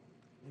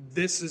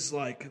 this is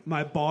like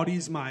my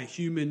body's my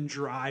human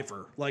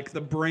driver. Like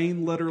the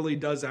brain literally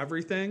does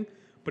everything.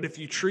 But if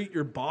you treat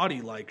your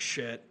body like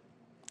shit,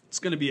 it's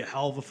going to be a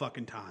hell of a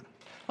fucking time.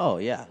 Oh,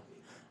 yeah.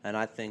 And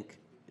I think,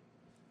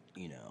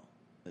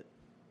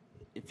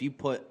 if you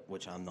put,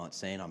 which I'm not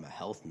saying I'm a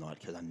health nut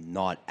because I'm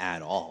not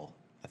at all.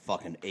 I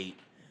fucking ate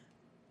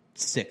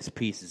 6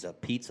 pieces of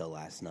pizza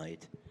last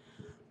night.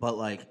 But,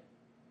 like,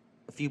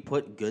 if you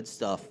put good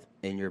stuff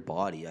in your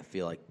body, I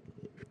feel like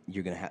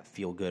you're going to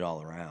feel good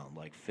all around,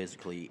 like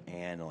physically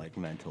and, like,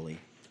 mentally.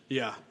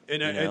 Yeah,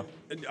 and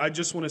I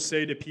just want to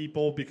say to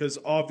people, because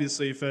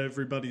obviously if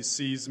everybody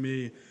sees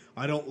me,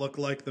 I don't look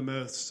like the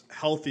most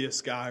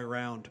healthiest guy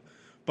around.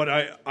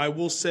 But I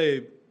will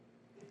say,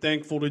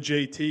 thankful to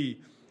JT,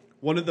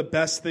 one of the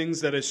best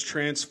things that has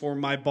transformed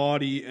my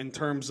body in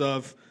terms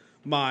of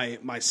my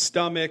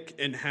stomach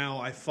and how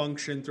I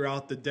function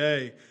throughout the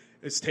day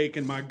is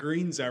taking my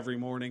greens every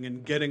morning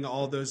and getting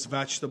all those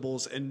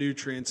vegetables and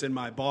nutrients in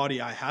my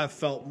body. I have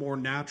felt more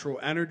natural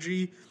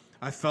energy.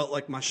 I felt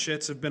like my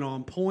shits have been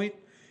on point,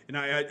 and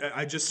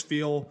I just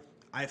feel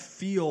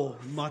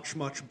much,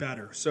 much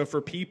better. So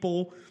for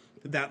people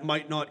that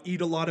might not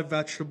eat a lot of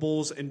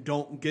vegetables and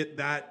don't get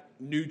that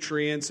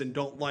nutrients and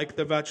don't like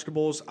the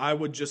vegetables, I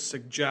would just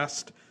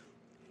suggest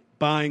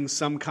buying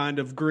some kind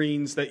of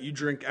greens that you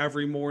drink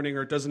every morning,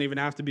 or it doesn't even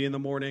have to be in the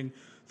morning,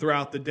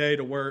 throughout the day,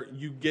 to where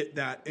you get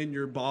that in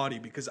your body,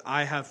 because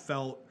I have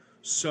felt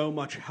so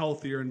much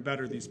healthier and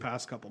better these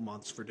past couple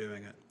months for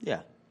doing it.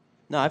 Yeah.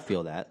 No, I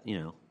feel that,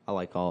 I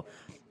like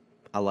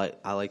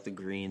the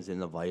greens and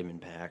the vitamin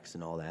packs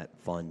and all that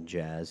fun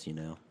jazz,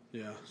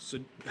 Yeah. So,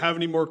 have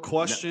any more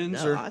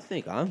questions? No, I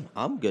think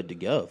I'm good to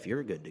go. If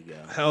you're good to go,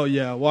 hell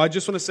yeah. Well, I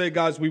just want to say,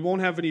 guys, we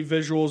won't have any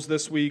visuals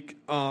this week.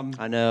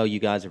 I know you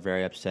guys are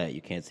very upset.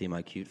 You can't see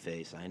my cute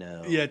face. I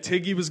know. Yeah,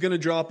 Tiggy was going to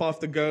drop off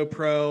the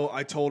GoPro.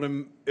 I told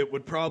him it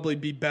would probably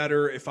be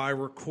better if I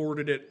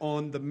recorded it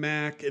on the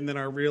Mac, and then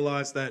I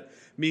realized that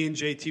me and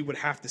JT would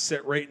have to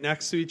sit right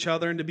next to each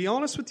other. And to be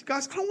honest with you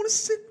guys, I don't want to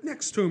sit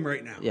next to him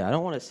right now. Yeah, I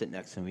don't want to sit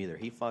next to him either.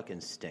 He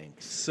fucking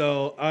stinks.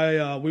 So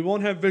we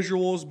won't have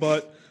visuals,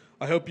 but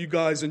I hope you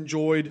guys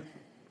enjoyed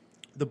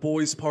The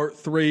Boys Part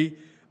 3.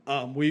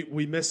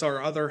 We miss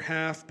our other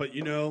half, but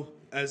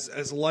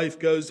as life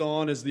goes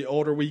on, as the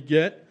older we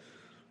get,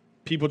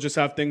 people just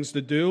have things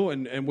to do,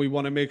 and we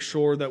want to make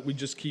sure that we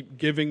just keep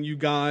giving you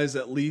guys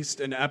at least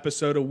an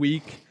episode a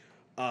week.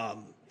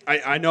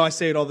 I know I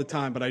say it all the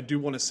time, but I do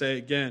want to say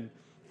again,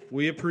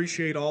 we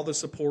appreciate all the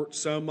support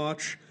so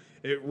much.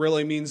 It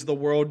really means the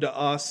world to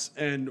us,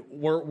 and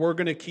we're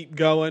going to keep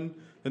going.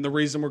 And the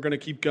reason we're going to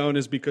keep going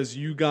is because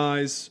you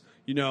guys,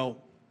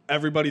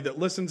 everybody that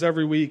listens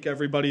every week,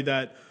 everybody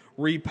that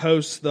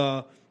reposts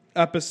the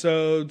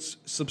episodes,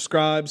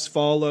 subscribes,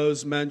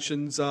 follows,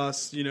 mentions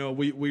us,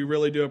 we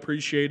really do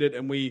appreciate it,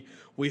 and we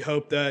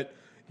hope that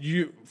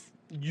you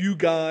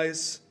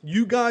guys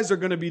are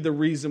going to be the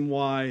reason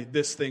why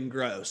this thing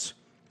grows.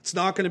 It's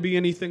not going to be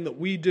anything that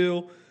we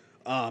do.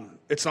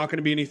 It's not going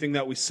to be anything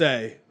that we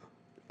say.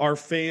 Our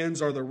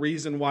fans are the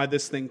reason why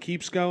this thing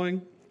keeps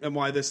going and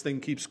why this thing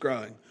keeps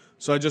growing.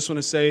 So I just want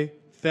to say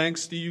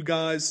thanks to you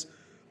guys.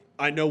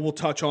 I know we'll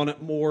touch on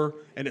it more,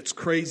 and it's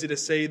crazy to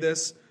say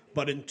this,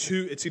 but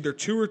it's either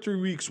 2 or 3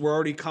 weeks, we're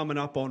already coming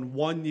up on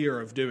 1 year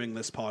of doing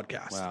this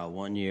podcast. Wow,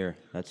 1 year.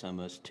 That's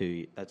almost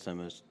 2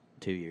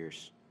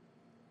 years.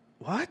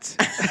 What?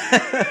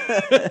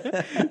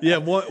 Yeah,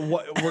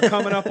 we're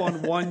coming up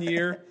on 1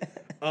 year,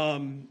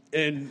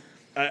 and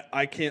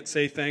I can't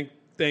say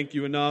thank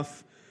you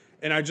enough.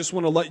 And I just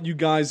want to let you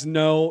guys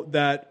know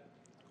that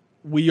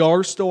we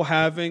are still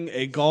having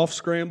a golf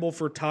scramble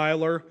for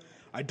Tyler.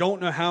 I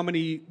don't know how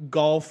many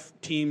golf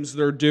teams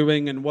they're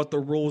doing and what the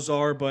rules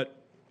are, but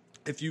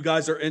if you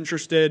guys are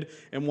interested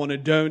and want to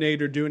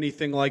donate or do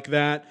anything like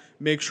that,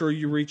 make sure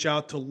you reach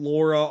out to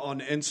Laura on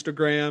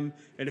Instagram.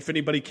 And if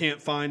anybody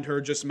can't find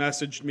her, just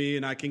message me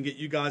and I can get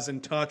you guys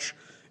in touch.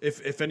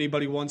 If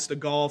anybody wants to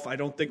golf, I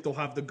don't think they'll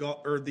have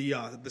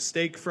the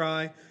steak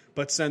fry,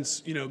 but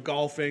since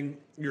golfing,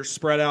 you're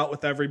spread out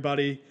with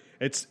everybody.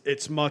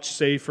 It's much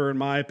safer, in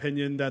my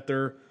opinion, that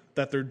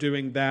they're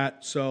doing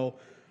that. So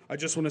I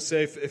just want to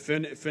say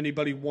if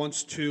anybody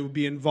wants to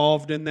be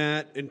involved in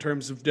that in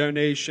terms of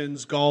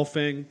donations,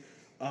 golfing,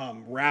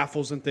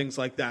 raffles, and things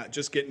like that,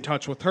 just get in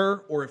touch with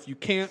her. Or if you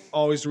can't,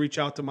 always reach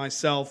out to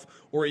myself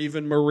or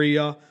even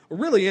Maria or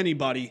really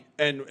anybody,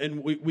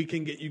 and we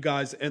can get you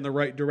guys in the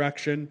right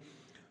direction.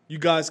 You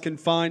guys can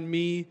find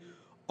me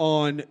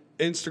on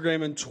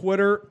Instagram and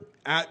Twitter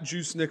at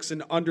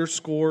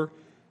 @JuiceNixon_.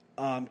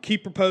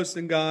 Keep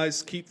reposting,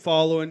 guys. Keep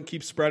following.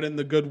 Keep spreading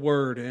the good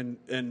word,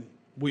 and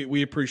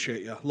we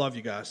appreciate you. Love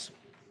you guys.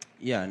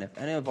 Yeah, and if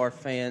any of our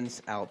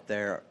fans out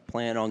there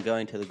plan on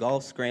going to the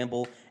golf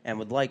scramble and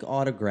would like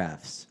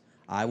autographs,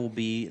 I will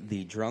be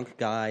the drunk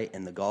guy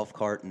in the golf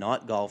cart,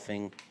 not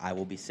golfing. I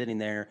will be sitting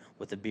there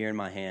with a beer in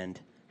my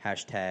hand.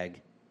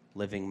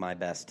 #living my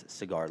best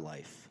cigar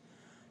life.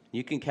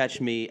 You can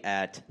catch me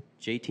at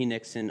JT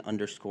Nixon _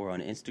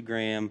 on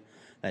Instagram.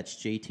 That's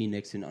JT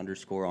Nixon _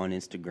 on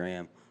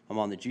Instagram. I'm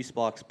on the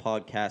Juicebox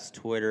Podcast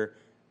Twitter.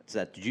 It's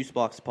at the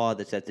Juicebox Pod.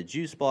 That's at the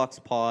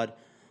Juicebox Pod.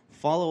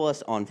 Follow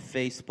us on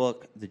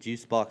Facebook, the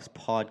Juicebox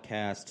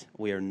Podcast.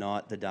 We are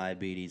not the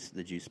Diabetes,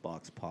 the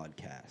Juicebox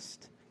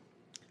Podcast.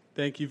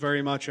 Thank you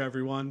very much,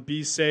 everyone.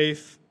 Be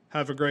safe.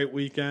 Have a great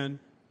weekend.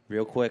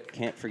 Real quick,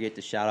 can't forget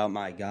to shout out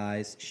my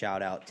guys.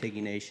 Shout out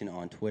Tiggy Nation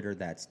on Twitter.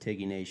 That's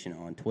Tiggy Nation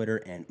on Twitter.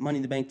 And Money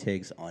in the Bank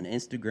Tigs on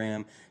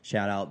Instagram.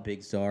 Shout out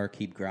Big Czar.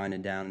 Keep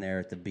grinding down there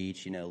at the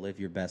beach. You know, live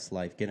your best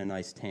life. Get a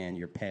nice tan.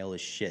 You're pale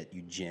as shit,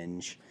 you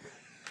ginge.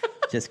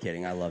 Just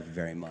kidding. I love you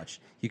very much.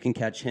 You can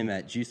catch him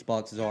at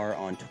Juicebox Czar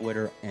on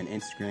Twitter and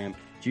Instagram.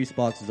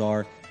 Juicebox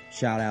Czar.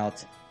 Shout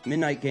out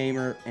Midnight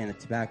Gamer and the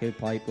Tobacco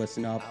Pipe.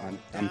 Listen up.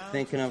 I'm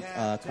thinking of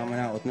coming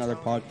out with another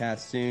podcast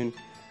soon.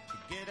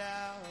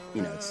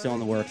 You know, it's still in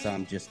the works.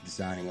 I'm just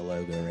designing a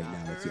logo right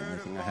now. That's the only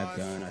thing I have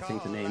going. I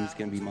think the name is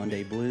going to be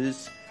Monday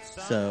Blues.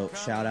 So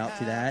shout out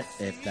to that.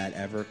 If that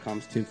ever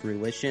comes to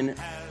fruition,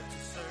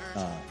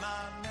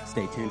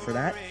 stay tuned for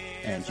that.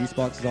 And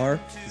Juicebox Czar,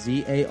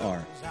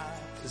 Z-A-R.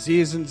 Z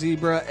is in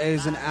zebra, A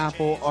is in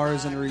apple, R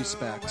is in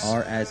respects.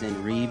 R as in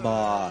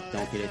Reebok.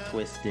 Don't get it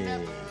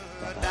twisted.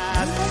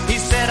 Bye-bye. He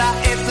said I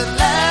ate the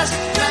last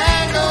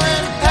mango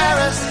in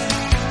Paris,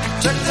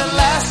 took the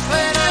last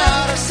plane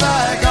out of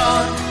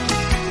Saigon,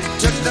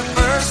 took the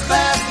first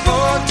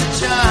passport to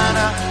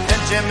China,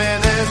 and Jimmy,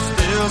 there's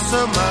still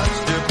so much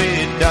to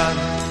be done.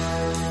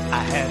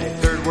 I had a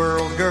third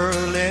world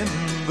girl in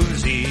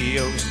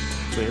Buzios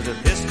with a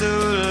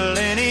pistol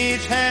in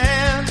each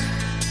hand.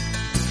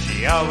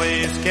 She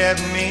always kept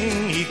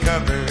me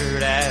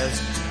covered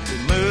as we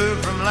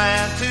moved from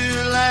land to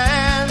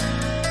land.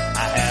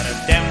 I had a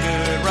damn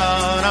good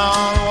run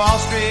on Wall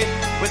Street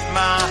with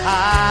my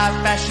high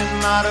fashion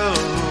model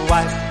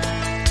wife.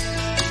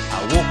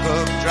 I woke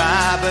up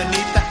dry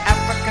beneath the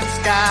African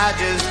sky,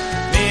 just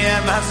me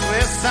and my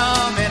Swiss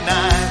Army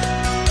knife.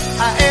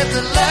 I ate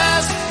the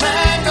last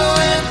mango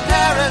in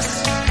Paris,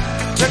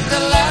 took the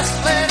last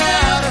plane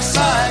out of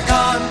Saigon.